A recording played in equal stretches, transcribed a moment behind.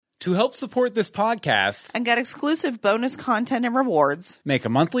To help support this podcast and get exclusive bonus content and rewards, make a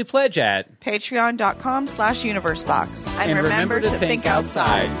monthly pledge at patreon.com/universebox. And remember to think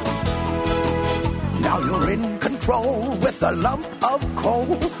outside. Now you're in control with a lump of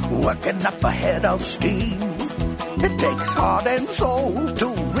coal, working up a head of steam. It takes heart and soul to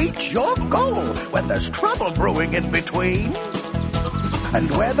reach your goal when there's trouble brewing in between. And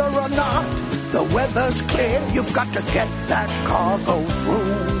whether or not the weather's clear, you've got to get that cargo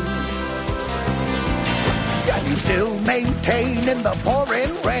through. And you still maintain in the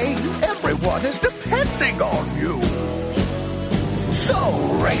pouring rain, everyone is depending on you. So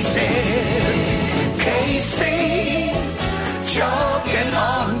racing, Casey, chugging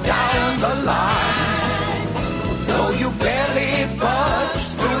on down the line. Though you barely budge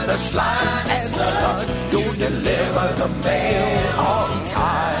through the slime and sludge, you deliver the mail on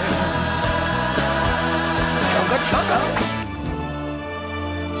time. Chugga chugga.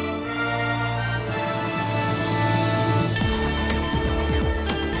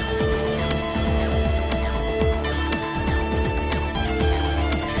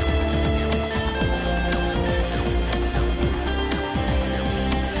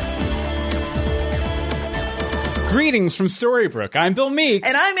 Greetings from Storybrooke. I'm Bill Meeks.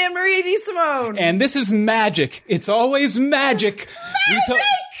 And I'm Anne-Marie DeSimone. And this is magic. It's always magic.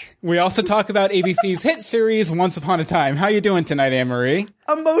 We also talk about ABC's hit series, Once Upon a Time. How you doing tonight, Anne-Marie?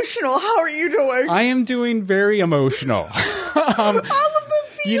 Emotional. How are you doing? I am doing very emotional. All of the feels.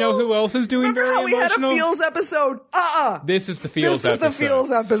 You know who else is doing very emotional? Remember how we had a feels episode? This is the feels episode. This is the feels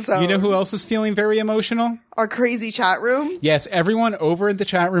episode. You know who else is feeling very emotional? Our crazy chat room? Yes, everyone over in the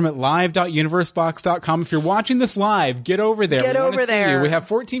chat room at live.universebox.com. If you're watching this live, get over there. Get over there. We have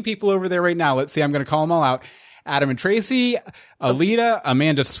 14 people over there right now. Let's see, I'm going to call them all out. Adam and Tracy, Alita,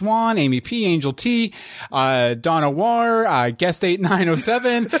 Amanda Swan, Amy P, Angel T, Donna War, Guest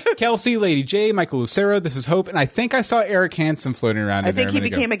 8907, Kelsey, Lady J, Michael Lucero, This is Hope, and I think I saw Eric Hansen floating around in there. I think he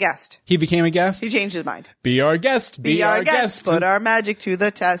became a guest. He became a guest? He changed his mind. Be our guest. Be our guest. Put our magic to the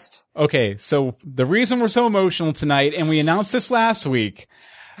test. Okay, so the reason we're so emotional tonight, and we announced this last week,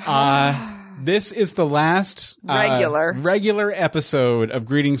 this is the last regular episode of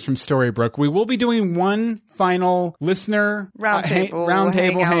Greetings from Storybrooke. We will be doing one final listener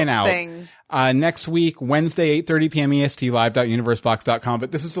roundtable hangout thing. Next week, Wednesday, 8:30 p.m. EST, live.universebox.com.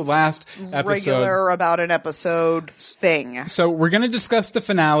 But this is the last episode. Regular about an episode thing. So we're going to discuss the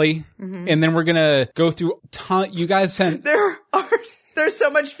finale, and then we're going to go through you guys sent... There's so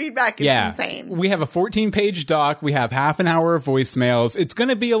much feedback. It's insane. We have a 14-page doc. We have half an hour of voicemails. It's going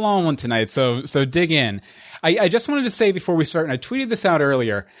to be a long one tonight, so dig in. I just wanted to say before we start, and I tweeted this out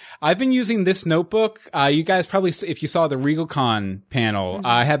earlier, I've been using this notebook. You guys probably, if you saw the RegalCon panel,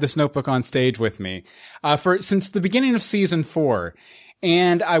 I had this notebook on stage with me since the beginning of season 4.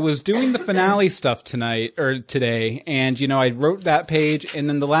 And I was doing the finale stuff today, and, I wrote that page, and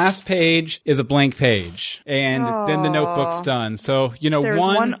then the last page is a blank page. And then the notebook's done. So, there's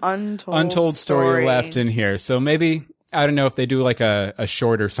one untold story left in here. So maybe, I don't know if they do like a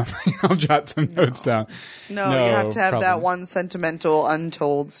short or something. I'll jot some notes down. No, you have to have that one sentimental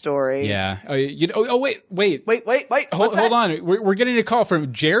untold story. Yeah. Wait. Hold on. We're getting a call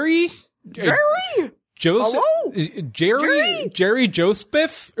from Jerry? Jerry? Hello? Jerry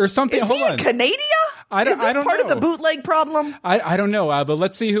Joseph or something. Is he in Canada? I don't know. Part of the bootleg problem? I don't know, but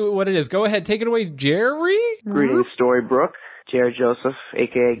let's see what it is. Go ahead, take it away, Jerry. Greetings, Storybrooke. Jerry Joseph,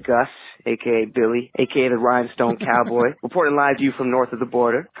 a.k.a. Gus, a.k.a. Billy, a.k.a. the Rhinestone Cowboy. Reporting live to you from north of the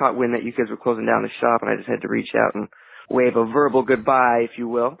border. Caught wind that you kids were closing down the shop, and I just had to reach out and wave a verbal goodbye, if you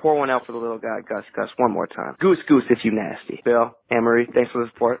will. Pour one out for the little guy, Gus, one more time. Goose, if you nasty. Bill, Anne-Marie, thanks for the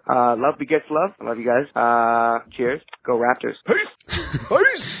support. Love begets love. I love you guys. Cheers. Go Raptors.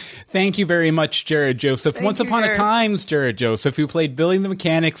 Peace! Thank you very much, Jared Joseph. Once upon a time, Jared Joseph, who played Billy the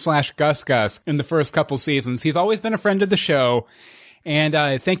Mechanic / Gus in the first couple seasons. He's always been a friend of the show. And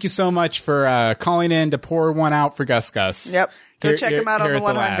thank you so much for calling in to pour one out for Gus. Yep. Go check him out on the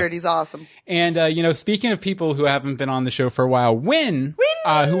 100. He's awesome. And, speaking of people who haven't been on the show for a while, Win,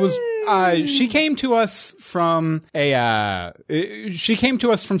 who was, she came to us from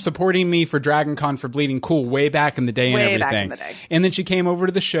supporting me for DragonCon for Bleeding Cool way back in the day and everything. Back in the day. And then she came over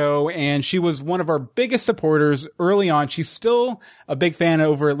to the show and she was one of our biggest supporters early on. She's still a big fan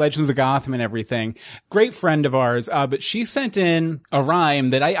over at Legends of Gotham and everything. Great friend of ours. But she sent in a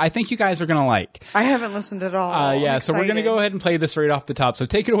rhyme that I think you guys are going to like. I haven't listened at all. So we're going to go ahead and play this right off the top. So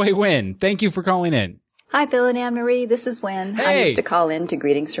take it away, Win. Thank you for calling in. Hi, Bill and Anne-Marie. This is Wynn. Hey. I used to call in to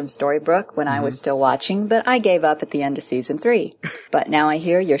Greetings from Storybrooke when I was still watching, but I gave up at the end of season 3. But now I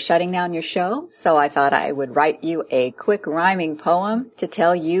hear you're shutting down your show, so I thought I would write you a quick rhyming poem to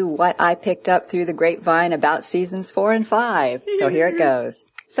tell you what I picked up through the grapevine about seasons 4 and 5. So here it goes.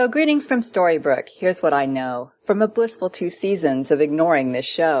 So greetings from Storybrooke. Here's what I know. From a blissful 2 seasons of ignoring this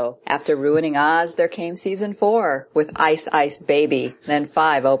show. After ruining Oz, there came season 4 with Ice Ice Baby. Then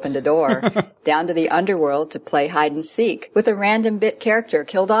 5 opened a door. Down to the underworld to play hide and seek with a random bit character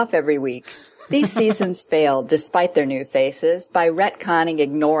killed off every week. These seasons failed, despite their new faces, by retconning,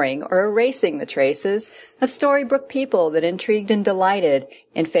 ignoring, or erasing the traces of Storybrooke people that intrigued and delighted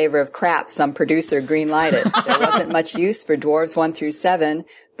in favor of crap some producer green-lighted. There wasn't much use for dwarves 1 through 7,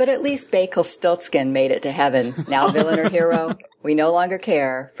 but at least Bakel Stiltskin made it to heaven. Now villain or hero, we no longer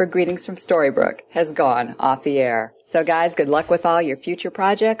care, for Greetings from Storybrooke has gone off the air. So guys, good luck with all your future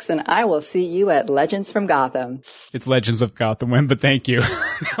projects, and I will see you at Legends from Gotham. It's Legends of Gotham, Wynn, but thank you.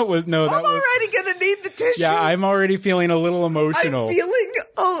 I'm already gonna need the tissue. Yeah, I'm already feeling a little emotional. I'm feeling.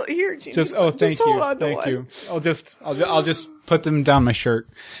 Oh, here, Jeannie. Thank you. Hold on to Thank one. you. I'll just put them down my shirt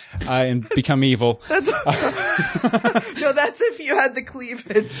and become evil. No, that's if you had the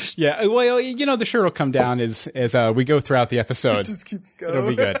cleavage. Yeah, well, the shirt will come down as we go throughout the episode. It just keeps going. It'll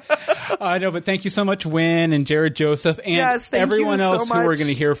be good. No, but thank you so much, Wynn and Jared Joseph, and everyone else who we're going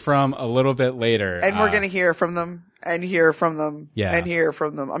to hear from a little bit later. And we're going to hear from them. And hear from them. Yeah. And hear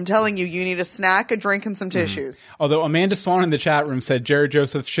from them. I'm telling you, you need a snack, a drink, and some tissues. Although Amanda Swan in the chat room said Jared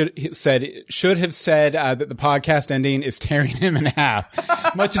Joseph should have said that the podcast ending is tearing him in half,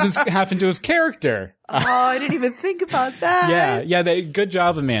 much as has happened to his character. Oh, I didn't even think about that. Yeah. Good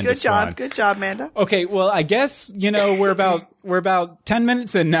job, Amanda. Good job, Amanda. Okay, well, I guess we're about 10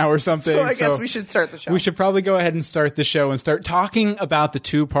 minutes in now or something. So I guess we should start the show. We should probably go ahead and start the show and start talking about the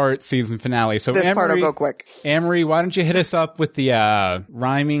 2-part season finale. So this part will go quick. Amory, why don't you hit us up with the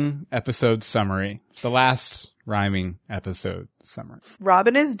rhyming episode summary? The last rhyming episode summary.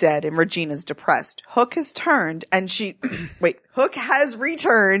 Robin is dead and Regina's depressed. Hook has turned and she... Hook has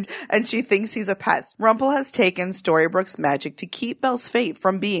returned and she thinks he's a pest. Rumple has taken Storybrooke's magic to keep Belle's fate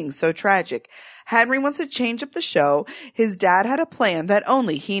from being so tragic. Henry wants to change up the show. His dad had a plan that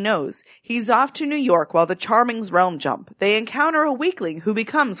only he knows. He's off to New York while the Charmings realm jump. They encounter a weakling who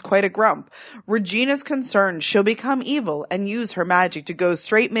becomes quite a grump. Regina's concerned she'll become evil and use her magic to go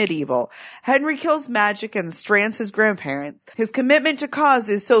straight medieval. Henry kills magic and strands his grandparents. His commitment to cause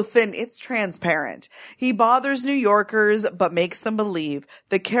is so thin it's transparent. He bothers New Yorkers but makes them believe.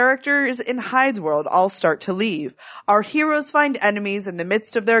 The characters in Hyde's world all start to leave. Our heroes find enemies in the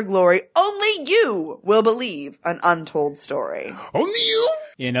midst of their glory. Only you will believe an untold story. Only you?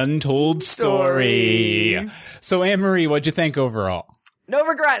 An untold story. So, Anne-Marie, what'd you think overall? No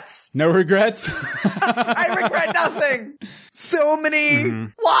regrets. No regrets? I regret nothing. So many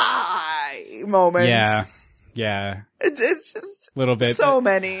why moments. Yeah. It's just a little bit. So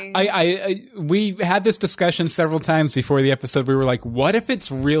many. We had this discussion several times before the episode. We were like, what if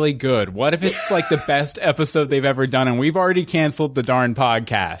it's really good? What if it's like the best episode they've ever done? And we've already canceled the darn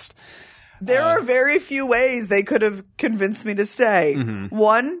podcast. There are very few ways they could have convinced me to stay.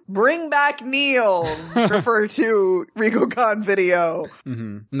 One, bring back Neil. Refer to RegoCon video.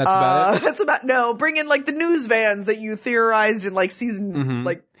 And that's about it? Bring in like the news vans that you theorized in like season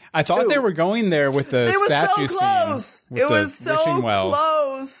I thought they were going there with the statue so close. scene. It was so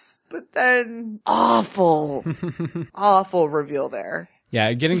close. But then awful reveal there.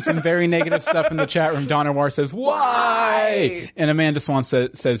 Yeah, getting some very negative stuff in the chat room. Donna War says, why? And Amanda Swan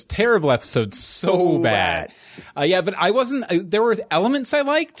says terrible episode, so bad. But I wasn't, there were elements I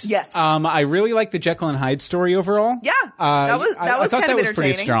liked. Yes. I really liked the Jekyll and Hyde story overall. Yeah. That was I thought kind that of was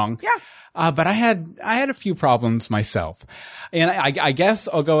pretty strong. Yeah. But I had a few problems myself. And I guess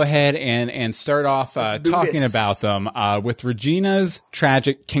I'll go ahead and start off talking about them with Regina's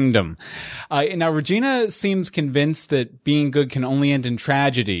Tragic Kingdom. Now, Regina seems convinced that being good can only end in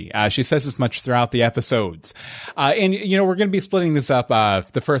tragedy. She says as much throughout the episodes. And we're going to be splitting this up,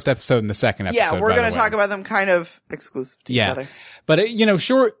 the first episode and the second episode. Yeah, we're going to talk about them kind of exclusive to each other. But,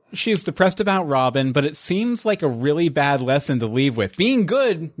 sure, she's depressed about Robin, but it seems like a really bad lesson to leave with. Being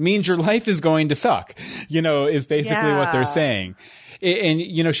good means your life is going to suck, is basically what they're saying. And,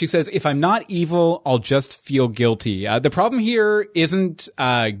 you know, she says, if I'm not evil, I'll just feel guilty. The problem here isn't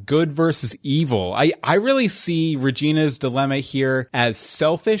good versus evil. I really see Regina's dilemma here as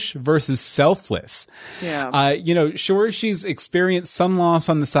selfish versus selfless. Yeah. You know, sure, she's experienced some loss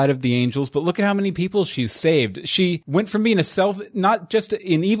on the side of the angels, but look at how many people she's saved. She went from being not just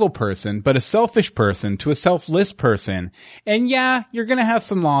an evil person, but a selfish person to a selfless person. And yeah, you're going to have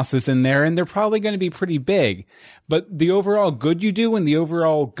some losses in there, and they're probably going to be pretty big. But the overall good you do and the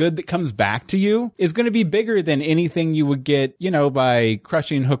overall good that comes back to you is going to be bigger than anything you would get, you know, by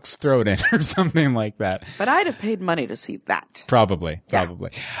crushing Hook's throat in or something like that. But I'd have paid money to see that. Probably.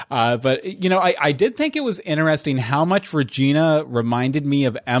 But, you know, I did think it was interesting how much Regina reminded me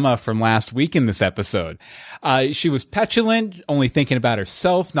of Emma from last week in this episode. She was petulant, only thinking about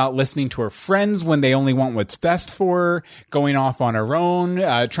herself, not listening to her friends when they only want what's best for her, going off on her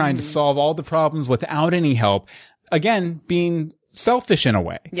own, trying to solve all the problems without any help. Again, being selfish in a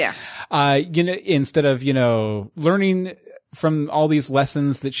way. Yeah. You know, instead of, you know, learning from all these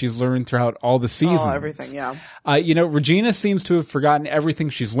lessons that she's learned throughout all the seasons. Everything, yeah. You know, Regina seems to have forgotten everything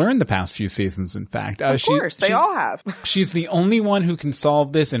she's learned the past few seasons, in fact. Of course, they all have. She's the only one who can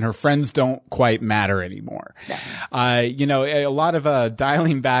solve this, and her friends don't quite matter anymore. Yeah. You know, a lot of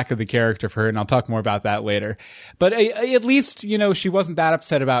dialing back of the character for her, and I'll talk more about that later. But at least, you know, she wasn't that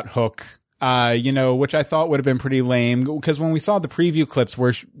upset about Hook. You know, which I thought would have been pretty lame, because when we saw the preview clips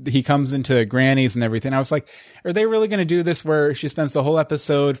where he comes into Granny's and everything, I was like, are they really going to do this where she spends the whole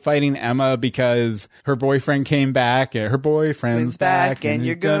episode fighting Emma because her boyfriend came back, and her boyfriend's back and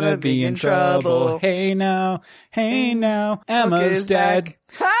you're gonna be in trouble. Hey now, Emma's dead.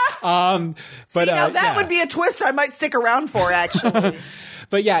 But now that would be a twist I might stick around for, actually.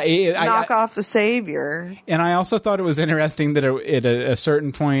 But yeah, knock off the savior. And I also thought it was interesting that at a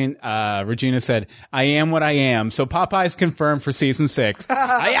certain point, Regina said, I am what I am. So Popeye's confirmed for season 6.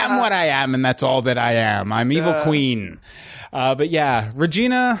 I am what I am, and that's all that I am. I'm evil queen. But yeah,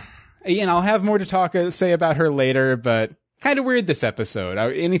 Regina, and I'll have more to say about her later, but kind of weird this episode.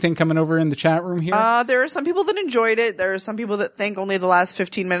 Anything coming over in the chat room here? There are some people that enjoyed it. There are some people that think only the last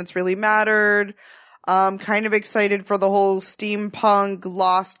 15 minutes really mattered. Kind of excited for the whole steampunk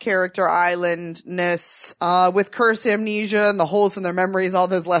lost character islandness, with curse amnesia and the holes in their memories. All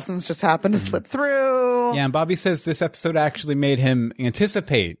those lessons just happen to slip through. Yeah, and Bobby says this episode actually made him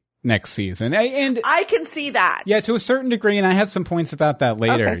anticipate next season. And I can see that. Yeah, to a certain degree, and I have some points about that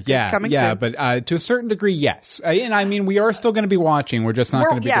later. Okay, yeah, soon. But to a certain degree, yes. And I mean, we are still going to be watching. We're just not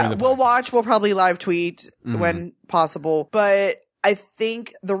going to be doing the we'll watch. We'll probably live tweet when possible. But I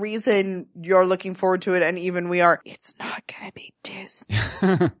think the reason you're looking forward to it, and even we are, it's not going to be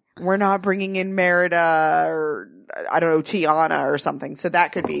Disney. We're not bringing in Merida or, I don't know, Tiana or something. So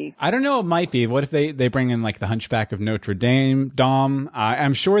that could be. I don't know. It might be. What if they bring in like the Hunchback of Notre Dame?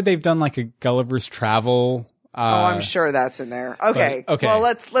 I'm sure they've done like a Gulliver's Travel. I'm sure that's in there. Okay. Okay. Well,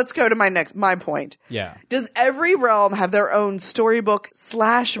 let's go to my point. Yeah. Does every realm have their own storybook /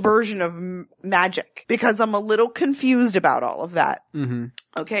 version of magic? Because I'm a little confused about all of that. Mm-hmm.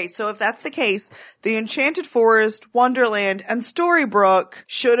 Okay. So if that's the case, the Enchanted Forest, Wonderland, and Storybrooke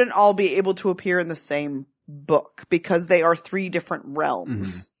shouldn't all be able to appear in the same book because they are 3 different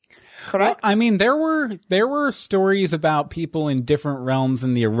realms. Mm-hmm. Correct? Well, I mean, there were stories about people in different realms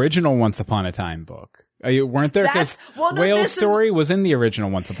in the original Once Upon a Time book. Weren't there? Because Whale's story was in the original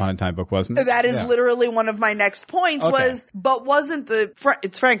Once Upon a Time book, wasn't it? That is literally one of my next points but wasn't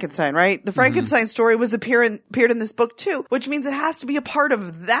it's Frankenstein, right? The Frankenstein story was appeared in this book too, which means it has to be a part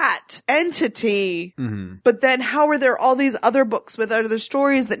of that entity. Mm-hmm. But then how are there all these other books with other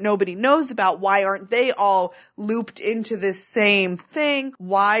stories that nobody knows about? Why aren't they all looped into this same thing?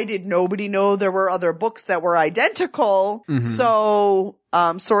 Why did nobody know there were other books that were identical? Mm-hmm. So,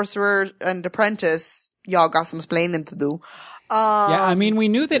 Sorcerer and Apprentice, y'all got some explaining to do. Yeah, I mean, we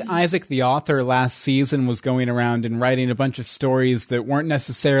knew that Isaac the author last season was going around and writing a bunch of stories that weren't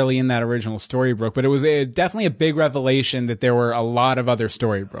necessarily in that original storybook, but it was definitely a big revelation that there were a lot of other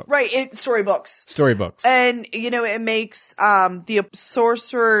storybooks. Right, storybooks. Storybooks. And, you know, it makes the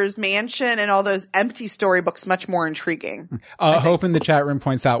Sorcerer's Mansion and all those empty storybooks much more intriguing. Hope in the chat room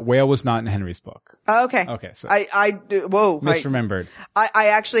points out Whale was not in Henry's book. Okay. Okay, so misremembered. I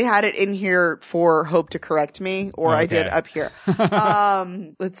actually had it in here for Hope to correct me, or I did up here.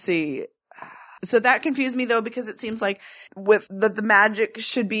 Let's see. So that confused me though, because it seems like with the magic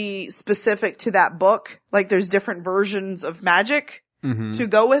should be specific to that book. Like there's different versions of magic to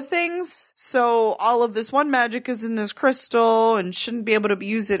go with things. So all of this one magic is in this crystal and shouldn't be able to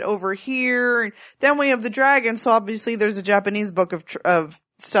use it over here. And then we have the dragon. So obviously there's a Japanese book of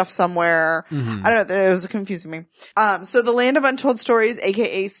stuff somewhere. I don't know. It was confusing me. So the Land of Untold Stories,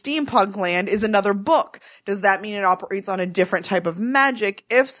 aka Steampunk Land, is another book. Does that mean it operates on a different type of magic?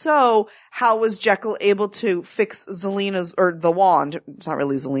 If so, how was Jekyll able to fix Zelina's, or the wand? It's not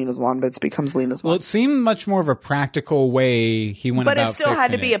really Zelina's wand, but it's become Zelina's Well, wand. it seemed much more of a practical way he went But about it still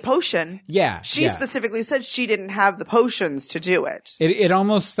had to fixing be it. a potion. Yeah. She yeah. specifically said she didn't have the potions to do it. It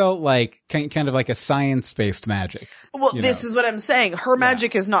almost felt like kind of like a science-based magic. Well, this is what I'm saying. Her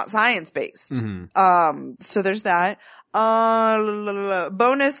magic is not science-based. So there's that.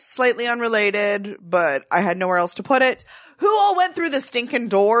 Bonus, slightly unrelated, but I had nowhere else to put it. Who all went through the stinking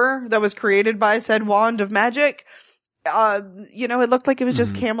door that was created by said wand of magic? It looked like it was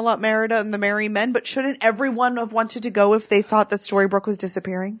just Camelot, Merida, and the Merry Men, but shouldn't everyone have wanted to go if they thought that Storybrooke was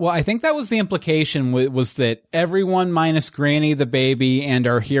disappearing? Well, I think that was the implication was that everyone minus Granny the baby and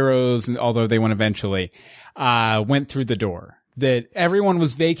our heroes, although they went eventually, went through the door. That everyone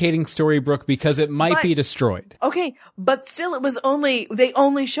was vacating Storybrooke because it might be destroyed. Okay, but still they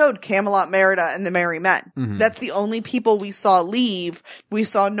only showed Camelot, Merida, and the Merry Men. That's the only people we saw leave. We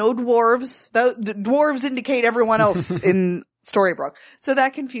saw no dwarves. The dwarves indicate everyone else in Storybrooke. So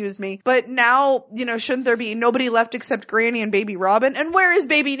that confused me. But now, shouldn't there be nobody left except Granny and Baby Robin? And where is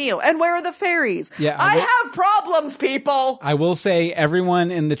Baby Neil? And where are the fairies? Yeah, I have problems, people! I will say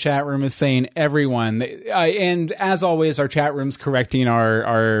everyone in the chat room is saying everyone. And as always, our chat room's correcting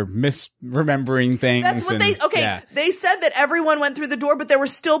our misremembering things. That's what they said that everyone went through the door, but there were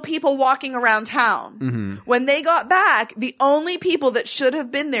still people walking around town. When they got back, the only people that should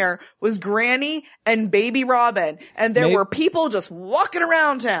have been there was Granny and Baby Robin. And there were people just walking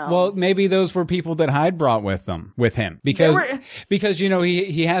around town. Well, maybe those were people that Hyde brought with him. Because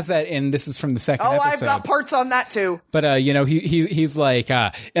he has that, and this is from the second episode. I've got parts on that too. But, he's like,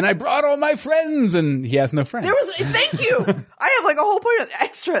 and I brought all my friends, and he has no friends. Thank you. I have like a whole point of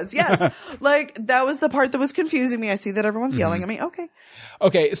extras. Yes. Like that was the part that was confusing me. I see that everyone's yelling at me.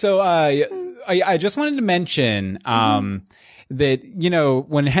 Okay, so, I just wanted to mention, that,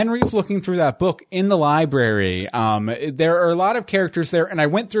 when Henry's looking through that book in the library, there are a lot of characters there, and I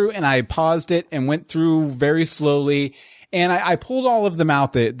went through and I paused it and went through very slowly, and I pulled all of them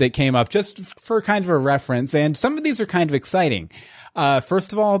out that came up just for kind of a reference, and some of these are kind of exciting.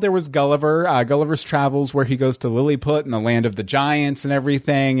 First of all, there was Gulliver, Gulliver's Travels, where he goes to Lilliput and the land of the giants and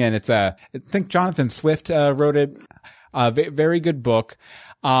everything, and I think Jonathan Swift wrote it. Very good book.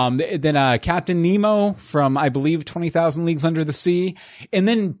 Then Captain Nemo from, I believe, 20,000 Leagues Under the Sea. And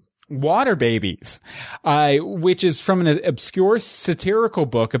then Water Babies, which is from an obscure satirical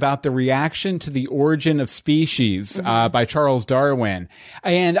book about the reaction to the origin of species, by Charles Darwin.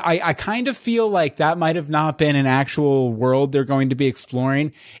 And I kind of feel like that might have not been an actual world they're going to be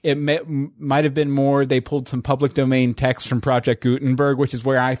exploring. It might have been more, they pulled some public domain text from Project Gutenberg, which is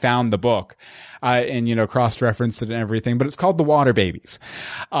where I found the book. And cross-referenced it and everything, but it's called The Water Babies.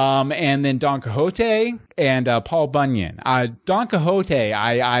 And then Don Quixote and Paul Bunyan. Don Quixote,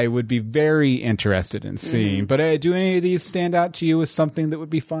 I would be very interested in seeing, but do any of these stand out to you as something that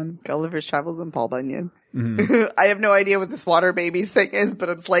would be fun? Gulliver's Travels and Paul Bunyan. I have no idea what this Water Babies thing is, but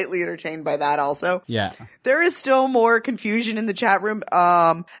I'm slightly entertained by that also. Yeah. There is still more confusion in the chat room.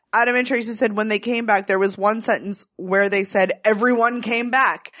 Adam and Tracy said when they came back, there was one sentence where they said everyone came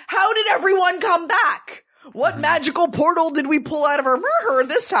back. How did everyone come back? What magical portal did we pull out of her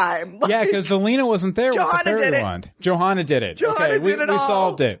this time? Yeah, because Zelina wasn't there with the Johanna fairy did it. wand. Johanna did it. Johanna did it we all.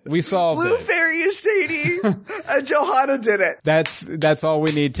 solved it. We solved Blue it. Fairy is shady, and Johanna did it. That's all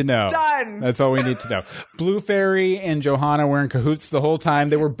we need to know. Done. That's all we need to know. Blue Fairy and Johanna were in cahoots the whole time.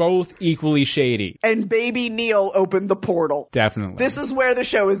 They were both equally shady. And Baby Neil opened the portal. Definitely. This is where the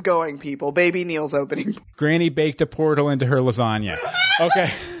show is going, people. Baby Neil's opening. Granny baked a portal into her lasagna.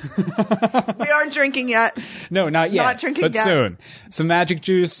 Okay. We aren't drinking yet. No, not yet. Not drinking but yet. soon. Some magic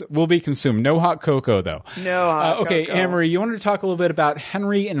juice will be consumed. No hot cocoa, though. No hot okay, cocoa. Anne-Marie, you wanted to talk a little bit about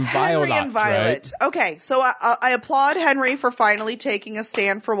Henry and Violet. Henry and Violet. Right? Okay, so I applaud Henry for finally taking a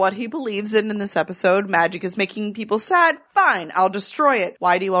stand for what he believes in this episode. Magic is making people sad. Fine, I'll destroy it.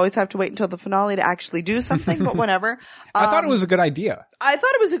 Why do you always have to wait until the finale to actually do something? But whatever. I thought it was a good idea. I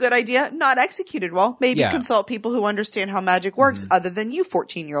thought it was a good idea, not executed well. Maybe Yeah. consult people who understand how magic works, other than you,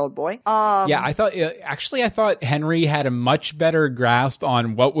 14-year-old boy. Yeah, I thought Henry had a much better grasp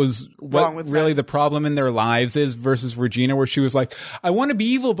on what Wrong with really that. the problem in their lives is versus Regina, where she was like, I want to be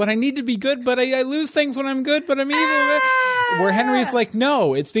evil, but I need to be good, but I lose things when I'm good, but I'm evil. Where Henry's like,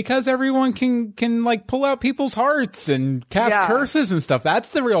 no, it's because everyone can like pull out people's hearts and cast Yeah. curses and stuff. That's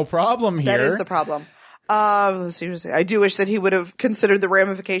the real problem here. That is the problem. Let's see what to say. I do wish that he would have considered the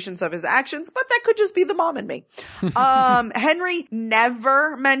ramifications of his actions, but that could just be the mom in me. Henry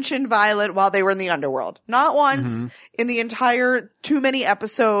never mentioned Violet while they were in the underworld. Not once in the entire too many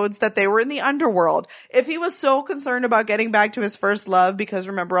episodes that they were in the underworld. If he was so concerned about getting back to his first love, because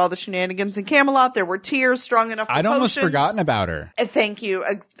remember all the shenanigans in Camelot, there were tears strong enough for I'd almost potions. forgotten about her. Thank you.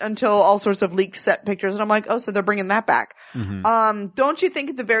 Until all sorts of leaked set pictures. And I'm like, oh, so they're bringing that back. Don't you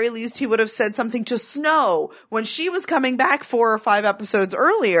think at the very least he would have said something to Snow when she was coming back 4 or 5 episodes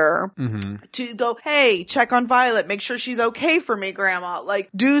earlier to go, hey, check on Violet. Make sure she's okay for me, Grandma. Like,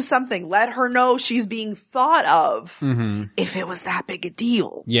 do something. Let her know she's being thought of if it was that big a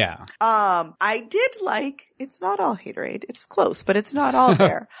deal. Yeah. I did like, it's not all haterade. It's close, but it's not all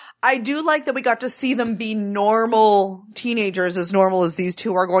there. I do like that we got to see them be normal teenagers, as normal as these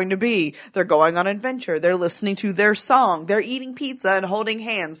two are going to be. They're going on adventure. They're listening to their song. They're eating pizza and holding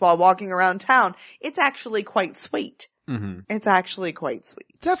hands while walking around town. It's actually quite sweet. It's actually quite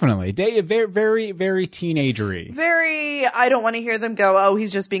sweet. Definitely. Very, very, very teenagery. Very, I don't want to hear them go, oh,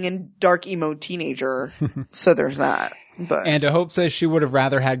 he's just being a dark emo teenager. So there's that. But And Hope says she would have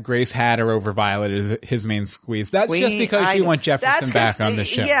rather had Grace Hatter over Violet as his main squeeze. That's just because you want Jefferson back on the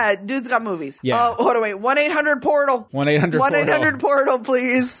show. Yeah, dude's got movies. Yeah. Oh, hold on, wait. 1-800-PORTAL. 1-800-PORTAL,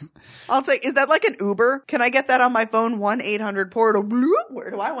 please. I'll take, is that like an Uber? Can I get that on my phone? 1-800-PORTAL. Bloop. Where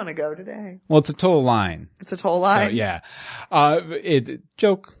do I want to go today? Well, it's a toll line. It's a toll line. So, yeah.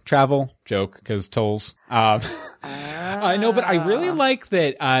 Travel joke, because tolls. I know, but I really like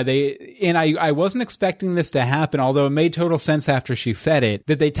that I wasn't expecting this to happen, although it made total sense after she said it,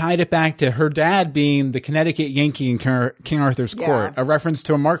 that they tied it back to her dad being the Connecticut Yankee in King Arthur's Court, a reference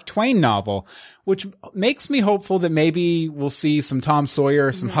to a Mark Twain novel, which makes me hopeful that maybe we'll see some Tom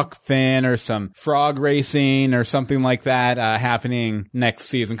Sawyer, some Huck Finn, or some frog racing or something like that happening next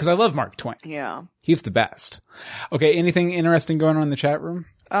season, because I love Mark Twain. Yeah. He's the best. Okay, anything interesting going on in the chat room?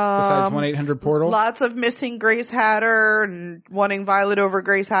 Besides 1-800-PORTAL? Lots of missing Grace Hatter and wanting Violet over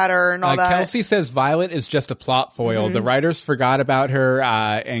Grace Hatter and all that. Kelsey says Violet is just a plot foil. The writers forgot about her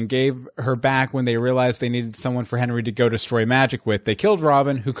and gave her back when they realized they needed someone for Henry to go destroy magic with. They killed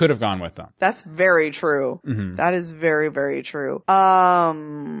Robin, who could have gone with them. That's very true. That is very, very true. How,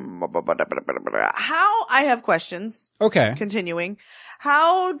 I have questions. Okay. Continuing.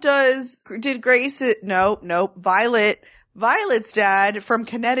 How did Grace, Violet's dad from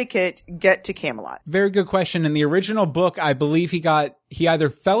Connecticut get to Camelot? Very good question. In the original book, I believe he either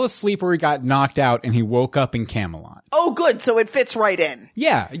fell asleep or he got knocked out and he woke up in Camelot. Oh, good. So it fits right in.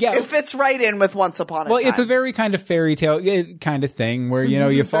 Yeah. It fits right in with Once Upon a Time. Well, it's a very kind of fairy tale kind of thing where,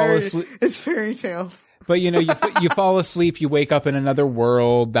 you fall asleep. It's fairy tales. But you fall asleep, you wake up in another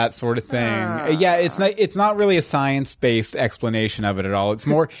world, that sort of thing. Yeah, it's not really a science-based explanation of it at all. It's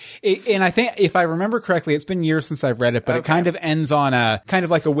more, and I think if I remember correctly, it's been years since I've read it, but it kind of ends on a kind of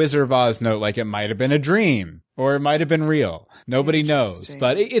like a Wizard of Oz note, like it might have been a dream. Or it might have been real. Nobody knows.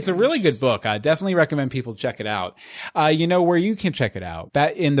 But it's a really good book. I definitely recommend people check it out. You know where you can check it out?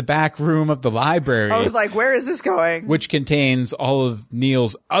 In the back room of the library. I was like, where is this going? Which contains all of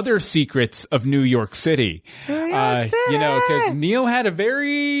Neil's other secrets of New York City. Because Neil had a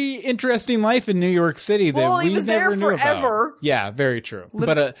very interesting life in New York City that we never knew about. Yeah, very true.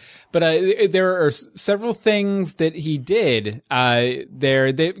 But there are several things that he did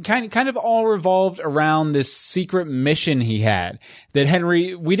there that kind of all revolved around this secret mission he had that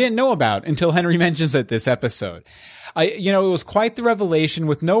we didn't know about until Henry mentions it this episode. It was quite the revelation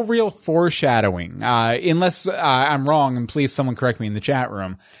with no real foreshadowing, unless I'm wrong, and please someone correct me in the chat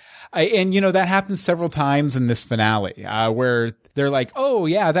room. That happens several times in this finale, where they're like, oh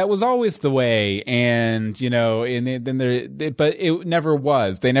yeah, that was always the way. And, but it never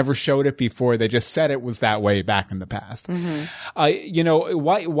was. They never showed it before. They just said it was that way back in the past.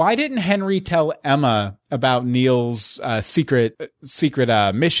 Why didn't Henry tell Emma about Neil's, secret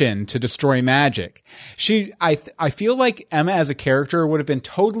mission to destroy magic? I feel like Emma as a character would have been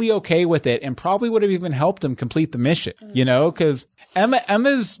totally okay with it and probably would have even helped him complete the mission, cause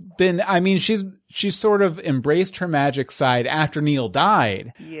Emma's been, she's sort of embraced her magic side after Neil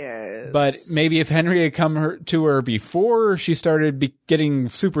died. Yes. But maybe if Henry had come to her before she started getting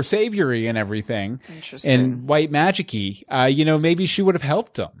super saviory and everything. Interesting. And white magic-y, maybe she would have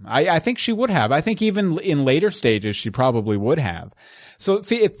helped him. I think she would have. I think even in later stages, she probably would have. So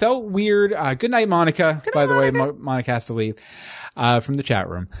it felt weird. Good night, Monica. By the way, Monica has to leave. from the chat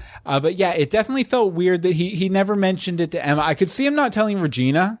room. But yeah, it definitely felt weird that he never mentioned it to Emma. I could see him not telling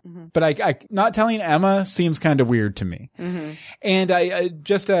Regina, but I not telling Emma seems kind of weird to me. And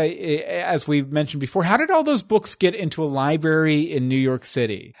as we've mentioned before, how did all those books get into a library in New York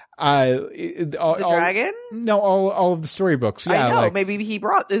City? The dragon? No, all of the storybooks. Yeah, I know. Maybe he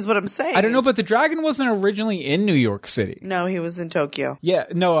brought, is what I'm saying. I don't know, but the dragon wasn't originally in New York City. No, he was in Tokyo. Yeah,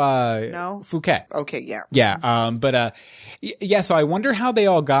 no, No? Phuket. Okay, yeah. Yeah, yeah, so I wonder how they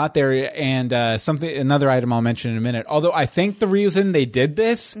all got there, and another item I'll mention in a minute. Although I think the reason they did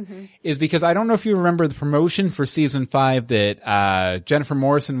this is because I don't know if you remember the promotion for season 5 that Jennifer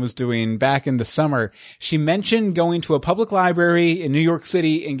Morrison was doing back in the summer. She mentioned going to a public library in New York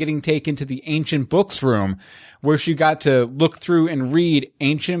City and getting taken to the ancient books room, where she got to look through and read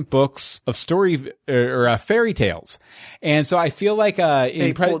ancient books of story or fairy tales. And so I feel like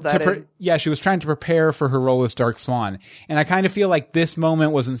she was trying to prepare for her role as Dark Swan. And I kind of feel like this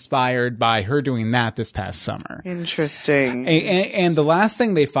moment was inspired by her doing that this past summer. Interesting. And the last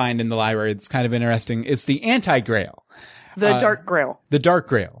thing they find in the library that's kind of interesting is the Anti-Grail. The Dark Grail. The Dark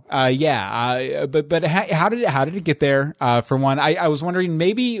Grail. But how did it get there? For one, I was wondering,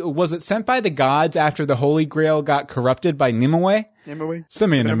 maybe was it sent by the gods after the Holy Grail got corrupted by Nimue? Nimue.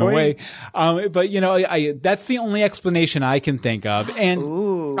 But that's the only explanation I can think of.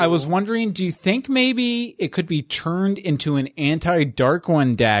 And I was wondering, do you think maybe it could be turned into an anti-Dark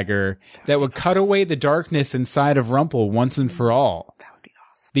One dagger that would cut away the darkness inside of Rumple once and for all?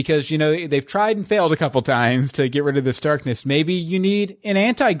 Because, they've tried and failed a couple times to get rid of this darkness. Maybe you need an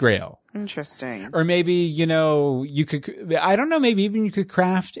anti-grail. Interesting. Or maybe, you could, I don't know, maybe even you could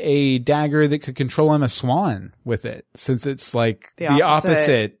craft a dagger that could control Emma Swan with it, since it's like the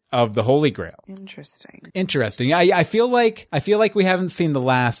opposite of the Holy Grail. Interesting. I feel like we haven't seen the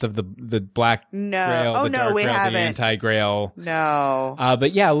last of the Black Grail, the Dark we Grail, haven't. the Anti-Grail. No.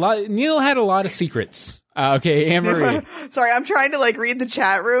 But yeah, Neil had a lot of secrets. Okay, Anne-Marie. Sorry, I'm trying to read the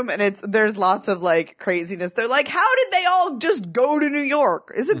chat room, and there's lots of craziness. They're like, how did they all just go to New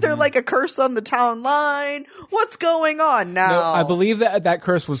York? Isn't there a curse on the town line? What's going on now? No, I believe that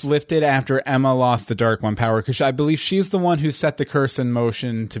curse was lifted after Emma lost the Dark One power, because I believe she's the one who set the curse in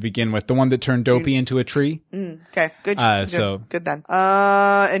motion to begin with, the one that turned Dopey into a tree. Okay, good. Good then.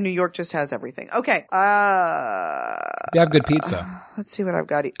 And New York just has everything. Okay. They have good pizza. Let's see what I've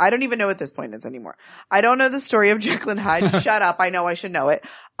got. I don't even know what this point is anymore. I don't know the story of Jekyll and Hyde. Shut up. I know I should know it.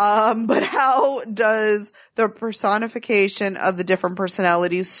 But how does the personification of the different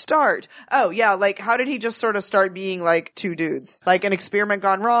personalities start? Oh, yeah. How did he just sort of start being two dudes? An experiment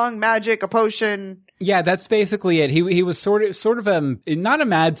gone wrong, magic, a potion. Yeah, that's basically it. He was sort of not a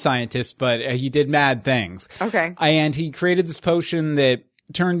mad scientist, but he did mad things. Okay. And he created this potion that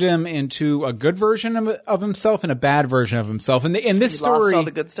turned him into a good version of himself and a bad version of himself. And in this story, lost all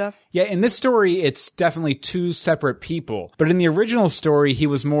the good stuff. Yeah, in this story, it's definitely two separate people. But in the original story, he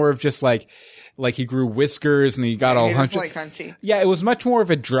was more of just like he grew whiskers and he got all hunchy. Yeah, it was much more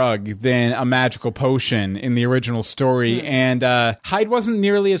of a drug than a magical potion in the original story. And Hyde wasn't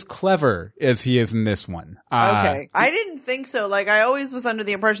nearly as clever as he is in this one. Okay. I didn't think so. I always was under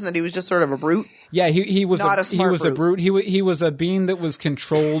the impression that he was just sort of a brute. Yeah, he was not a brute. He was a being that was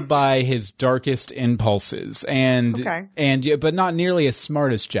controlled by his darkest impulses, but not nearly as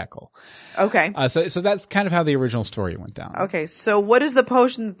smart as Jekyll. Okay. So that's kind of how the original story went down. Okay. So what is the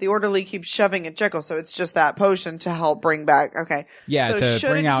potion that the orderly keeps shoving at Jekyll? So it's just that potion to help bring back. Okay. Yeah, so to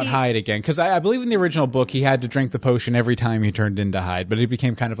bring out Hyde again. Because I believe in the original book he had to drink the potion every time he turned into Hyde, but it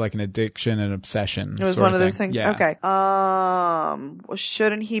became kind of like an addiction, an obsession. It was one of those things. Yeah. Okay.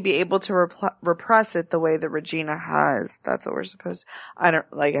 Shouldn't he be able to repress it the way that Regina has? That's what we're supposed to. I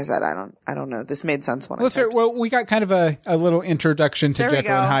don't know. This made sense when Well, we got kind of a little introduction to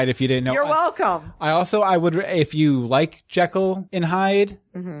Jekyll and Hyde, if you didn't know. You're welcome. I would, if you like Jekyll and Hyde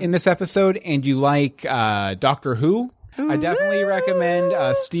in this episode and you like Doctor Who, I definitely recommend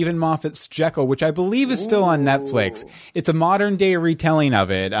Stephen Moffat's Jekyll, which I believe is still on Netflix. It's a modern day retelling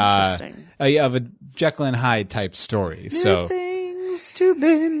of it, of a Jekyll and Hyde type story. So things to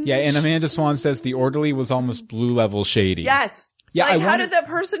binge. Yeah, and Amanda Swan says the orderly was almost Blue level shady. Yes. Yeah, how did that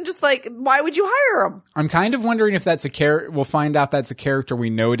person just why would you hire him? I'm kind of wondering if that's a character. We'll find out that's a character we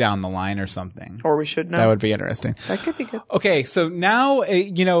know down the line or something. Or we should know. That would be interesting. That could be good. Okay, so now,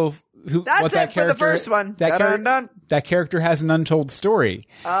 That's what it for the first one. That character has an untold story.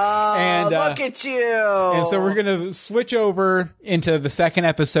 Oh, And, look at you. And so we're going to switch over into the second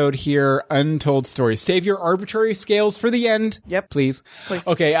episode here, Untold Stories. Save your arbitrary scales for the end. Yep. Please.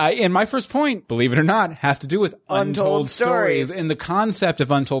 Okay, and my first point, believe it or not, has to do with Untold Stories and the concept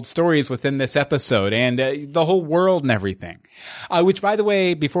of Untold Stories within this episode and the whole world and everything. Which, by the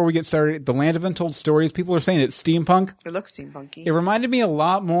way, before we get started, the Land of Untold Stories, people are saying it's steampunk. It looks steampunky. It reminded me a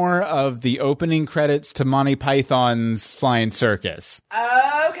lot more of the opening credits to Monty Python's Flying Circus.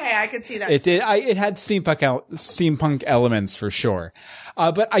 Okay, I could see that. It did. It had steampunk elements for sure.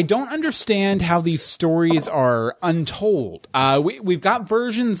 But I don't understand how these stories are untold. We've got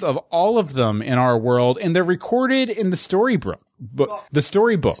versions of all of them in our world, and they're recorded in the storybooks. The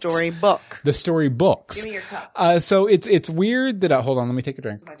storybooks. Give me your cup. So it's weird that hold on, let me take a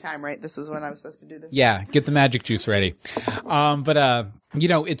drink. My time, right? This was when I was supposed to do this. Yeah, get the magic juice ready. But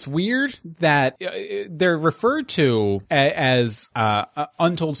it's weird that they're referred to as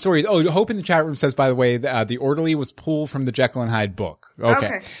untold stories. Oh, Hope in the chat room says, by the way, the Orderly was pulled from the Jekyll and Hyde book.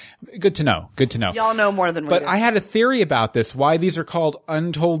 Okay. Good to know. Y'all know more than we do. But I had a theory about this, why these are called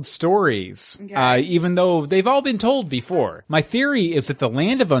untold stories, even though they've all been told before. My theory is that the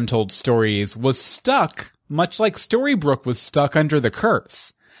Land of Untold Stories was stuck, much like Storybrooke was stuck under the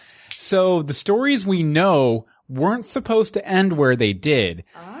curse. So the stories we know weren't supposed to end where they did.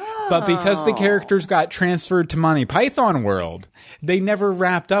 But because the characters got transferred to Monty Python World, they never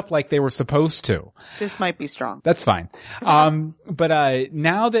wrapped up like they were supposed to. This might be strong. That's fine. But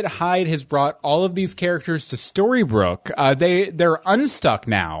now that Hyde has brought all of these characters to Storybrooke, they're unstuck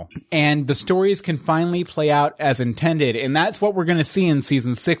now, and the stories can finally play out as intended. And that's what we're going to see in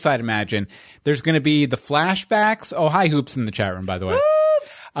season 6, I'd imagine. There's going to be the flashbacks. Oh, hi, Hoops in the chat room, by the way.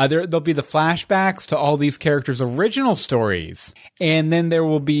 There'll be the flashbacks to all these characters' original stories. And then there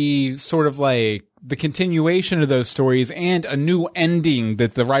will be sort of like the continuation of those stories and a new ending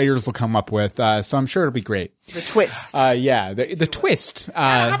that the writers will come up with. So I'm sure it'll be great. The twist. The twist.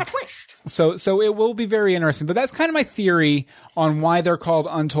 Have a twist. So it will be very interesting, but that's kind of my theory on why they're called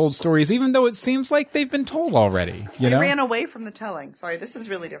untold stories, even though it seems like they've been told already. You know? Ran away from the telling. Sorry, this is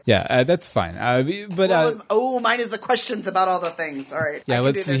really different. Yeah, that's fine. Mine is the questions about all the things. All right. Yeah,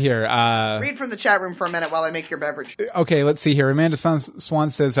 let's see here. Read from the chat room for a minute while I make your beverage. Okay, let's see here. Amanda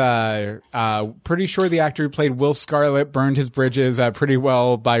Swan says, pretty sure the actor who played Will Scarlet burned his bridges pretty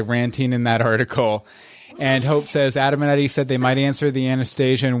well by ranting in that article. And Hope says, Adam and Eddie said they might answer the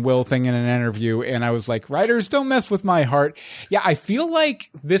Anastasia and Will thing in an interview. And I was like, writers, don't mess with my heart. Yeah, I feel like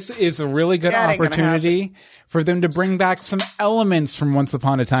this is a really good opportunity for them to bring back some elements from Once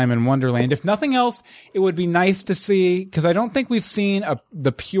Upon a Time in Wonderland. If nothing else, it would be nice to see, because I don't think we've seen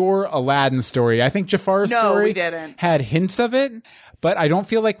the pure Aladdin story. I think Jafar's story had hints of it. But I don't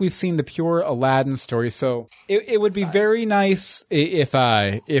feel like we've seen the pure Aladdin story, so it would be very nice if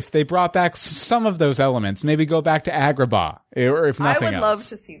they brought back some of those elements. Maybe go back to Agrabah, or if nothing else. I would love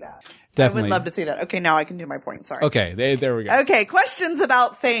to see that. Definitely. I would love to see that. Okay, now I can do my point. Sorry. Okay, there we go. Okay, questions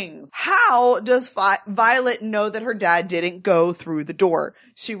about things. How does Violet know that her dad didn't go through the door?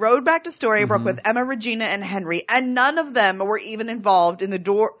 She rode back to Storybrooke with Emma, Regina, and Henry, and none of them were even involved in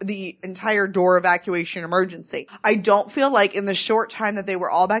the entire door evacuation emergency. I don't feel like in the short time that they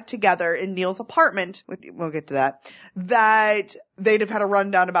were all back together in Neil's apartment, we'll get to that they'd have had a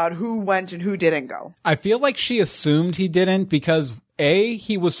rundown about who went and who didn't go. I feel like she assumed he didn't because A,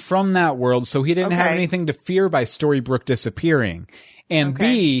 he was from that world, so he didn't have anything to fear by Storybrooke disappearing. And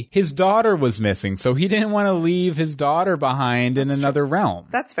B, his daughter was missing, so he didn't want to leave his daughter behind in another realm.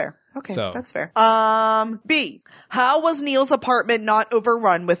 That's fair. Okay, that's fair. B, how was Neil's apartment not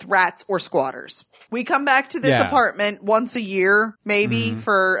overrun with rats or squatters? We come back to this apartment once a year, maybe,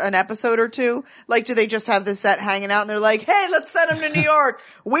 for an episode or two. Like, do they just have the set hanging out and they're like, hey, let's send them to New York.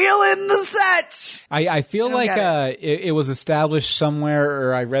 Wheel in the set. I feel like it was established somewhere,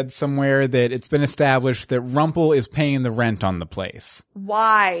 or I read somewhere that it's been established that Rumple is paying the rent on the place.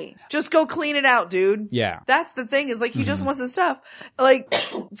 Why? Just go clean it out, dude. Yeah. That's the thing, is like, he just wants his stuff. Like,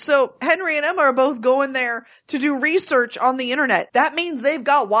 so Henry and Emma are both going there to do research on the internet. That means they've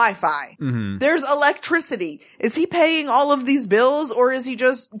got Wi-Fi. There's electricity. Is he paying all of these bills, or is he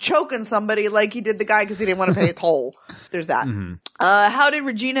just choking somebody like he did the guy because he didn't want to pay a toll? There's that. How did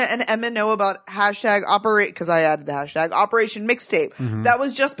Regina and Emma know about because I added the hashtag Operation Mixtape. That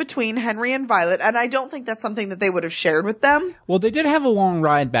was just between Henry and Violet, and I don't think that's something that they would have shared with them. Well, they did have a long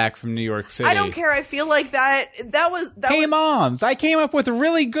ride back from New York City. I don't care. I feel like that was moms, I came up with a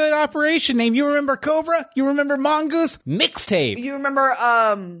really good operation name. You remember Cobra? You remember Mongoose? Mixtape. You remember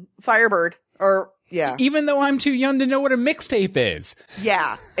Firebird or Yeah. Even though I'm too young to know what a mixtape is.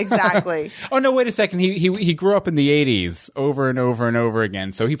 Yeah, exactly. Oh, no, wait a second. He grew up in the 80s over and over and over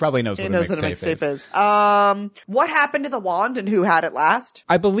again, so he probably knows He what knows a what a mixtape mixtape is. is. What happened to the wand and who had it last?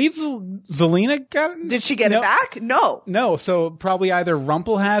 I believe Zelina got it. Did she get it back? No. No, so probably either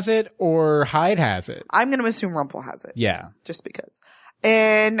Rumple has it or Hyde has it. I'm going to assume Rumple has it. Yeah. Just because.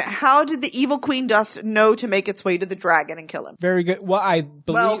 And how did the evil Queen Dust know to make its way to the dragon and kill him? Very good. Well, I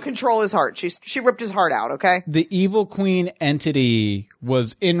believe Control his heart. She ripped his heart out, okay? the evil queen entity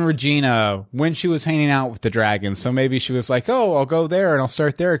was in Regina when she was hanging out with the dragon. So maybe she was like, oh, I'll go there and I'll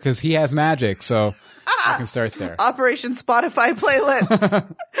start there because he has magic. So I can start there. Operation Spotify playlist.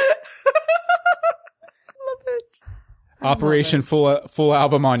 Love it. Operation full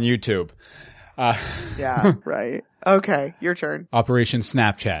album on YouTube. Yeah, right. Okay, your turn. Operation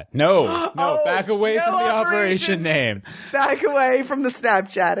Snapchat. No, back away no from the operations. operation name. Back away from the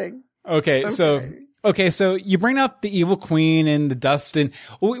Snapchatting. Okay, so you bring up the evil queen and the dust, and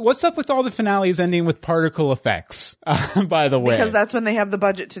what's up with all the finales ending with particle effects? By the way, Because that's when they have the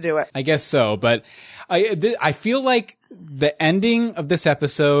budget to do it. I guess so, but I feel like the ending of this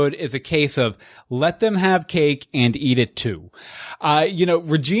episode is a case of let them have cake and eat it too.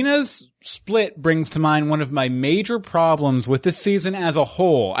 Regina's split brings to mind one of my major problems with this season as a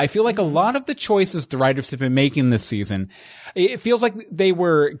whole. I feel like a lot of the choices the writers have been making this season, it feels like they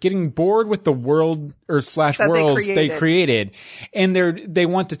were getting bored with the world worlds they created, and they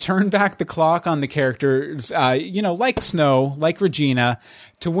want to turn back the clock on the characters, like Snow, like Regina,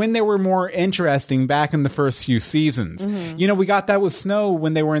 to when they were more interesting back in the first few seasons. Mm-hmm. We got that with Snow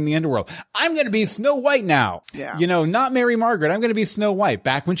when they were in the underworld. I'm going to be Snow White now. Yeah. Not Mary Margaret. I'm going to be Snow White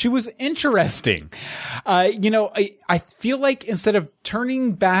back when she was interesting. I feel like instead of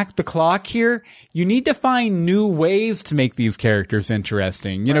turning back the clock here, you need to find new ways to make these characters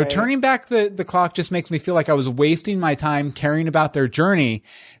interesting. Right. Turning back the clock just makes me feel like I was wasting my time caring about their journey,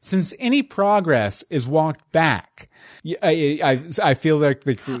 since any progress is walked back. I feel like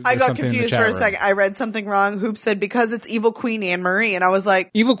I got confused for a second. I read something wrong. Hoop said because it's Evil Queen Anne Marie, and I was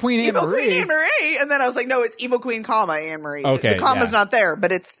like, Evil Queen Anne Evil Marie. Queen Anne Marie, and then I was like, no, it's Evil Queen, Anne Marie. Okay, the comma's yeah. not there,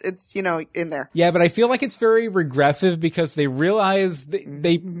 but it's in there. Yeah, but I feel like it's very regressive because they realize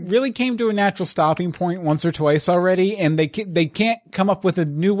they really came to a natural stopping point once or twice already, and they can't come up with a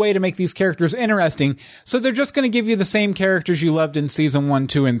new way to make these characters interesting. So they're just going to give you the same characters you loved in season 1,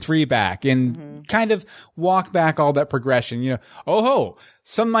 2, and 3 back, and kind of walk back all that progression.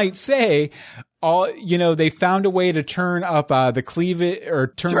 Some might say, they found a way to turn up the cleavage, or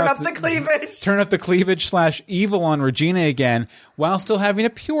turn up the cleavage / evil on Regina again, while still having a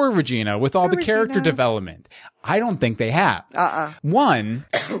pure Regina with all the character development. I don't think they have. One,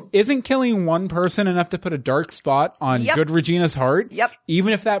 isn't killing one person enough to put a dark spot on good Regina's heart? Yep.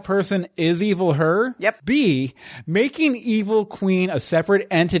 Even if that person is evil her? Yep. B, making Evil Queen a separate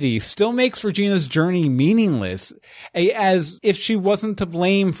entity still makes Regina's journey meaningless, as if she wasn't to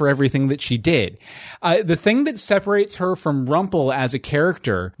blame for everything that she did. The thing that separates her from Rumple as a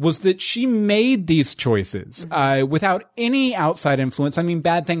character was that she made these choices without any outside influence. I mean,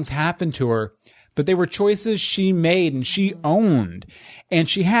 bad things happened to her, but they were choices she made and she owned, and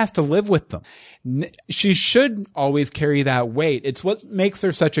she has to live with them. She should always carry that weight. It's what makes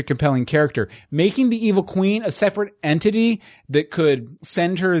her such a compelling character. Making the Evil Queen a separate entity that could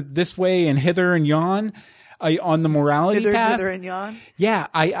send her this way and hither and yon on the morality path. Hither and yon. Yeah,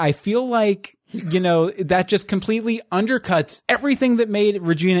 I feel like, that just completely undercuts everything that made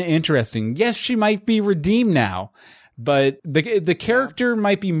Regina interesting. Yes, she might be redeemed now, but the character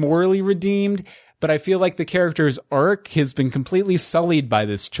might be morally redeemed, but I feel like the character's arc has been completely sullied by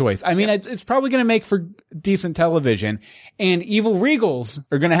this choice. I mean, it's probably going to make for decent television, and Evil Regals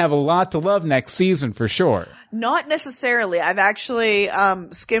are going to have a lot to love next season for sure. Not necessarily. I've actually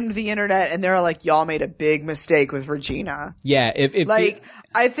skimmed the internet, and they're like, y'all made a big mistake with Regina. Yeah,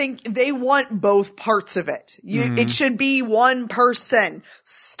 I think they want both parts of it. It should be one person.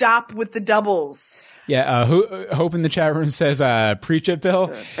 Stop with the doubles. Yeah, Hope in the chat room says, preach it,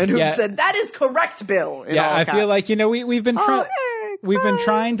 Bill. And Hope said, that is correct, Bill. I feel like, we've been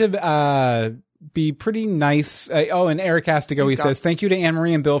trying to be pretty nice. And Eric has to go. He says, thank you to Anne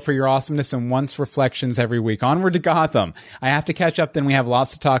Marie and Bill for your awesomeness and once reflections every week. Onward to Gotham. I have to catch up, then we have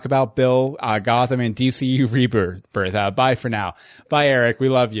lots to talk about. Bill, Gotham, and DCU Rebirth. Bye for now. Bye, Eric. We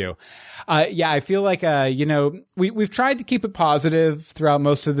love you. I feel like, we've tried to keep it positive throughout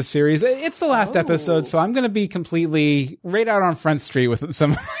most of the series. It's the last episode, so I'm going to be completely right out on Front Street with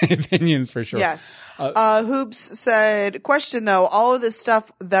some of my opinions for sure. Yes. Hoops said, question though, all of this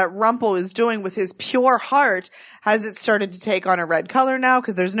stuff that Rumple is doing with his pure heart, has it started to take on a red color now?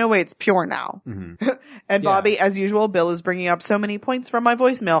 Because there's no way it's pure now. And Bobby, as usual, Bill is bringing up so many points from my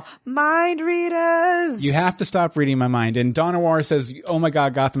voicemail. Mind readers. You have to stop reading my mind. And Donna War says, oh my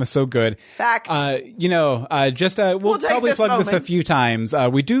God, Gotham is so good. Fact. We'll take probably this plug this a moment. few times.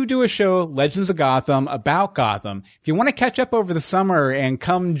 We do a show, Legends of Gotham, about Gotham. If you want to catch up over the summer and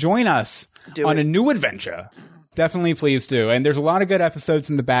come join us on a new adventure, definitely please do. And there's a lot of good episodes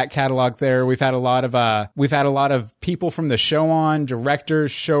in the back catalog there. We've had a lot of people from the show on,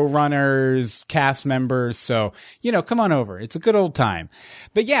 directors, showrunners, cast members. So, come on over. It's a good old time.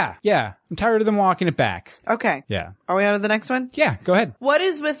 But yeah, I'm tired of them walking it back. Okay. Yeah. Are we on to the next one? Yeah, go ahead. What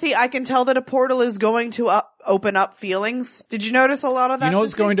is with I can tell that a portal is going to open up feelings? Did you notice a lot of that? You know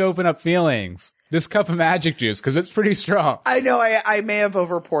what's going to open up feelings? This cup of magic juice, because it's pretty strong. I know, I may have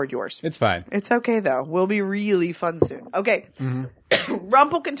overpoured yours. It's fine. It's okay though. We'll be really fun soon. Okay.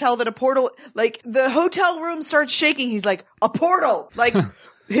 Rumple can tell that a portal, like the hotel room starts shaking. He's like, a portal! Like,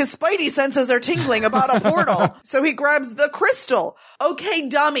 his spidey senses are tingling about a portal. So he grabs the crystal. Okay,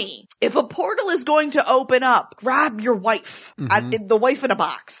 dummy. If a portal is going to open up, grab your wife. The wife in a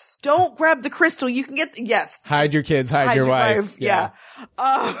box. Don't grab the crystal. You can get, Hide your kids, hide your wife. Yeah.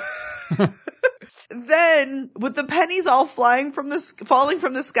 Then, with the pennies all falling from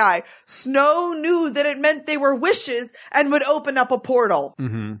the sky, Snow knew that it meant they were wishes and would open up a portal.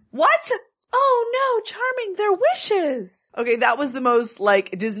 What? Oh no, Charming, they're wishes. Okay, that was the most,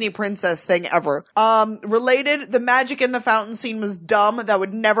 Disney princess thing ever. Related, the magic in the fountain scene was dumb. That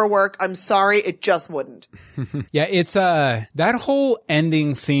would never work. I'm sorry, it just wouldn't. Yeah, it's, that whole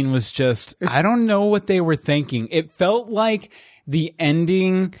ending scene was just, I don't know what they were thinking. It felt like the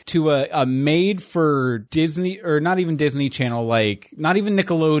ending to a made for Disney, or not even Disney Channel, not even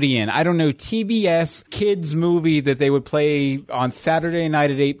Nickelodeon, I don't know, TBS kids movie that they would play on Saturday night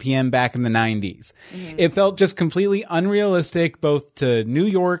at 8 p.m. back in the 90s. It felt just completely unrealistic, both to New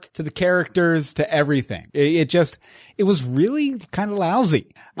York, to the characters, to everything. It was really kind of lousy.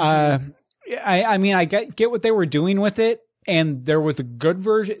 I mean, I get what they were doing with it. And there's a good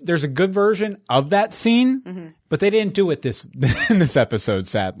version of that scene, but they didn't do it in this episode,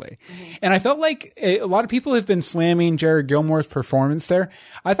 sadly. And I felt like a lot of people have been slamming Jared Gilmore's performance there.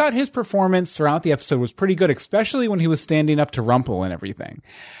 I thought his performance throughout the episode was pretty good, especially when he was standing up to Rumple and everything.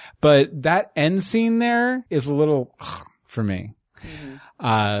 But that end scene there is a little for me.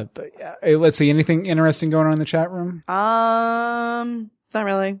 Let's see, anything interesting going on in the chat room? Not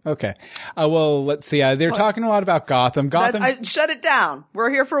really. Okay. Well, let's see. They're talking a lot about Gotham. Shut it down. We're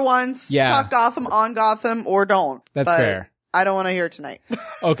here for once. Yeah. Talk Gotham on Gotham or don't. That's fair. I don't want to hear it tonight.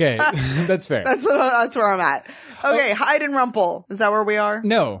 Okay. That's fair. That's where I'm at. Okay. Hyde and Rumple. Is that where we are?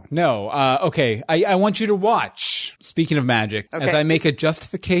 No. Okay. I want you to watch, speaking of magic, as I make a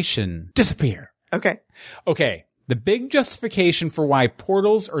justification disappear. Okay. The big justification for why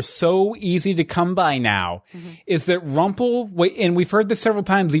portals are so easy to come by now is that Rumple, and we've heard this several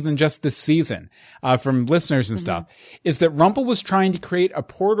times, even just this season, from listeners and stuff, is that Rumple was trying to create a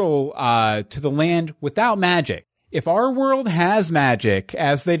portal to the land without magic. If our world has magic,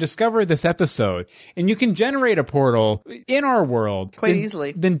 as they discover this episode, and you can generate a portal in our world quite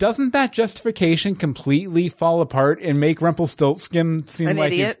easily, then doesn't that justification completely fall apart and make Rumpelstiltskin seem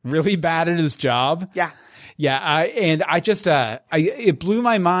like he's really bad at his job? Yeah. Yeah, it blew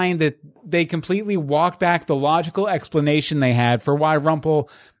my mind that they completely walked back the logical explanation they had for why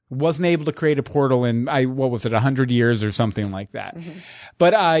Rumple wasn't able to create a portal in, 100 years or something like that.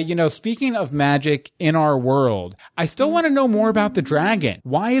 But, speaking of magic in our world, I still want to know more about the dragon.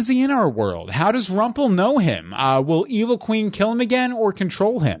 Why is he in our world? How does Rumple know him? Will Evil Queen kill him again or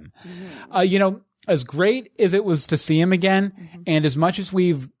control him? As great as it was to see him again, and as much as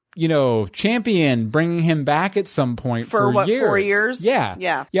we've champion bringing him back at some point for years. 4 years?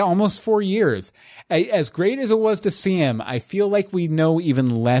 Yeah, almost 4 years. As great as it was to see him, I feel like we know even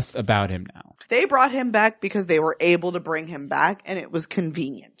less about him now. They brought him back because they were able to bring him back and it was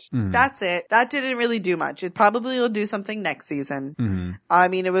convenient. That's it. That didn't really do much. It probably will do something next season. I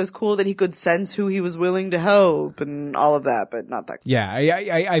mean, it was cool that he could sense who he was willing to help and all of that, but not that. Yeah,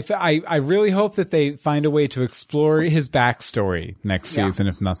 I really hope that they find a way to explore his backstory next season,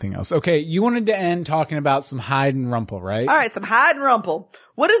 if nothing else. Okay, you wanted to end talking about some Hyde and Rumple, right? All right, some Hyde and Rumple.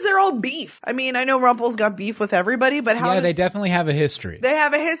 What is their old beef? I mean, I know Rumple's got beef with everybody, but they definitely have a history. They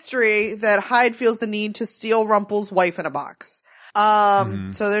have a history that Hyde feels the need to steal Rumple's wife in a box.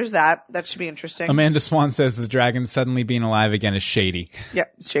 So there's that. That should be interesting. Amanda Swan says the dragon suddenly being alive again is shady.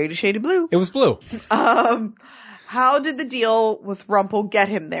 Yep. Shady, shady blue. It was blue. How did the deal with Rumple get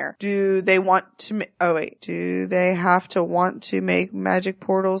him there? Do they want to do they have to want to make magic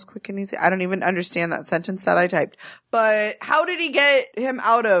portals quick and easy? I don't even understand that sentence that I typed. But how did he get him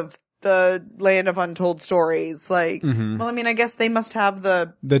out of the land of untold stories? Like, well, I mean, I guess they must have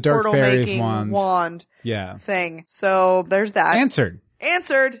the Dark portal Fairies making wand. thing. So there's that.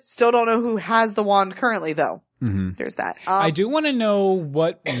 Answered. Still don't know who has the wand currently, though. There's that. I do want to know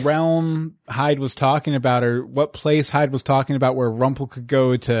what realm Hyde was talking about, or what place Hyde was talking about where Rumple could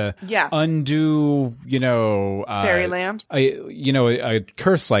go to undo, Fairyland. A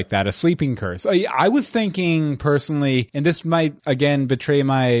curse like that, a sleeping curse. I was thinking personally, and this might again betray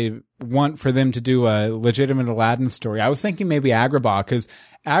my want for them to do a legitimate Aladdin story. I was thinking maybe Agrabah, because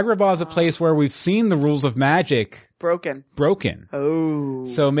Agrabah is a place where we've seen the rules of magic broken. Oh.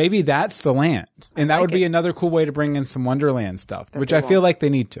 So maybe that's the land. And that would be another cool way to bring in some Wonderland stuff, which I feel like they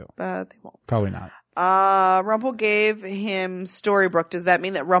need to. But they won't. Probably not. Rumple gave him Storybrooke. Does that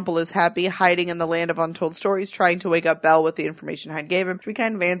mean that Rumple is happy hiding in the land of untold stories, trying to wake up Belle with the information Hyde gave him? We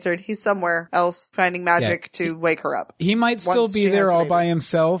kind of answered. He's somewhere else finding magic to wake her up. He might still be there all by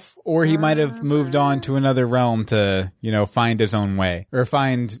himself, or he might have moved on to another realm to, find his own way, or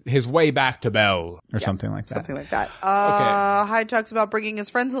find his way back to Belle, or something like that. Something like that. Hyde talks about bringing his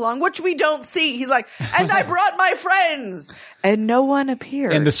friends along, which we don't see. He's like, and I brought my friends! And no one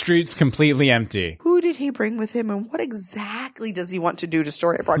appears. And the street's completely empty. Who did he bring with him, and what exactly does he want to do to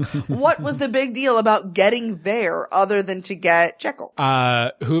Storybrooke? What was the big deal about getting there other than to get Jekyll?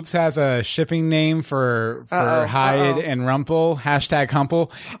 Hoops has a shipping name for Hyde and Rumple,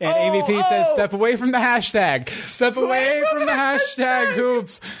 #Humple. And Amy P says, step away from the hashtag. Step away from the hashtag,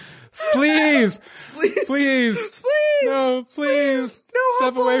 Hoops. Please. No, please. No,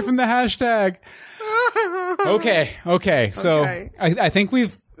 step away from the hashtag. Okay. So I think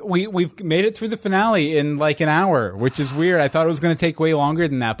we've made it through the finale in like an hour, which is weird. I thought it was going to take way longer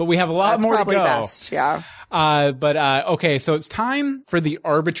than that, but we have a lot more to go. Best, yeah. Okay, so it's time for the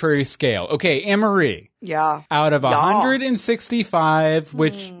arbitrary scale. Okay, Anne-Marie. Yeah. Out of 165,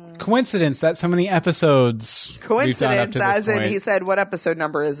 which coincidence, that's how many episodes we've done up to this as point. In he said, what episode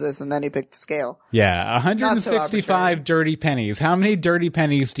number is this? And then he picked the scale. Yeah, 165 dirty pennies. How many dirty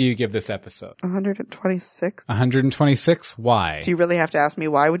pennies do you give this episode? 126. 126? Why? Do you really have to ask me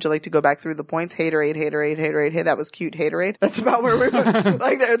why? Would you like to go back through the points? Haterade. Hey, that was cute. Haterade. That's about where we're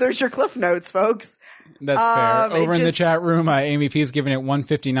like. There's your cliff notes, folks. That's fair. Over in the chat room, Amy P is giving it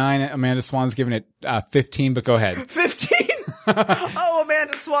 159. Amanda Swan's giving it 15, but go ahead. 15? Oh,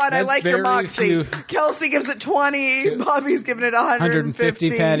 Amanda Swan, I like your moxie. Kelsey gives it 20. Bobby's giving it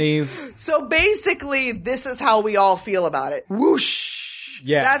 150 pennies. So basically, this is how we all feel about it. Whoosh.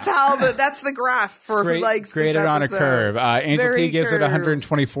 Yeah. That's the graph for who likes graded this on a episode. curve. Angel T gives it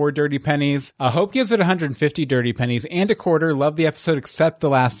 124 dirty pennies. Hope gives it 150 dirty pennies and a quarter. Love the episode except the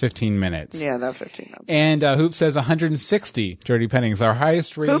last 15 minutes. Yeah, that 15 minutes. And Hoop says 160 dirty pennies. Our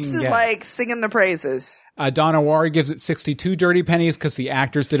highest rating. Hoops is like singing the praises. Donna War gives it 62 dirty pennies because the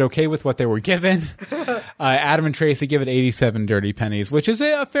actors did okay with what they were given. Adam and Tracy give it 87 dirty pennies, which is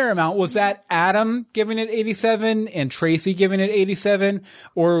a fair amount. Was that Adam giving it 87 and Tracy giving it 87?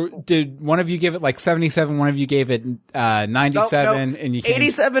 Or did one of you give it like 77, one of you gave it 97? Nope. And you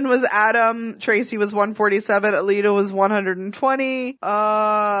 87 was Adam, Tracy was 147, Alita was 120.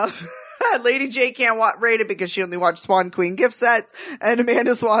 Lady J can't rate it because she only watched Swan Queen gift sets, and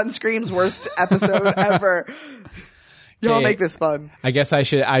Amanda Swan screams worst episode ever. Y'all make this fun. I guess I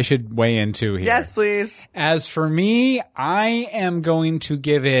should weigh in too here. Yes, please. As for me, I am going to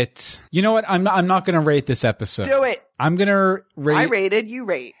give it. You know what? I'm not going to rate this episode. Do it. I'm going to rate. I rated. You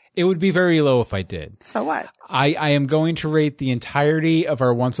rate. It would be very low if I did. So what? I am going to rate the entirety of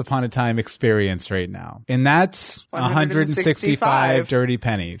our Once Upon a Time experience right now. And that's 165 dirty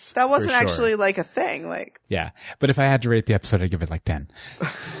pennies. That wasn't actually like a thing. Like, yeah. But if I had to rate the episode, I'd give it like 10.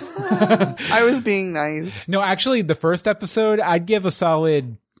 I was being nice. No, actually, the first episode, I'd give a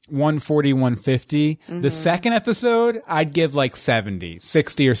solid 140, 150. The second episode, I'd give like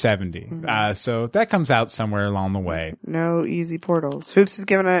 60 or 70. So that comes out somewhere along the way. No easy portals. Hoops is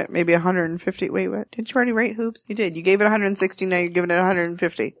giving it maybe 150. Wait, what? Did you already rate Hoops? You did. You gave it 160. Now you're giving it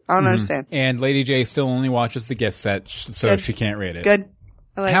 150. I don't understand. And Lady J still only watches the gift set, so she can't rate it. Good.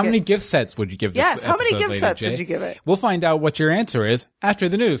 I like How many gift sets would you give this episode, how many gift Lady sets J? would you give it? We'll find out what your answer is after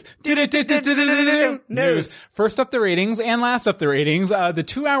the news. News. First up the ratings and last up the ratings. The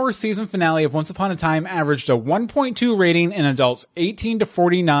 2-hour season finale of Once Upon a Time averaged a 1.2 rating in adults 18 to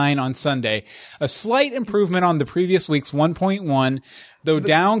 49 on Sunday. A slight improvement on the previous week's 1.1, though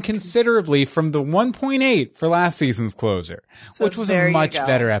down considerably from the 1.8 for last season's closer, which was a much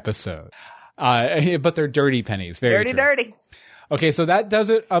better episode. But they're dirty pennies. Very true. Dirty. Okay, so that does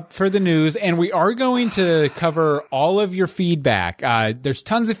it up for the news, and we are going to cover all of your feedback. There's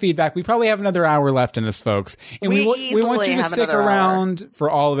tons of feedback. We probably have another hour left in this, folks. And we want you to stick around for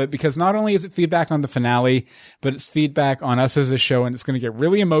all of it, because not only is it feedback on the finale, but it's feedback on us as a show, and it's going to get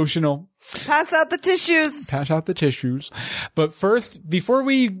really emotional. Pass out the tissues. Pass out the tissues. But first, before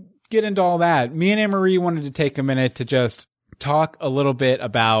we get into all that, me and Anne-Marie wanted to take a minute to just talk a little bit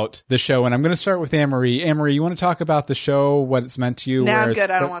about the show, and I'm going to start with Anne-Marie. Anne-Marie, you want to talk about the show, what it's meant to you? No, I'm good.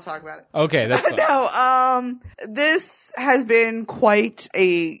 I don't want to talk about it. Okay, that's fine. No, this has been quite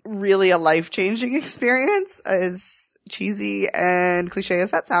a life-changing experience, as cheesy and cliche as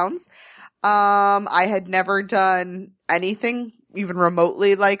that sounds. I had never done anything even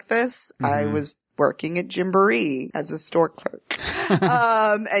remotely like this. Mm-hmm. I was working at Gymboree as a store clerk.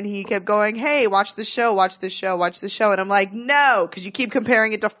 And he kept going, hey, watch the show. And I'm like, no, because you keep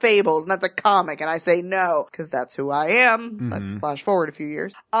comparing it to Fables, and that's a comic. And I say no, because that's who I am. Mm-hmm. Let's flash forward a few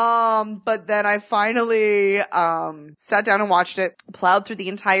years. But then I finally, sat down and watched it, plowed through the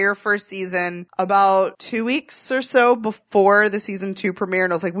entire first season about 2 weeks or so before the season 2 premiere.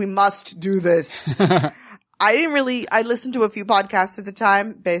 And I was like, we must do this. I listened to a few podcasts at the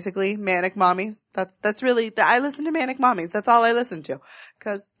time, basically Manic Mommies. I listened to Manic Mommies. That's all I listened to,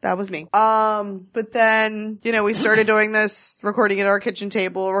 cause that was me. But then, we started doing this, recording at our kitchen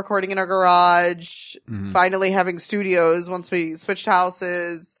table, recording in our garage, finally having studios once we switched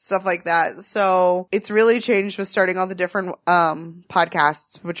houses, stuff like that. So it's really changed with starting all the different,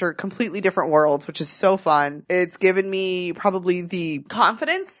 podcasts, which are completely different worlds, which is so fun. It's given me probably the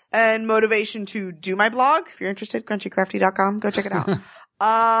confidence and motivation to do my blog. If you're interested, crunchycrafty.com, go check it out.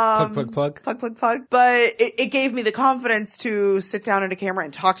 Plug. But it gave me the confidence to sit down at a camera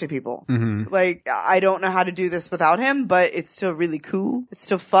and talk to people. Mm-hmm. Like, I don't know how to do this without him, but it's still really cool. It's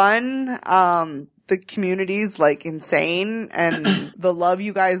still fun. The community's like insane, and the love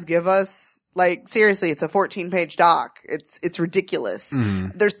you guys give us. Like, seriously, it's a 14-page doc. It's ridiculous.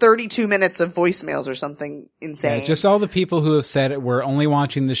 Mm. There's 32 minutes of voicemails or something insane. Yeah, just all the people who have said it, we're only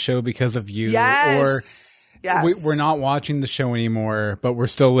watching the show because of you. Yes. Or we're not watching the show anymore, but we're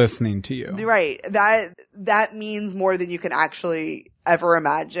still listening to you. Right. That means more than you can actually ever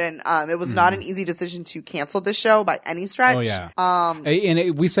imagine. It was not an easy decision to cancel the show by any stretch. Oh,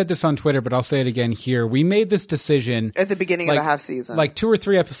 yeah. We said this on Twitter, but I'll say it again here. We made this decision at the beginning of the half season. Like 2 or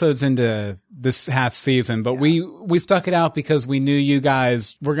 3 episodes into this half season, but we stuck it out because we knew you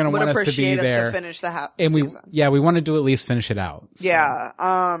guys were going to want us to be there. To finish the half season. We wanted to at least finish it out. So. Yeah.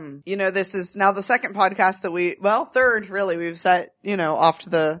 This is now the second podcast that third really, we've set, off to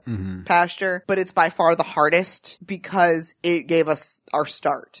the pasture, but it's by far the hardest because it gave us our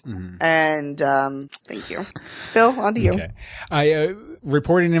start. Mm-hmm. And thank you. Bill, on to you. Okay.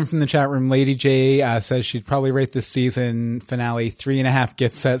 Reporting in from the chat room, Lady J says she'd probably rate this season finale 3.5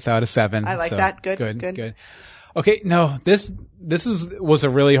 gift sets out of 7. I like that. Good. Okay, no, this was a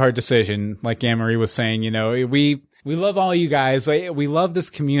really hard decision. Like Anne-Marie was saying, we love all you guys. We love this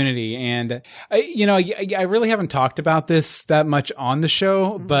community. And, I really haven't talked about this that much on the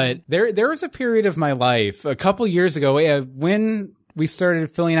show, but there was a period of my life a couple years ago when we started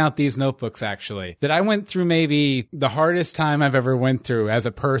filling out these notebooks, actually, that I went through maybe the hardest time I've ever went through as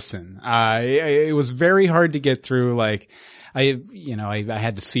a person. It was very hard to get through. Like, I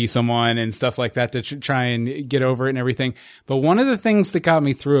had to see someone and stuff like that to try and get over it and everything. But one of the things that got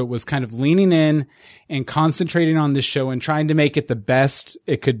me through it was kind of leaning in and concentrating on this show and trying to make it the best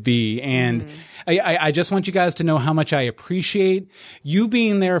it could be. And I just want you guys to know how much I appreciate you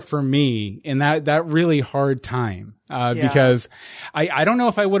being there for me in that really hard time. Because I don't know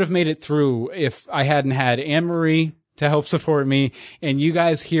if I would have made it through if I hadn't had Anne-Marie to help support me and you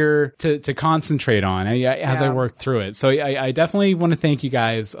guys here to concentrate on as I work through it. So I definitely want to thank you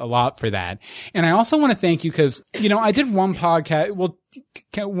guys a lot for that. And I also want to thank you because, I did one podcast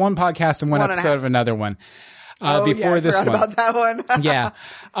and one episode of another one. Before this one. About that one. Yeah.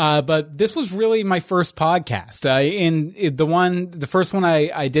 But this was really my first podcast. The first one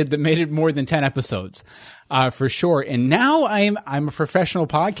I did that made it more than 10 episodes. For sure. And now I'm a professional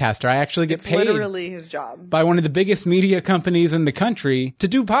podcaster. I actually get paid literally his job by one of the biggest media companies in the country to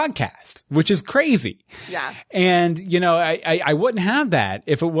do podcast, which is crazy. Yeah. And, I wouldn't have that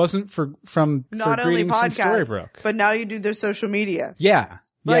if it wasn't for only podcasts, Storybrooke. but now you do their social media. Yeah.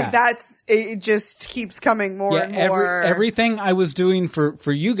 Like it just keeps coming more and more. Everything I was doing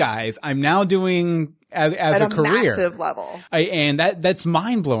for you guys, I'm now doing as a career. Massive level. And that's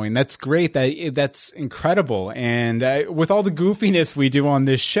mind blowing. That's great. That's incredible. And with all the goofiness we do on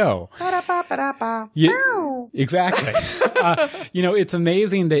this show, Exactly. It's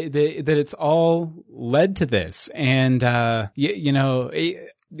amazing that it's all led to this. And, I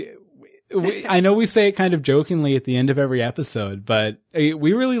know we say it kind of jokingly at the end of every episode, but we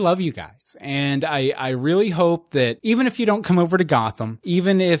really love you guys. And I really hope that even if you don't come over to Gotham,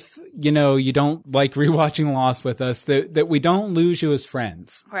 even if, you don't like rewatching Lost with us, that we don't lose you as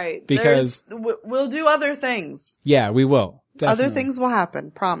friends. Right. Because we'll do other things. Yeah, we will. Definitely. Other things will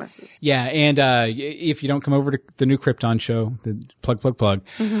happen. Promises. Yeah. And, if you don't come over to the new Krypton show, the plug,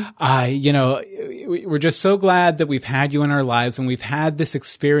 we're just so glad that we've had you in our lives and we've had this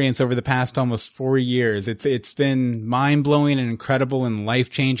experience over the past almost 4 years. It's been mind blowing and incredible and life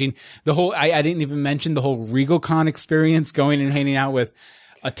changing. The whole, I didn't even mention the whole RegalCon experience, going and hanging out with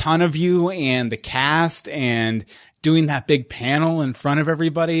a ton of you and the cast and doing that big panel in front of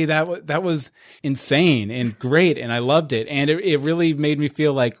everybody. That was insane and great. And I loved it. And it really made me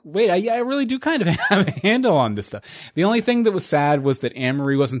feel like, wait, I really do kind of have a handle on this stuff. The only thing that was sad was that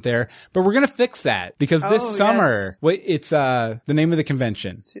Anne-Marie wasn't there, but we're going to fix that because this summer, it's, the name of the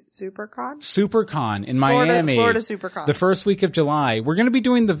convention. SuperCon in Miami. Florida SuperCon. The first week of July. We're going to be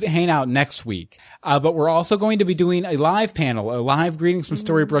doing the hangout next week. But we're also going to be doing a live panel, a live Greetings from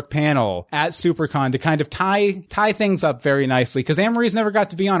Storybrooke panel at SuperCon to kind of tie things up very nicely, because Anne-Marie's never got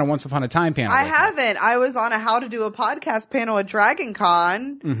to be on a Once Upon a Time panel. I haven't. I was on a How to Do a Podcast panel at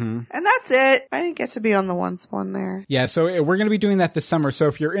DragonCon, and that's it. I didn't get to be on the once one there. Yeah, so we're going to be doing that this summer. So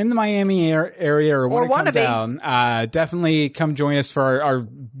if you're in the Miami area or want to come down, definitely come join us for our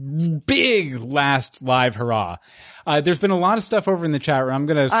big last live hurrah. There's been a lot of stuff over in the chat room. I'm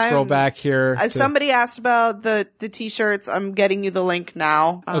going to scroll back here. Somebody asked about the t-shirts. I'm getting you the link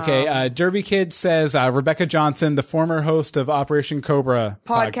now. Okay. Derby Kid says, Rebecca Johnson, the former host of Operation Cobra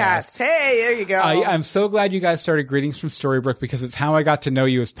podcast. Hey, there you go. I'm so glad you guys started Greetings from Storybrooke because it's how I got to know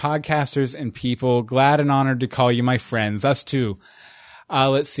you as podcasters and people. Glad and honored to call you my friends. Us too.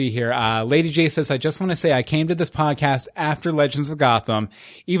 Let's see here. Lady J says, I just want to say I came to this podcast after Legends of Gotham,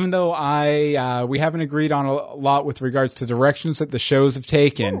 even though we haven't agreed on a lot with regards to directions that the shows have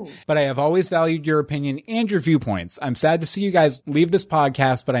taken, but I have always valued your opinion and your viewpoints. I'm sad to see you guys leave this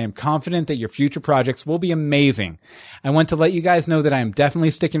podcast, but I am confident that your future projects will be amazing. I want to let you guys know that I am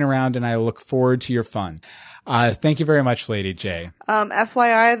definitely sticking around and I look forward to your fun. Thank you very much, Lady J.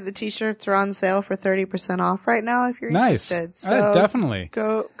 FYI, the t-shirts are on sale for 30% off right now if you're interested. So definitely.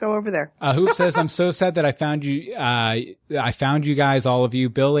 Go over there. Hoop says, I'm so sad that I found you, I found you guys, all of you,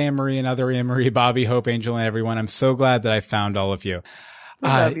 Bill, Anne-Marie, and other Anne-Marie, Bobby, Hope, Angel, and everyone. I'm so glad that I found all of you. We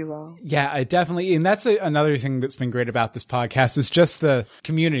love you all. Yeah, I definitely, and that's another thing that's been great about this podcast is just the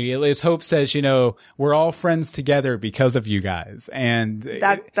community. As Hope says, we're all friends together because of you guys, and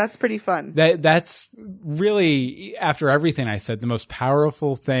that's pretty fun. That's really, after everything I said, the most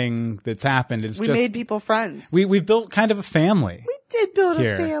powerful thing that's happened is we made people friends. We've built kind of a family. We did build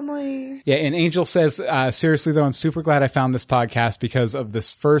a family. Yeah, and Angel says, seriously though, I'm super glad I found this podcast because of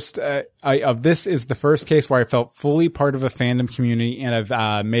this first. This is the first case where I felt fully part of a fandom community, and I've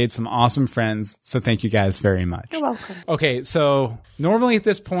made some awesome friends. So thank you guys very much. You're welcome. Okay, so normally at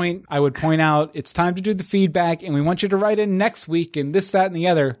this point, I would point out it's time to do the feedback, and we want you to write in next week and this, that, and the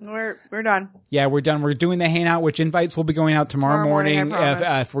other. We're done. Yeah, we're done. We're doing the hangout, which invites will be going out tomorrow morning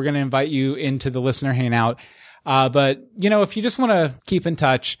if we're going to invite you into the listener hangout. But, if you just want to keep in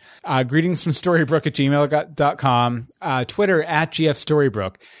touch, greetings from Storybrooke@gmail.com, Twitter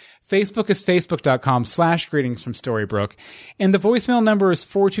 @GFStorybrooke. Facebook is facebook.com/greetings from Storybrooke. And the voicemail number is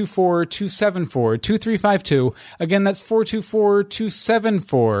 424-274-2352. Again, that's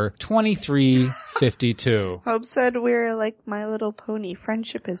 424-274-2352. Hope said we're like My Little Pony.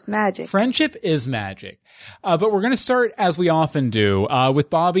 Friendship is magic. Friendship is magic. But we're going to start, as we often do, with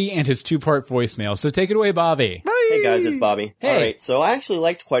Bobby and his 2-part voicemail. So take it away, Bobby. Bye. Hey guys, it's Bobby. Hey. All right, so I actually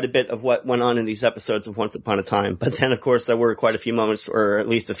liked quite a bit of what went on in these episodes of Once Upon a Time, but then of course there were quite a few moments, or at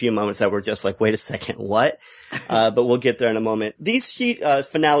least a few moments that were just like, wait a second, what? But we'll get there in a moment. These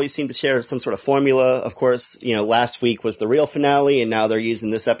finales seem to share some sort of formula. Of course, last week was the real finale, and now they're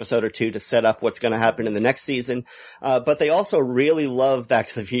using this episode or two to set up what's going to happen in the next season. But they also really love Back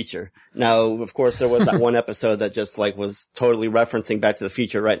to the Future. Now, of course, there was that one episode that just was totally referencing Back to the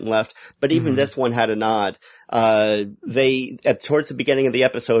Future right and left. But even this one had a nod. Towards the beginning of the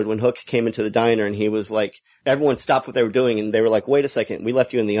episode, when Hook came into the diner and he was like, everyone stopped what they were doing and they were like, wait a second, we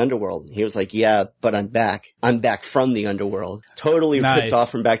left you in the underworld. And he was like, yeah, but I'm back. I'm back from the underworld. Totally ripped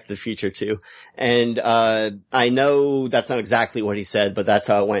off from Back to the Future too. And, I know that's not exactly what he said, but that's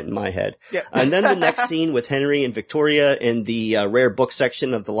how it went in my head. Yeah. And then the next scene with Henry and Victoria in the, rare book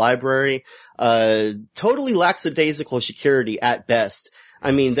section of the library, totally lackadaisical security at best.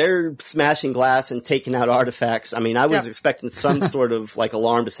 I mean, they're smashing glass and taking out artifacts. I mean, I was expecting some sort of like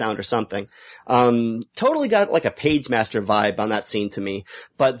alarm to sound or something. Totally got like a Page Master vibe on that scene to me.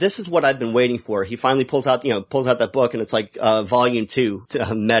 But this is what I've been waiting for. He finally pulls out that book, and it's like, volume 2,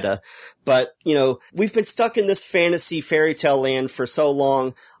 meta. But, we've been stuck in this fantasy fairy tale land for so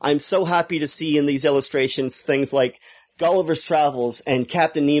long. I'm so happy to see in these illustrations things like Gulliver's Travels and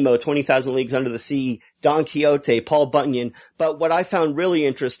Captain Nemo, 20,000 Leagues Under the Sea, Don Quixote, Paul Bunyan. But what I found really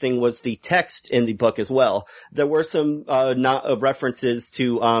interesting was the text in the book as well. There were some references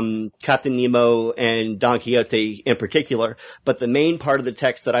to Captain Nemo and Don Quixote in particular, but the main part of the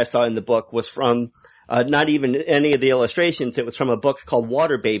text that I saw in the book was from not even any of the illustrations. It was from a book called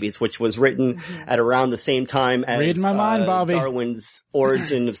Water Babies, which was written at around the same time as Read my mind, Bobby. Darwin's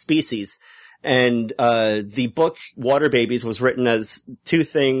Origin of Species. And the book Water Babies was written as two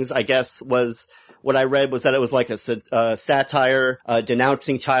things, I guess. What I read was that it was like a satire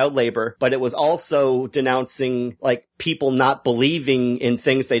denouncing child labor, but it was also denouncing like people not believing in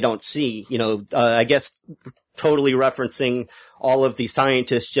things they don't see. I guess totally referencing all of the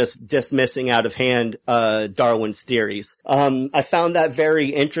scientists just dismissing out of hand Darwin's theories. I found that very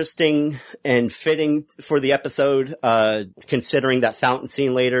interesting and fitting for the episode, considering that fountain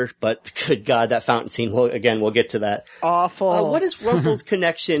scene later. But good God, that fountain scene, we'll get to that. Awful. What is Rumple's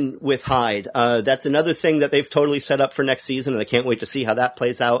connection with Hyde? That's another thing that they've totally set up for next season, and I can't wait to see how that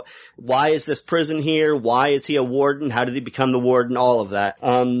plays out. Why is this prison here? Why is he a warden? How did he become the warden? All of that.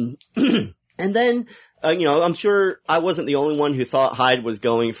 And then, I'm sure I wasn't the only one who thought Hyde was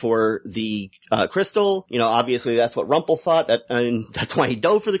going for the crystal. Obviously that's what Rumple thought, and that's why he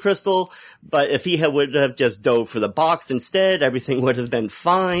dove for the crystal. But if he would have just dove for the box instead, everything would have been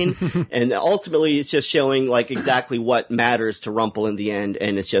fine. And ultimately it's just showing like exactly what matters to Rumple in the end,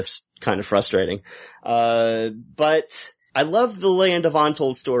 and it's just kind of frustrating. But I loved the Land of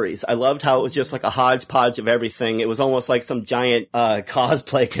Untold Stories. I loved how it was just like a hodgepodge of everything. It was almost like some giant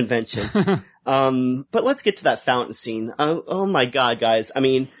cosplay convention. But let's get to that fountain scene. Oh my God, guys. I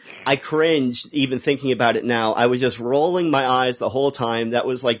mean, I cringed even thinking about it now. I was just rolling my eyes the whole time. That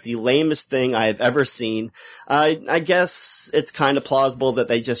was like the lamest thing I have ever seen. I guess it's kind of plausible that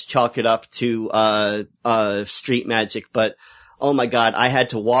they just chalk it up to street magic, but oh my God, I had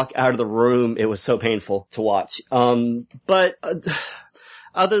to walk out of the room. It was so painful to watch. But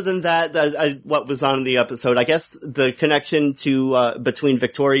other than that, what was on the episode, I guess the connection to, between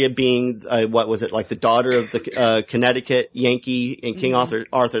Victoria being, like the daughter of the, Connecticut Yankee in King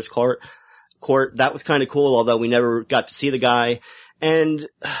Arthur's court, that was kind of cool, although we never got to see the guy. And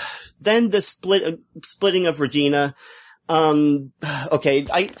then the splitting of Regina. Okay,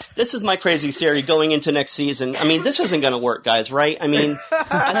 this is my crazy theory going into next season. I mean, this isn't gonna work, guys, right? I mean,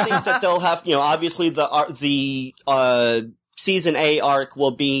 I think that they'll have, obviously the season A arc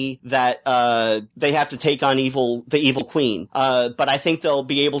will be that, they have to take on the evil queen. But I think they'll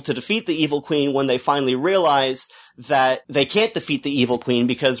be able to defeat the evil queen when they finally realize that they can't defeat the evil queen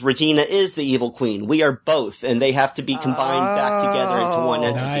because Regina is the evil queen. We are both, and they have to be combined back together into one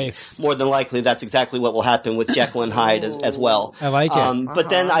entity. Nice. More than likely, that's exactly what will happen with Jekyll and Hyde as well. I like it. But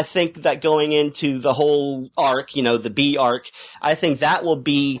then I think that going into the whole arc, the B arc, I think that will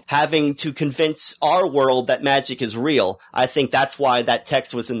be having to convince our world that magic is real. I think that's why that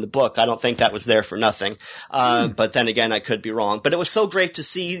text was in the book. I don't think that was there for nothing. But then again, I could be wrong. But it was so great to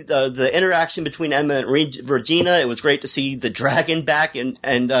see the interaction between Emma and Regina. It was great to see the dragon back, and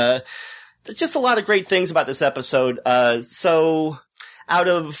there's just a lot of great things about this episode. So out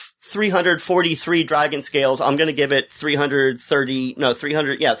of 343 dragon scales, I'm going to give it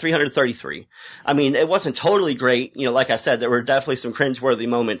 333. I mean, it wasn't totally great. Like I said, there were definitely some cringeworthy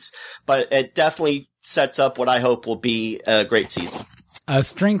moments, but it definitely sets up what I hope will be a great season.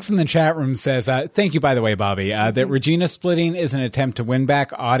 Strengths in the chat room says, thank you, by the way, Bobby, that Regina splitting is an attempt to win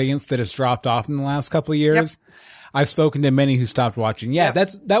back audience that has dropped off in the last couple of years. Yep. I've spoken to many who stopped watching. Yeah,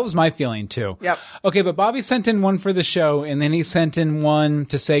 that was my feeling too. Yep. Okay, but Bobby sent in one for the show, and then he sent in one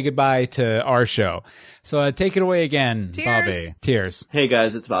to say goodbye to our show. So take it away again, Bobby. Tears. Hey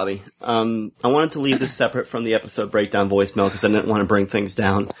guys, it's Bobby. I wanted to leave this separate from the episode breakdown voicemail because I didn't want to bring things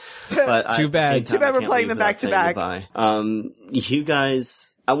down. But Too bad we're playing them back to back. You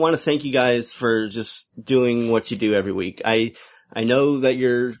guys, I want to thank you guys for just doing what you do every week. I know that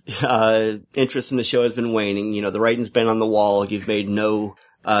your interest in the show has been waning. The writing's been on the wall. You've made no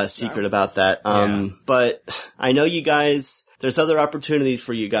secret about that. But I know you guys, there's other opportunities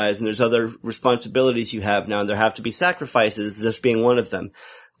for you guys, and there's other responsibilities you have now, and there have to be sacrifices, this being one of them.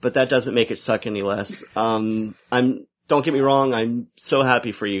 But that doesn't make it suck any less. Don't get me wrong, I'm so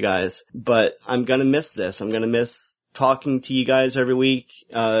happy for you guys, but I'm gonna miss this. I'm gonna miss talking to you guys every week.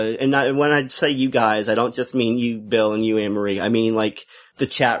 And when I say you guys, I don't just mean you, Bill, and you, Anne-Marie. I mean, like, the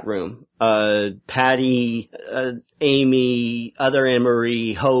chat room. Patty, Amy, other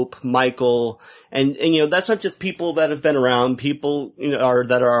Anne-Marie, Hope, Michael. And, that's not just people that have been around, people,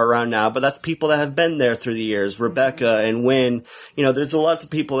 that are around now, but that's people that have been there through the years. Rebecca and Wynn, there's a lot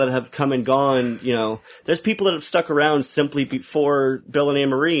of people that have come and gone, there's people that have stuck around simply before Bill and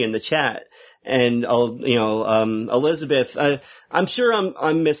Anne-Marie in the chat. And, Elizabeth, I'm sure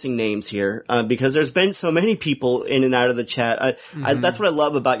I'm missing names here, because there's been so many people in and out of the chat. That's what I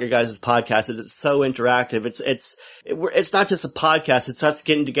love about your guys' podcast. It's so interactive. It's not just a podcast. It's us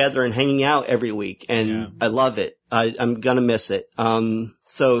getting together and hanging out every week. And I love it. I'm gonna miss it.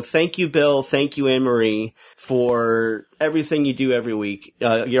 So thank you, Bill. Thank you, Anne-Marie, for everything you do every week.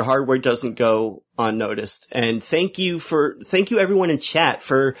 Your hard work doesn't go unnoticed. And thank you everyone in chat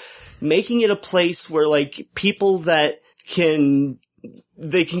for making it a place where, like, people that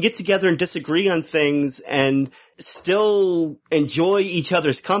they can get together and disagree on things and still enjoy each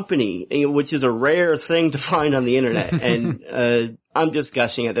other's company, which is a rare thing to find on the internet. And, I'm just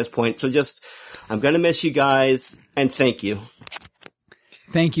gushing at this point. So I'm gonna miss you guys, and thank you.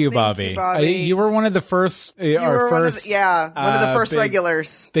 Thank you, Bobby. You were one of the first, one of the first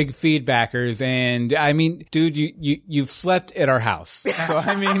regulars. Big feedbackers. And I mean, dude, you've slept at our house. So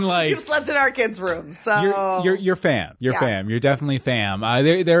I mean, like, you've slept in our kids' room. So you're fam. You're fam. You're definitely fam.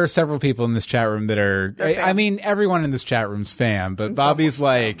 There are several people in this chat room that are, I mean, everyone in this chat room's fam, but Bobby's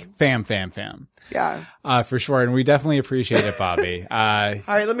like fam. Yeah. For sure. And we definitely appreciate it, Bobby. All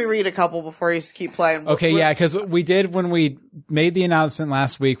right, let me read a couple before you keep playing. Okay, yeah, because we did, when we made the announcement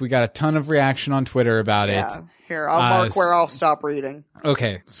last week, we got a ton of reaction on Twitter about it. Here, I'll mark where I'll stop reading.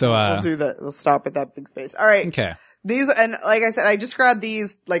 Okay, so we'll do that. We'll stop at that big space. All right. Okay. These, and like I said, I just grabbed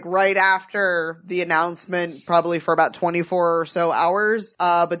these like right after the announcement, probably for about 24 or so hours.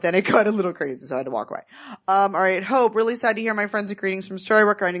 But then it got a little crazy, so I had to walk away. All right. Hope, really sad to hear my friends at Greetings from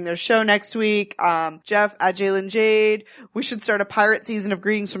Storybrooke are ending their show next week. Jeff at Jalen Jade, we should start a pirate season of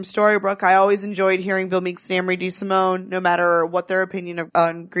Greetings from Storybrooke. I always enjoyed hearing Bill Meeks and Anne-Marie DeSimone, no matter what their opinion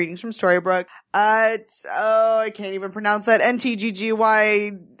on Greetings from Storybrooke. I can't even pronounce that.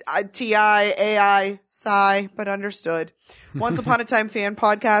 NTGGYTIAI, sigh, but understood. Once Upon a Time fan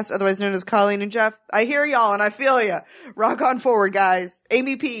podcast, otherwise known as Colleen and Jeff. I hear y'all and I feel ya. Rock on forward, guys.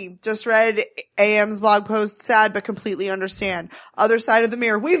 Amy P. just read AM's blog post. Sad, but completely understand. Other side of the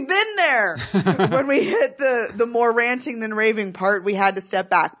mirror. We've been there. When we hit the more ranting than raving part, we had to step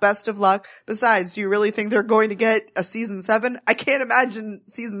back. Best of luck. Besides, do you really think they're going to get a season 7? I can't imagine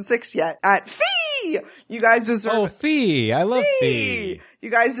season 6 yet. At Fee! You guys deserve Oh, Fee. I love Fee. You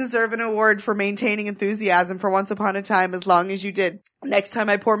guys deserve an award for maintaining enthusiasm for Once Upon a Time as long as you did. Next time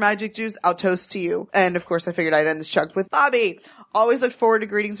I pour magic juice, I'll toast to you. And of course, I figured I'd end this chunk with Bobby. Always looked forward to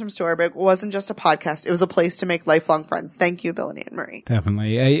Greetings from Storybrooke. It wasn't just a podcast. It was a place to make lifelong friends. Thank you, Bill and Anne-Marie.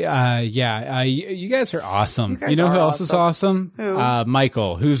 Definitely. You guys are awesome. You know who else is awesome? Who?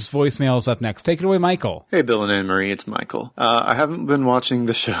 Michael, whose voicemail is up next. Take it away, Michael. Hey, Bill and Anne-Marie, it's Michael. I haven't been watching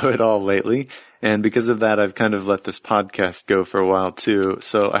the show at all lately, and because of that, I've kind of let this podcast go for a while too,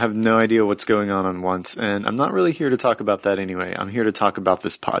 so I have no idea what's going on Once, and I'm not really here to talk about that anyway. I'm here to talk about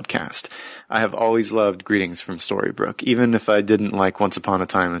this podcast. I have always loved Greetings from Storybrooke, even if I didn't like Once Upon a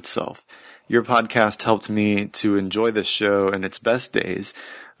Time itself. Your podcast helped me to enjoy this show in its best days,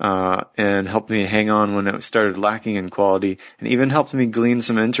 and helped me hang on when it started lacking in quality, and even helped me glean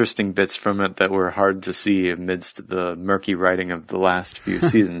some interesting bits from it that were hard to see amidst the murky writing of the last few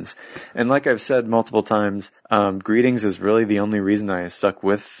seasons. And like I've said multiple times, Greetings is really the only reason I stuck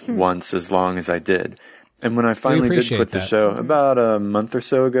with Once as long as I did. And when I finally did quit the show about a month or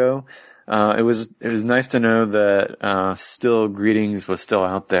so ago, it was nice to know that still Greetings was still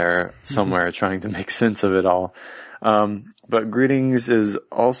out there somewhere trying to make sense of it all. But Greetings is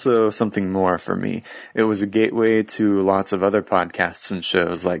also something more for me. It was a gateway to lots of other podcasts and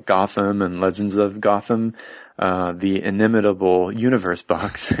shows like Gotham and Legends of Gotham, the inimitable Universe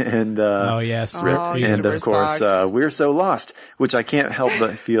Box, and and of course We're So Lost, which I can't help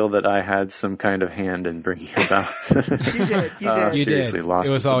but feel that I had some kind of hand in bringing about. You did. Seriously, Lost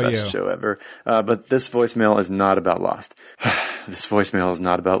it was is the all best show ever. But this voicemail is not about Lost. This voicemail is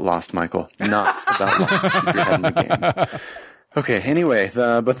not about Lost, Michael. Not about Lost. Keep your head in the game. Okay, anyway,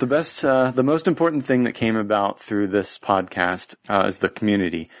 the most important thing that came about through this podcast is the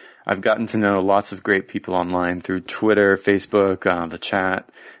community. I've gotten to know lots of great people online through Twitter, Facebook, the chat,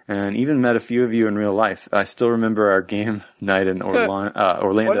 and even met a few of you in real life. I still remember our game night in Orlando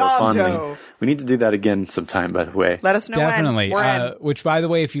fondly. We need to do that again sometime, by the way. Let us know Definitely. when. We're in. Which, by the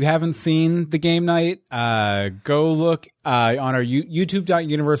way, if you haven't seen the game night, go look on our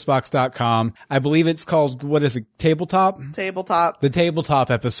youtube.universebox.com. I believe it's called, what is it, Tabletop? Tabletop. The Tabletop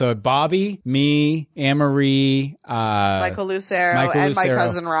episode. Bobby, me, Anne-Marie, Michael Lucero, and my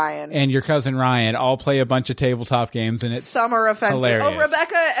cousin Ryan. And your cousin Ryan all play a bunch of tabletop games, and it's some are offensive. hilarious. Oh,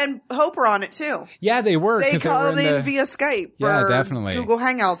 Rebecca and Hope were on it too. Yeah, they were. They called in via Skype. Yeah, or definitely. Google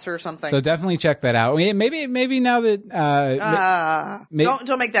Hangouts or something. So definitely check that out. Maybe now that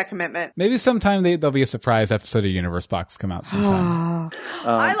don't make that commitment. Maybe sometime there'll be a surprise episode of Universe Box come out sometime.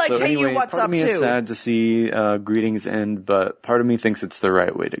 I like Hey You What's part Up of me too. is sad to see Greetings end, but part of me thinks it's the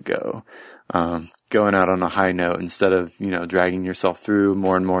right way to go. Going out on a high note instead of, dragging yourself through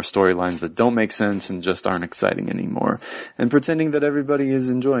more and more storylines that don't make sense and just aren't exciting anymore, and pretending that everybody is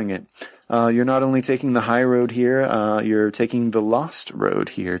enjoying it. You're not only taking the high road here, you're taking the lost road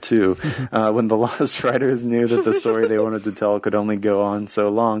here too. When the Lost writers knew that the story they wanted to tell could only go on so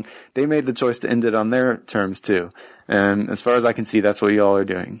long, they made the choice to end it on their terms too. And as far as I can see, that's what y'all are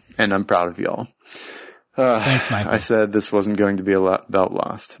doing. And I'm proud of y'all. Thanks, Michael. I said this wasn't going to be about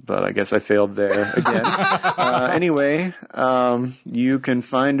Lost, but I guess I failed there again. Anyway, you can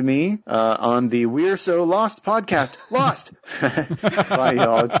find me on the We're So Lost podcast. Lost! Bye,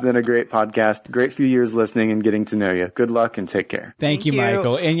 y'all. It's been a great podcast. Great few years listening and getting to know you. Good luck and take care. Thank you,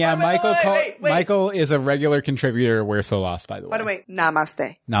 Michael. And yeah, Wait. Michael is a regular contributor to We're So Lost, by the way. By the way,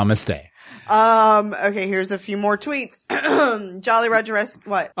 namaste. Namaste. Okay, here's a few more tweets. Jolly Roger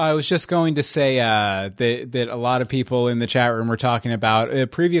what? I was just going to say that a lot of people in the chat room were talking about a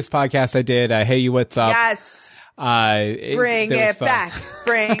previous podcast I did, Hey You What's Up? Yes. Bring it back.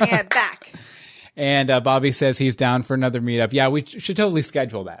 Bring it back. And Bobby says he's down for another meetup. Yeah, we should totally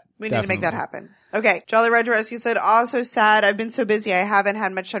schedule that. We need to make that happen. Okay. Jolly Roger Rescue said, also sad. I've been so busy. I haven't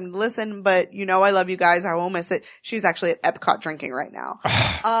had much time to listen, but I love you guys. I won't miss it. She's actually at Epcot drinking right now.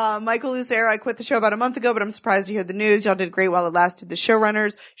 Michael Lucero, I quit the show about a month ago, but I'm surprised to hear the news. Y'all did great while it lasted. The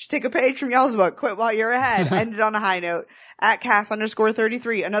showrunners should take a page from y'all's book. Quit while you're ahead. Ended on a high note. At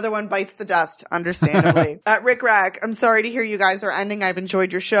Cass_33. Another one bites the dust, understandably. At Rick Rack, I'm sorry to hear you guys are ending. I've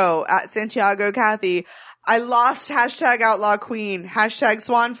enjoyed your show. At Santiago Kathy, I lost #Outlaw Queen,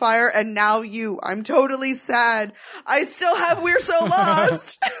 #Swanfire, and now you. I'm totally sad. I still have We're So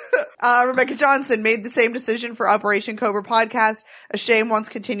Lost. Rebecca Johnson made the same decision for Operation Cobra podcast. A shame once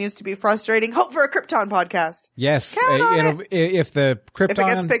continues to be frustrating. Hope for a Krypton podcast. Yes. If If the it gets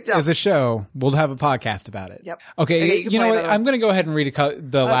Krypton picked up. is a show, we'll have a podcast about it. Yep. Okay. you can You know play what? another I'm going to go ahead and read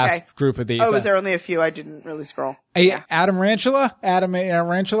the last group of these. Oh, is there only a few? I didn't really scroll. Adam Ranchula, Adam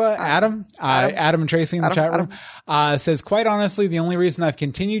and Tracy in the chat room, says, quite honestly, the only reason I've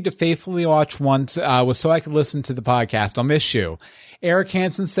continued to faithfully watch once, was so I could listen to the podcast. I'll miss you. Eric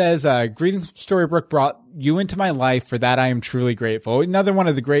Hansen says, greetings, Storybrooke brought you into my life. For that, I am truly grateful. Another one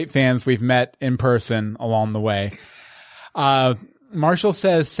of the great fans we've met in person along the way. Marshall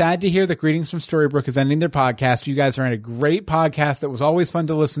says, sad to hear that Greetings from Storybrooke is ending their podcast. You guys are in a great podcast that was always fun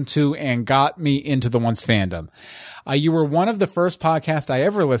to listen to and got me into the Once fandom. You were one of the first podcasts I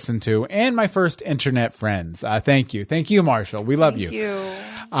ever listened to and my first internet friends. Thank you. Thank you, Marshall. We love you.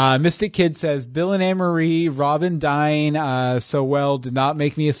 Thank you. Mystic Kid says, Bill and Anne-Marie, Robin dying so well did not